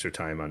listening to Extra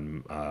Time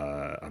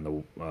on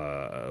the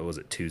was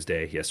it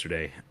Tuesday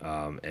yesterday,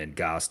 and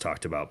Goss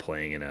talked about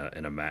playing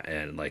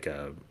in like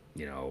a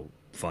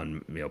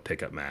fun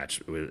pickup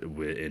match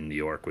in New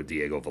York with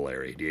Diego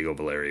Valeri. Diego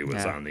Valeri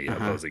was Yeah. on the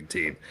opposing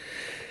team.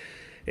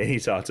 And he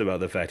talked about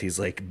the fact he's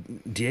like,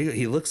 Diego,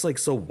 he looks like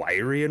so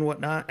wiry and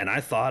whatnot. And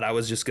I thought I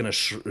was just going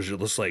to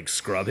just like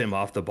scrub him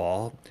off the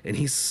ball. And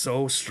he's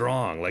so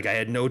strong. Like I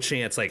had no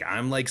chance. Like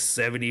I'm like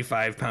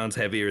 75 pounds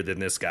heavier than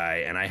this guy.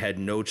 And I had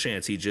no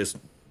chance. He just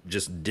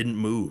didn't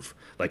move.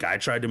 Like I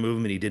tried to move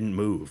him and he didn't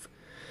move.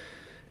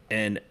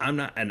 And I'm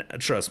not, and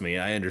trust me,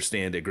 I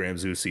understand that Graham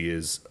Zusi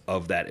is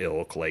of that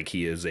ilk. Like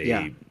he is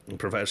a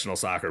professional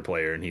soccer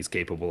player and he's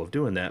capable of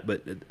doing that.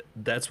 But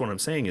that's what I'm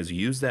saying is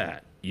use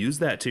that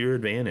to your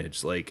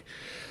advantage. Like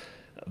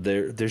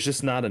there's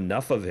just not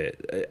enough of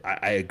it.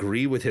 I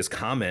agree with his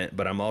comment,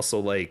 but I'm also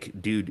like,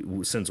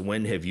 dude, since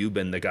when have you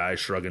been the guy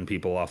shrugging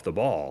people off the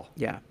ball?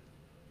 Yeah.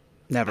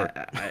 Never.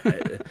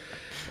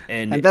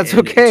 And that's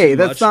okay.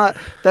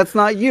 That's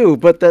not you,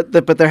 but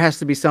but there has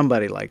to be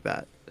somebody like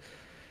that.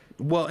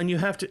 Well, and you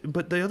have to,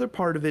 but the other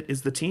part of it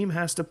is the team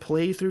has to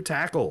play through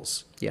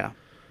tackles. Yeah.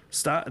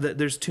 Stop.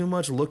 There's too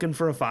much looking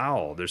for a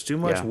foul. There's too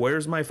much. Yeah.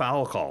 Where's my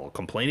foul call?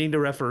 Complaining to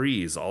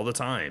referees all the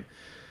time.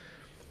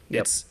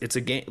 Yep. It's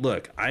a game.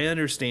 Look, I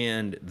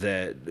understand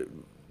that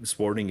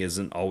Sporting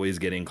isn't always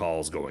getting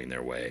calls going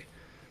their way,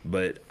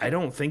 but I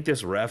don't think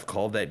this ref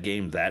called that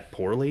game that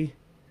poorly.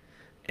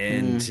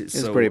 And it's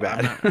so pretty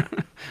bad.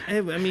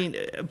 I mean,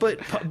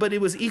 but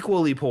it was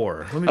equally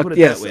poor. Let me put it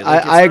Yes, that way.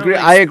 Like, I agree.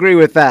 I agree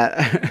with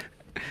that.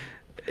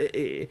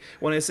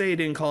 when I say he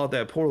didn't call it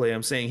that poorly,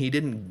 I'm saying he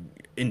didn't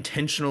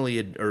intentionally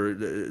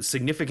or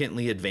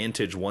significantly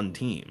advantage one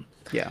team.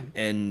 Yeah.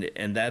 And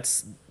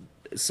that's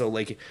so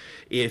like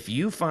if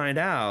you find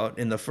out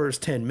in the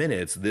first 10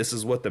 minutes this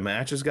is what the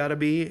match has got to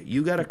be,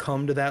 you got to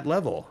come to that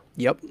level.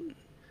 Yep.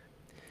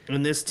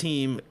 And this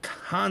team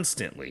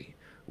constantly,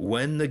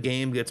 when the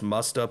game gets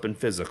mussed up and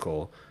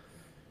physical,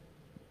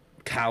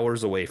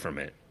 cowers away from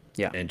it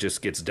Yeah. and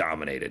just gets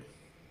dominated.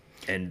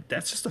 And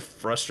that's just a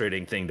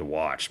frustrating thing to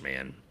watch,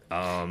 man.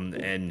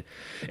 And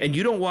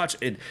you don't watch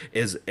it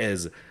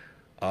as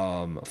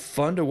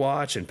fun to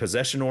watch and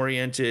possession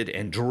oriented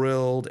and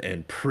drilled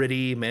and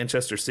pretty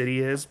Manchester City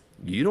is.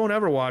 You don't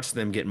ever watch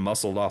them get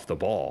muscled off the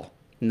ball.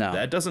 No.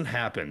 That doesn't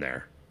happen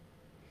there.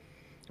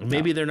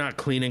 Maybe they're not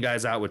cleaning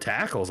guys out with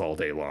tackles all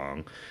day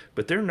long,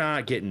 but they're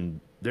not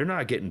getting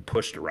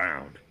pushed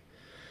around.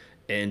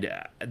 And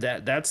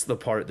that's the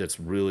part that's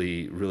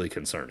really, really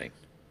concerning.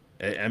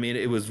 I mean,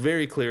 it was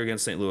very clear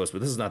against St. Louis,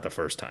 but this is not the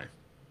first time.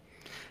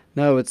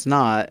 No, it's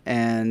not.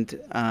 And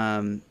I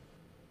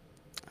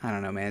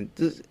don't know, man.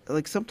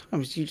 Like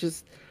sometimes you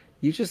just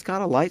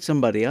gotta light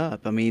somebody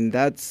up. I mean,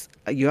 that's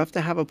you have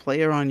to have a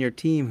player on your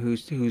team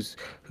who's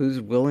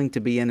willing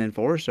to be an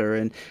enforcer.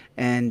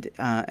 And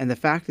the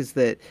fact is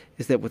that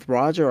with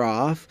Roger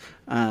off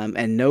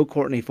and no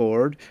Courtney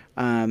Ford,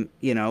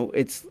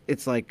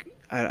 it's like.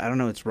 I don't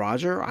know. It's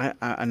Roger.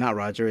 I not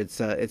Roger.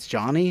 It's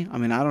Johnny. I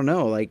mean, I don't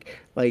know. Like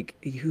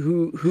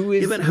who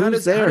is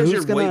who's there?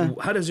 Who's gonna?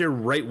 How does your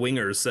right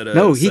winger set a?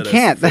 No, he set a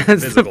can't. phy-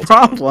 That's the physical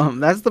problem. tone?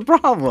 That's the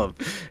problem.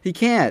 He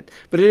can't.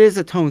 But it is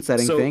a tone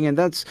setting So thing, and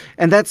that's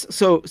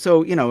so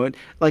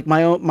like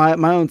my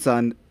own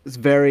son is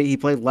he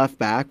played left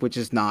back, which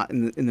is not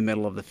in the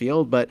middle of the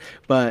field, but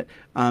it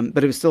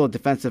was still a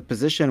defensive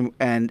position,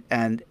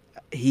 and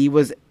he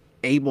was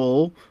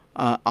able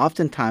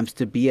oftentimes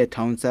to be a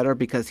tone setter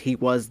because he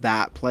was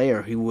that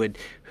player who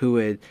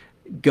would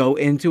go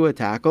into a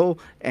tackle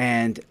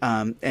and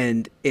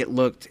it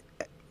looked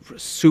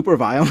super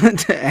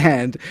violent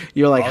and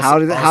you're like how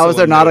is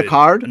there not a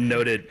card?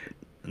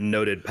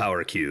 Noted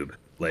power cube.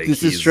 Like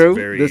This is true.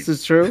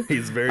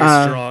 He's very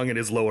strong in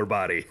his lower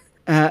body.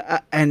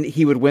 And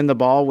he would win the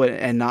ball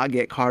and not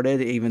get carded,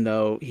 even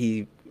though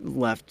he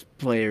left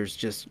players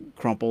just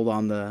crumpled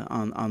on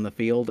the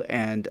field.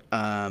 And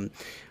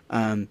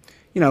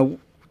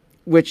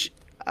which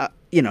I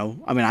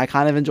mean, I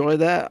kind of enjoy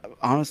that,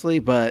 honestly,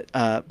 but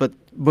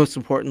most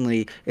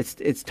importantly,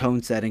 it's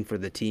tone setting for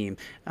the team,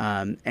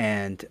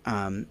 and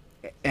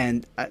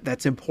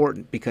that's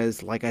important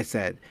because, like I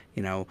said,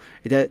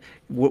 that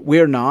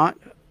we're not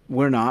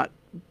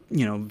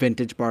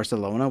vintage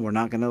Barcelona. We're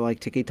not going to like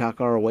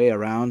tiki-taka our way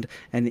around,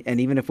 and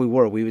even if we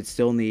were, we would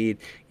still need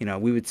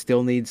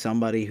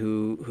somebody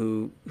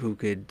who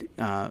could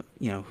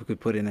who could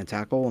put in a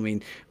tackle. I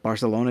mean,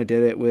 Barcelona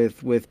did it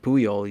with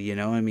Puyol.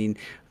 I mean,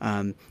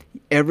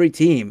 every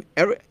team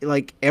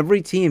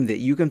that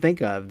you can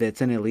think of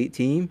that's an elite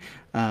team,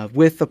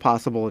 with the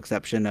possible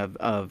exception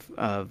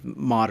of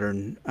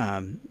modern.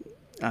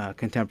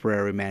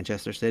 Contemporary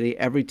Manchester City.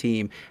 Every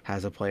team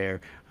has a player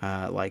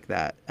like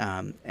that,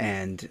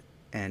 and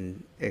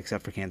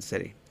except for Kansas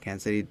City.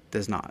 Kansas City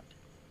does not.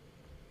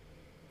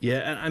 Yeah,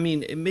 and I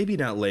mean, maybe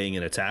not laying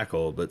in a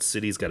tackle, but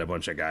City's got a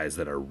bunch of guys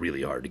that are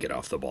really hard to get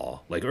off the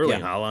ball. Like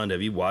Erling Haaland,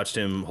 have you watched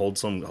him hold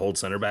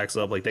center backs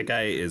up? Like that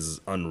guy is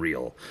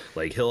unreal.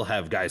 Like he'll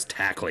have guys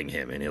tackling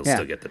him and he'll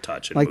still get the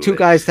touch. And like two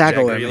guys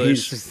tackle him.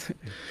 He's just...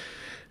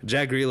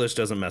 Jack Grealish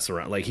doesn't mess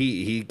around. Like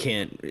he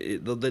can't.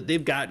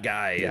 They've got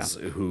guys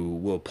who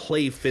will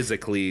play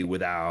physically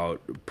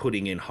without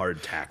putting in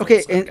hard tackles.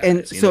 Okay, on and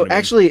guys, so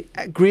actually,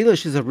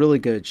 Grealish is a really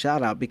good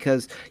shout out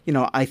because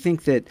I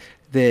think that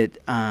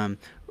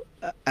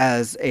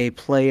as a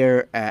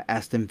player at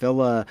Aston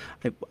Villa,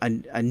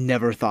 I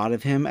never thought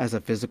of him as a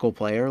physical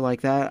player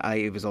like that.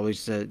 It was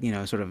always a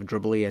sort of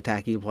dribbly,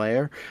 attacky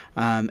player,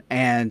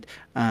 and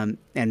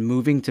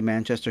moving to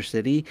Manchester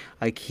City,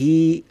 like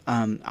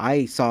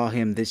I saw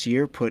him this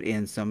year put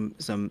in some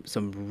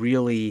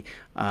really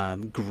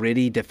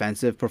gritty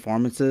defensive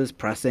performances,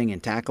 pressing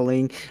and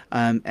tackling,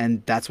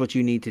 and that's what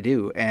you need to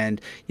do.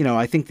 And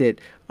I think that.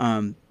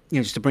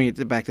 Just to bring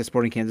it back to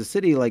Sporting Kansas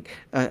City, like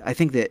I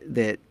think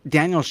that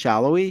Daniel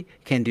Shalhoub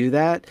can do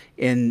that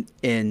in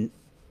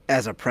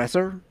as a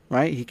presser,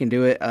 right? He can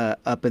do it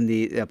up in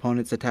the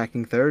opponent's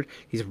attacking third.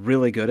 He's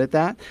really good at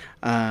that.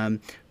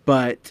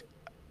 But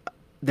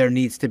there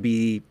needs to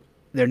be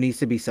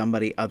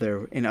somebody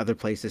in other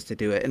places to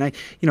do it. And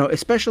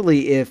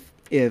especially if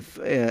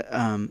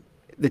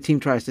the team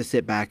tries to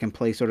sit back and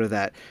play sort of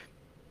that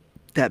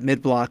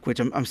mid block, which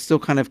I'm still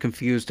kind of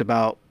confused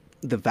about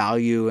the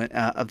value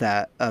of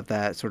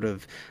that sort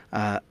of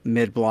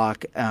mid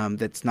block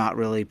that's not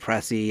really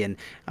pressy and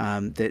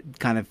that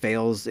kind of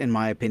fails, in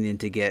my opinion,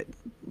 to get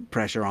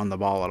pressure on the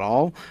ball at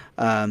all,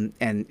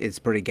 and it's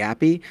pretty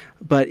gappy.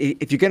 But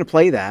if you're going to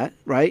play that,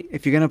 right?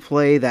 If you're going to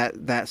play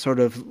that sort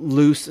of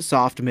loose,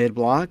 soft mid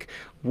block,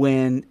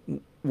 when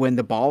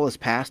the ball is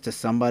passed to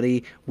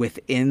somebody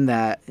within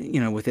that,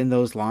 within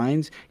those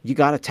lines, you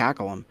got to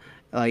tackle them.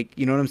 Like,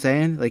 you know what I'm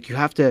saying? Like, you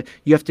have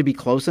to be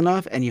close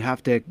enough, and you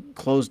have to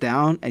close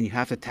down, and you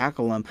have to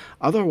tackle them.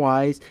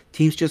 Otherwise,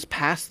 teams just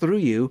pass through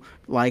you,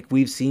 like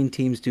we've seen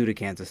teams do to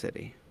Kansas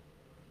City.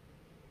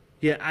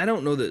 Yeah, I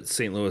don't know that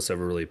St. Louis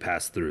ever really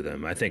passed through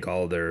them. I think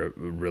all their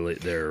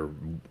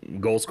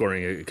goal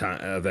scoring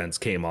events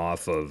came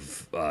off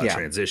of Yeah,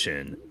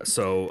 transition.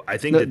 So I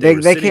think No, that they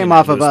were they sitting in came that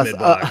off of loose us. mid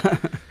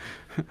block.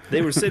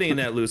 They were sitting in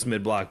that loose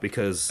mid block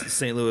because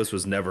St. Louis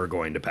was never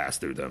going to pass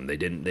through them. They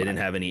didn't Right.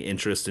 have any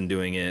interest in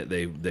doing it.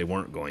 They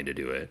weren't going to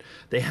do it.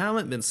 They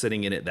haven't been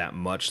sitting in it that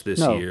much this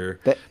No, year.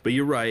 that But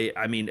you're right.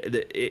 I mean,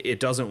 it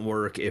doesn't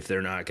work if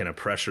they're not going to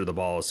pressure the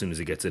ball as soon as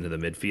it gets into the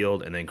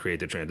midfield and then create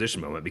the transition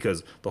moment,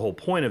 because the whole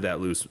point of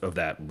that loose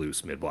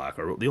mid block,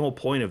 or the whole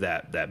point of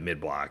that mid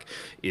block,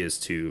 is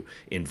to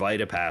invite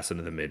a pass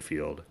into the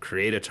midfield,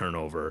 create a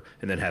turnover,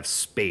 and then have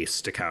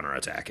space to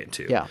counterattack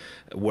into. yeah,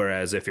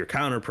 Whereas if you're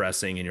counter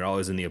pressing and you're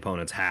always in the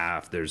opponent's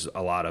half, there's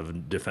a lot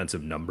of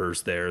defensive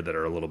numbers there that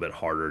are a little bit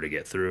harder to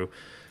get through.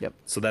 yep.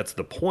 So that's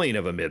the point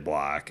of a mid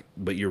block.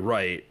 But you're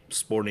right,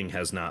 Sporting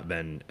has not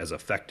been as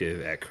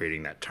effective at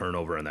creating that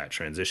turnover and that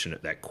transition,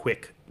 that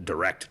quick,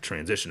 direct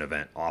transition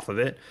event off of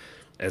it,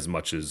 as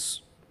much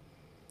as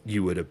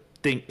you would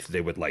think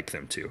they would like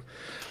them to.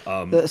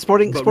 The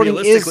Sporting But Sporting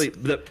is realistically,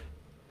 the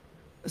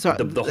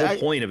sorry. the whole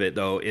point of it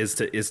though is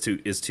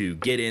to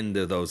get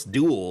into those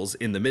duels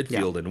in the Yeah.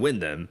 midfield and win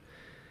them.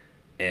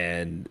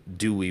 And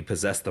do we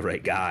possess the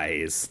right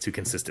guys to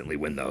consistently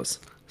win those?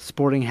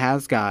 Sporting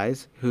has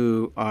guys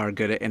who are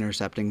good at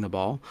intercepting the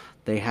ball.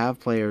 They have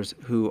players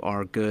who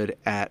are good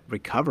at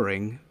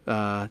recovering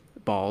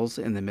balls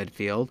in the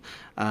midfield,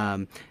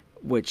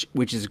 which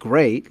is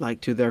great,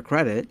 like to their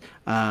credit.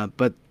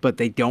 But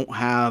they don't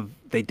have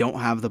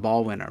the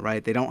ball winner,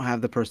 right? They don't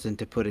have the person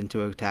to put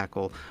into a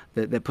tackle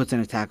that puts in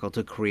a tackle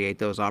to create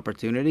those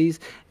opportunities,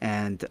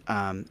 and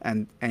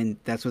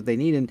that's what they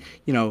need. And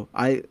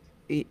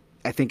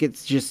I think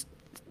it's just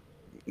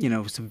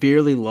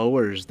severely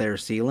lowers their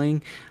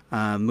ceiling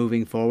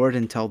moving forward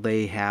until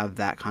they have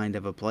that kind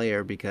of a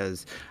player,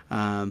 because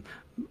a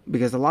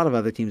lot of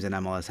other teams in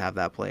MLS have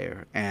that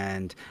player,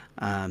 and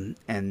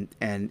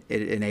it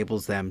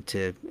enables them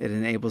to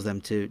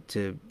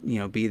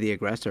be the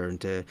aggressor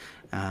and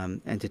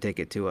to take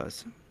it to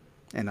us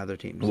and other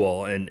teams.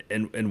 Well,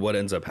 and what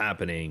ends up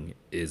happening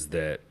is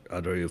that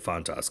Adriu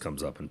Fantas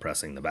comes up and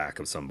pressing the back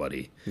of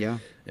somebody, Yeah.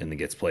 and it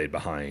gets played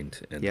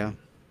behind, and Yeah.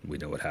 we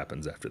know what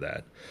happens after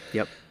that.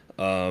 Yep.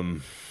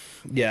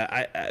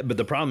 Yeah, but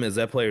the problem is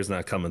that player's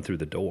not coming through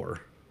the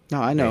door.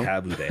 No, I They know.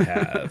 have who they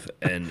have,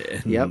 and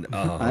Yep.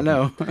 I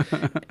know.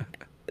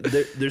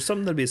 there's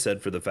something to be said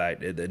for the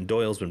fact, and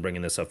Doyle's been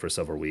bringing this up for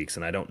several weeks,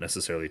 and I don't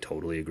necessarily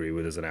totally agree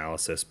with his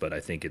analysis, but I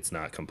think it's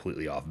not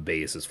completely off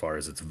base as far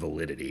as its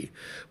validity,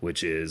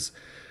 which is,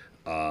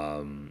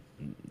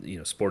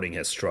 Sporting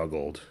has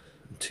struggled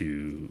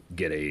to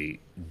get a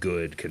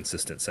good,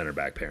 consistent center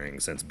back pairing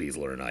since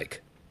Beasler and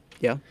Ike.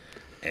 Yeah.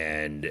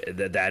 And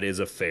that is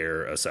a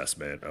fair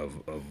assessment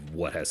of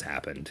what has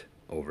happened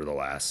over the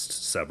last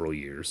several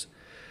years.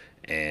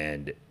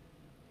 And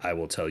I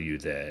will tell you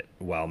that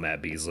while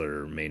Matt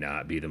Beasler may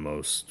not be the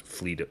most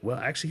well,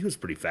 actually, he was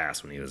pretty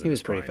fast when he was in He his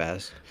was pretty prime.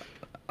 fast.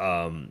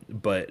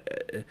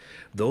 But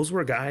those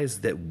were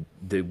guys that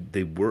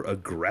they were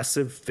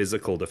aggressive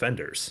physical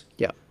defenders.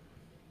 Yeah.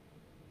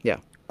 Yeah.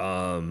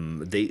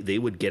 They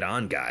would get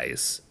on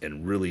guys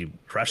and really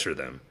pressure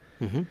them.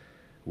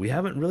 We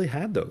haven't really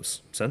had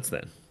those since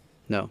then.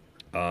 No.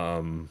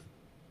 And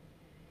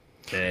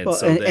Well,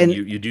 so and, then and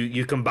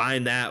you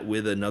combine that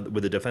with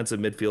a defensive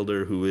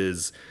midfielder who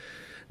is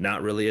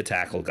not really a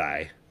tackle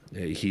guy.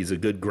 He's a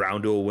good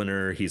ground duel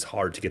winner. He's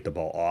hard to get the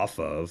ball off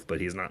of,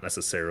 but he's not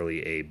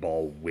necessarily a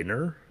ball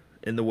winner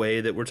in the way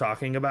that we're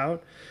talking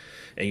about.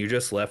 And you're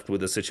just left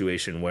with a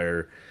situation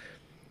where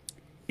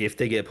if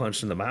they get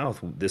punched in the mouth,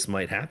 this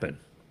might happen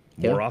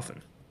Yeah. more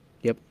often.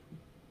 Yep.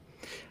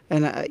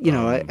 And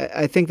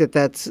I think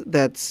that's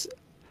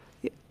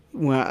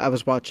when I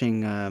was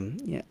watching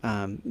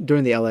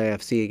during the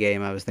LAFC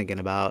game, I was thinking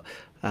about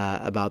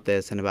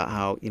this and about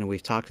how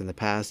we've talked in the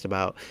past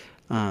about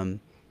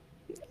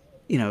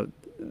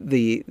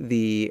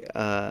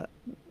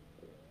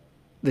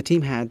the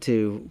team had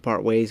to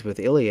part ways with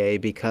Ilie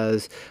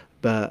because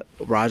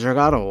Roger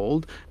got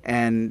old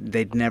and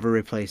they'd never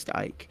replaced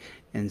Ike.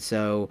 And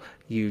so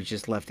you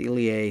just left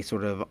Ilie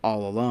sort of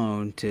all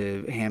alone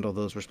to handle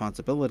those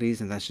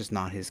responsibilities, and that's just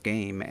not his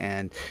game.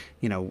 And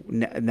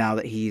now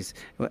that he's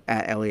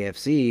at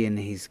LAFC and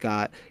he's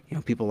got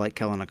people like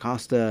Kellen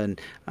Acosta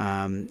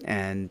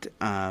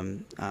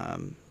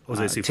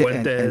Jose And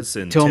Cifuentes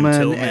and Tim Tillman,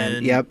 Tillman.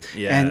 and yep,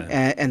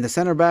 Yeah. and the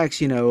center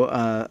backs,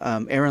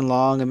 Aaron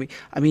Long.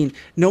 I mean,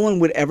 no one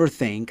would ever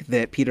think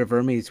that Peter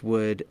Vermes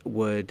would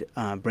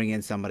bring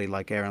in somebody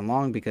like Aaron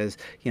Long because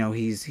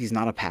he's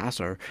not a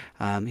passer.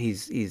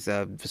 He's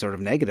a sort of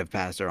negative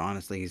passer.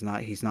 Honestly,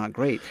 he's not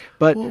great.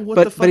 But Well, what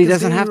the fuck but he is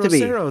doesn't Danny have to be.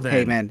 Rosero, then?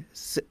 Hey man,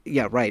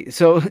 yeah, right.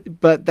 So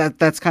but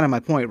that's kind of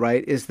my point,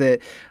 right? Is that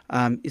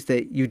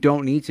you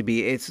don't need to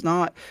be. It's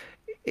not.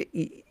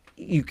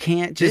 you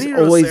can't just Danny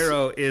always.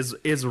 Rosero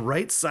is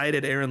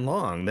right-sided Aaron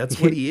Long.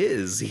 That's what he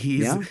is.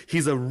 Yeah,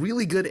 He's a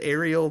really good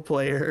aerial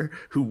player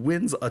who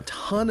wins a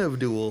ton of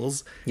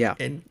duels yeah.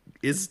 and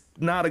is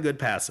not a good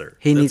passer.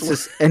 He That's needs what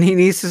to, and he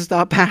needs to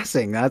stop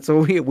passing. That's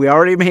what we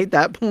already made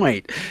that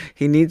point.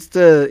 He needs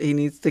to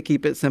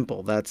keep it simple.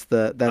 I That's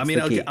mean,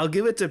 the key. I'll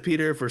give it to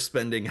Peter for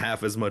spending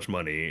half as much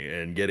money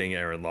and getting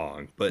Aaron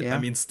Long, but I Yeah.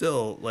 mean,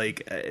 still,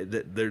 like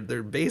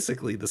they're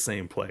basically the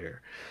same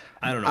player.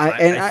 I don't know. I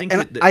and I I think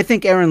and that I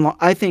think Aaron Long,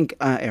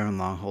 Aaron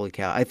Long. Holy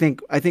cow! I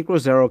think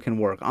Rosero can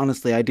work.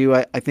 Honestly, I do.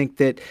 I think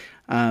that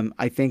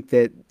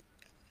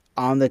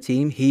on the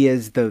team, he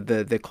is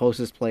the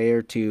closest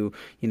player to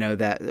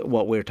that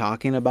what we're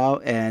talking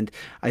about, and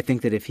I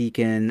think that if he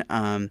can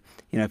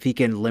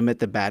limit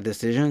the bad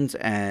decisions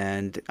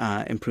and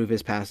improve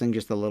his passing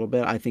just a little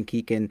bit, I think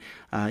he can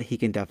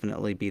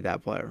definitely be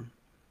that player.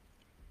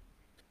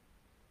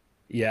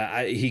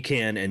 yeah, he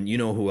can, and you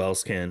know who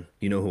else can?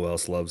 You know who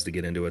else loves to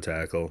get into a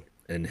tackle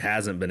and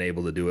hasn't been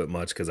able to do it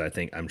much because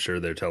I'm sure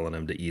they're telling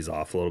him to ease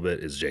off a little bit.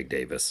 Is Jake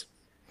Davis?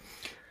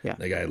 Yeah.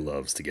 The guy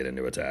loves to get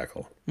into a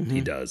tackle. He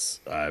Hmm. does.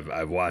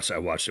 I watched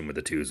him with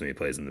the twos when he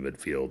plays in the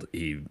midfield.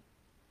 He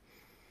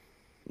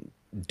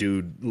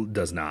dude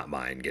does not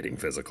mind getting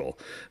physical.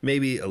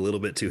 Maybe a little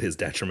bit to his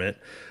detriment,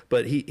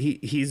 but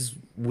he's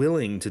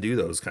willing to do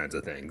those kinds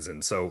of things.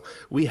 And so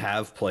we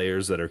have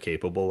players that are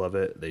capable of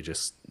it. They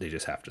just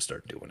have to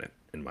start doing it,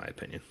 in my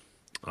opinion.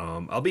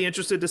 I'll be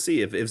interested to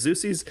see if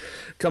Zusi's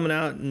coming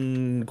out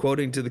and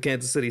quoting to the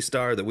Kansas City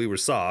Star that we were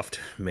soft.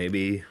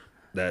 Maybe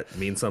that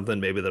means something.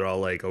 Maybe they're all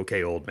like,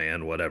 "Okay, old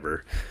man,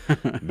 whatever."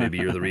 Maybe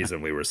you're the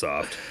reason we were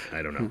soft.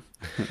 I don't know.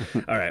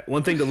 All right,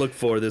 one thing to look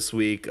for this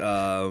week.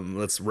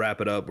 Let's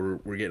wrap it up.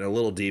 We're getting a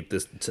little deep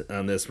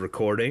on this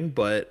recording,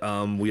 but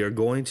we are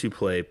going to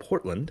play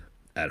Portland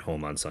at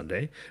home on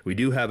Sunday. We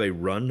do have a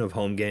run of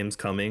home games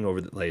coming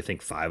over. I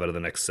think 5 out of the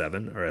next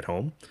 7 are at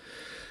home,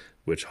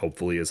 which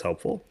hopefully is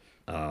helpful.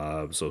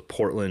 So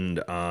Portland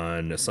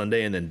on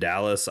Sunday and then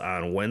Dallas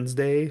on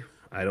Wednesday.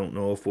 I don't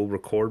know if we'll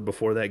record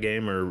before that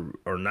game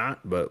or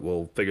not, but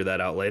we'll figure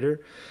that out later.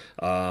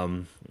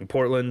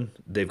 Portland,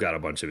 they've got a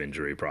bunch of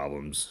injury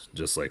problems,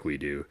 just like we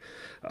do.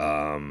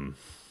 Vermees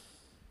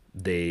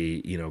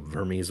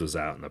was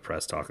out in the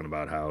press talking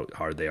about how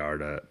hard they are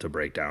to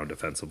break down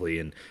defensively,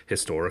 and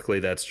historically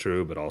that's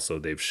true, but also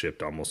they've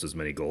shipped almost as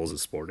many goals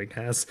as Sporting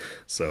has,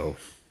 so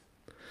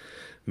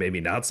maybe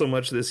not so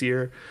much this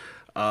year.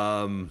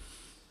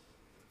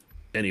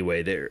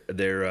 Anyway, they're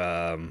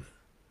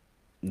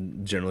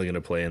generally going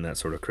to play in that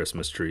sort of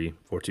Christmas tree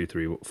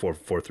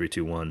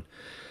 4-2-3-4-4-3-2-1,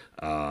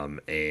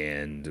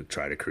 and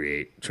try to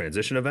create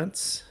transition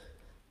events.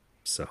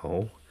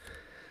 So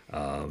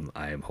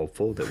I am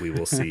hopeful that we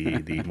will see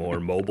the more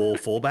mobile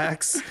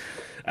fullbacks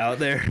out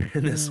there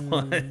in this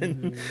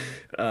one.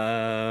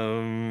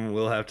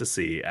 We'll have to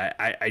see.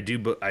 I do,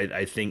 but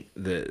I think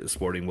the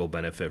Sporting will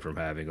benefit from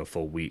having a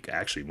full week,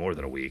 actually more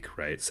than a week,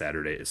 right?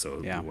 Saturday. So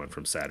we Yeah. went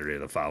from Saturday to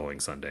the following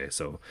Sunday.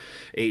 So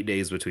 8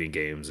 days between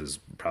games is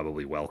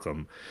probably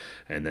welcome.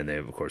 And then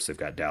of course, they've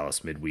got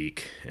Dallas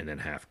midweek and then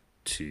have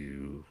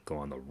to go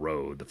on the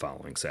road the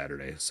following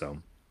Saturday.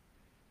 So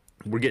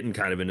we're getting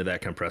kind of into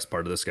that compressed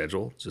part of the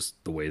schedule,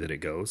 just the way that it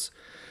goes,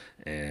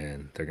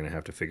 and they're going to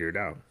have to figure it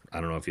out.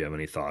 I don't know if you have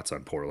any thoughts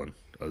on Portland,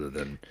 other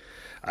than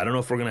I don't know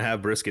if we're going to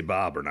have Brisket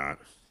Bob or not.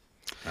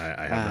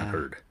 I have not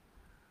heard.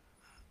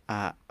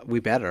 We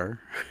better.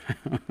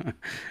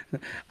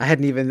 I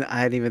hadn't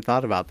even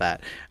thought about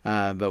that,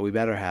 but we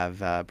better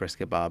have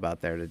Brisket Bob out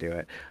there to do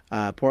it.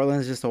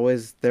 Portland's just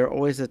they're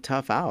always a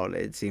tough out.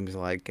 It seems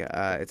like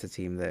it's a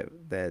team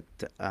that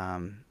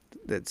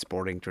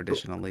Sporting But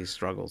traditionally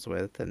struggles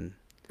with. And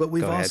but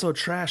we've go ahead. also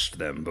trashed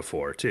them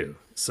before too.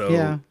 Yeah.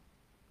 So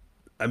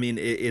I mean,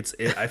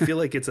 I feel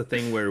like it's a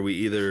thing where we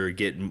either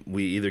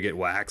get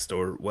waxed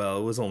or well,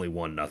 it was only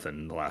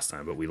 1-0 the last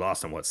time, but we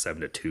lost them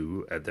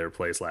 7-2 at their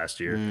place last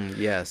year. But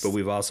Yes.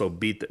 we also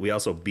beat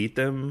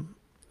them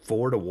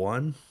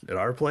 4-1 at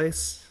our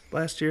place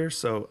last year.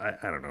 So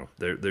I don't know.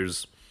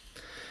 There's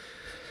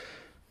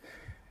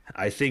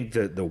I think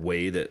that the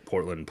way that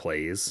Portland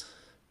plays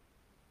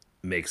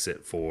makes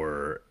it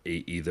for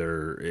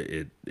either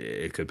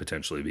it could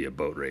potentially be a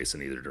boat race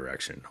in either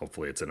direction.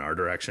 Hopefully, it's in our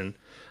direction.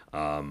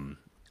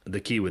 The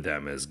key with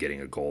them is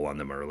getting a goal on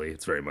them early.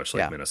 It's very much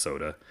like Yeah.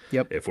 Minnesota.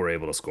 Yep. If we're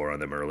able to score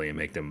on them early and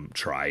make them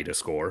try to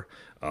score,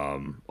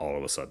 all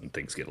of a sudden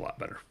things get a lot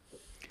better.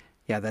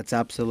 Yeah, that's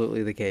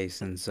absolutely the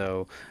case. And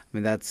so, I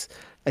mean,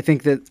 I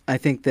think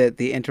that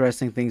the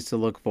interesting things to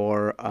look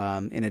for,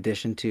 in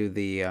addition to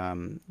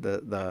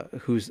the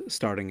who's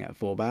starting at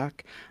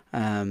fullback,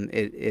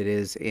 it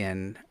is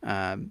in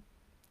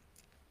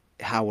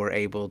how we're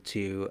able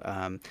to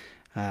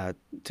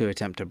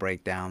attempt to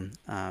break down,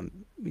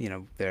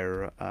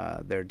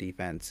 their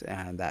defense,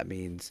 and that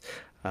means,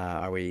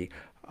 are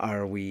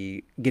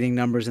we getting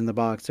numbers in the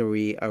box? Are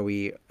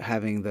we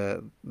having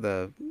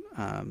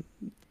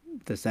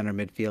the center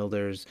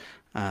midfielders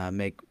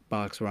make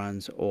box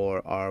runs,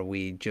 or are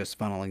we just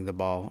funneling the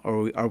ball,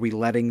 or are we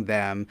letting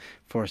them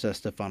force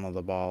us to funnel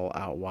the ball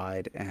out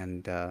wide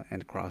and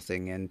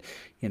crossing? And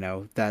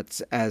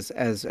that's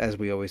as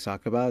we always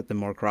talk about. The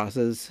more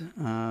crosses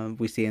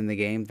we see in the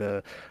game,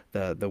 the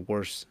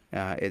worse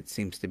it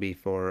seems to be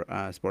for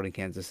Sporting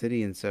Kansas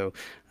City. And so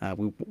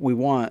we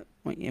want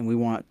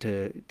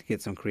to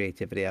get some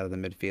creativity out of the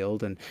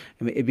midfield. And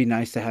I mean, it'd be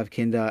nice to have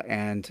Kinda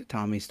and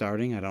Tommy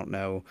starting. I don't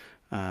know.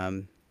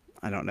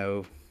 I don't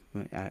know.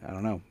 I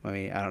don't know. I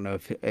mean, I don't know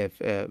if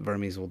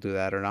Vermes will do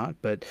that or not,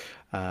 but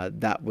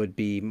that would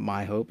be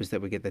my hope, is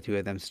that we get the two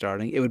of them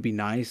starting. It would be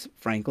nice,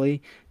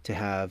 frankly, to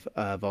have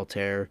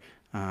Voltaire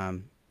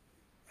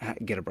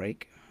get a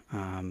break.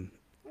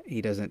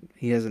 He doesn't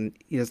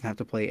have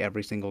to play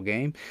every single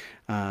game.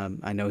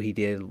 I know he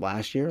did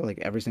last year, like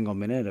every single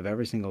minute of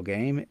every single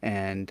game,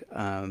 and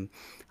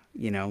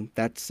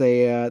that's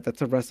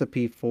a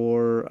recipe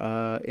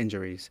for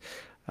injuries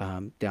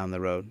down the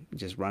road,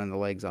 just running the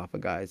legs off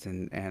of guys,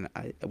 and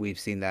we've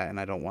seen that, and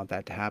I don't want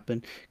that to happen,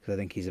 because I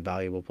think he's a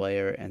valuable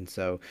player. And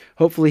so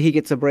hopefully he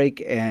gets a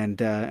break,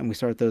 and we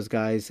start those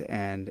guys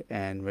and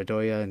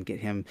Radoya, and get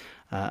him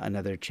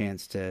another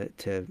chance to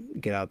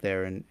get out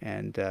there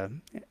and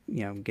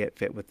get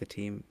fit with the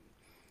team.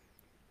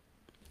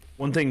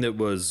 One thing that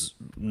was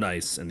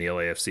nice in the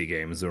LAFC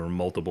game is there were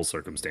multiple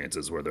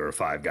circumstances where there were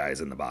five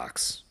guys in the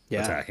box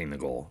attacking the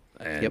goal,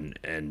 and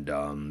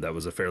that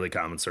was a fairly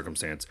common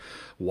circumstance.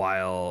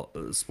 While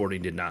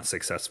Sporting did not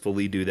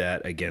successfully do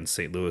that against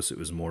St. Louis, it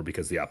was more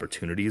because the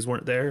opportunities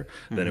weren't there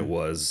than it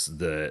was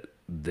that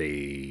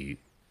they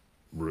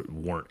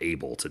weren't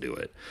able to do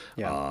it,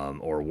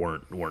 or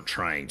weren't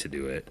trying to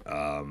do it.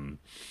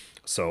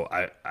 So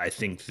I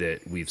think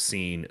that we've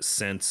seen,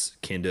 since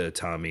Kinda,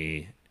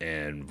 Tommy,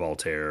 and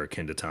Voltaire,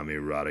 Kinda, Tommy,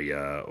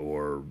 Radia,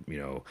 or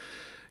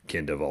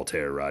Kinda,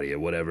 Voltaire, Radia,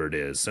 whatever it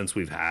is, since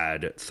we've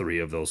had three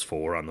of those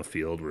four on the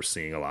field, we're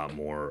seeing a lot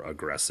more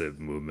aggressive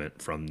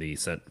movement from the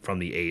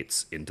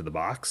eights into the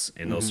box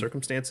in those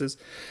circumstances,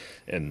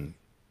 and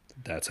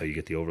that's how you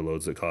get the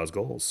overloads that cause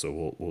goals.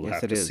 So we'll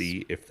have to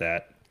see if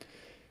that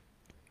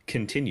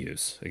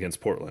continues against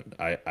Portland.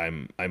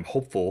 I'm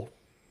hopeful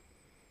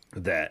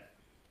that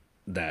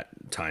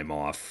time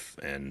off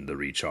and the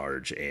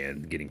recharge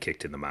and getting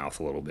kicked in the mouth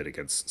a little bit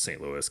against St.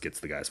 Louis gets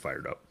the guys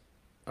fired up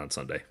on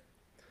Sunday.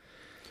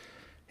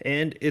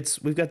 And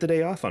we've got the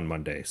day off on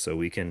Monday, so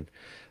we can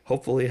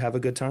hopefully have a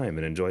good time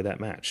and enjoy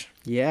that match.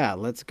 Yeah,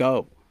 let's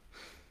go.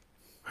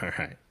 All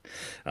right.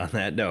 On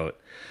that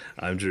note,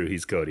 I'm Drew.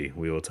 He's Cody.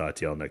 We will talk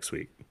to y'all next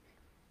week.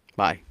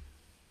 Bye.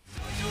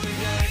 Start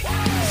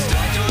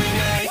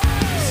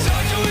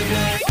doing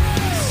it.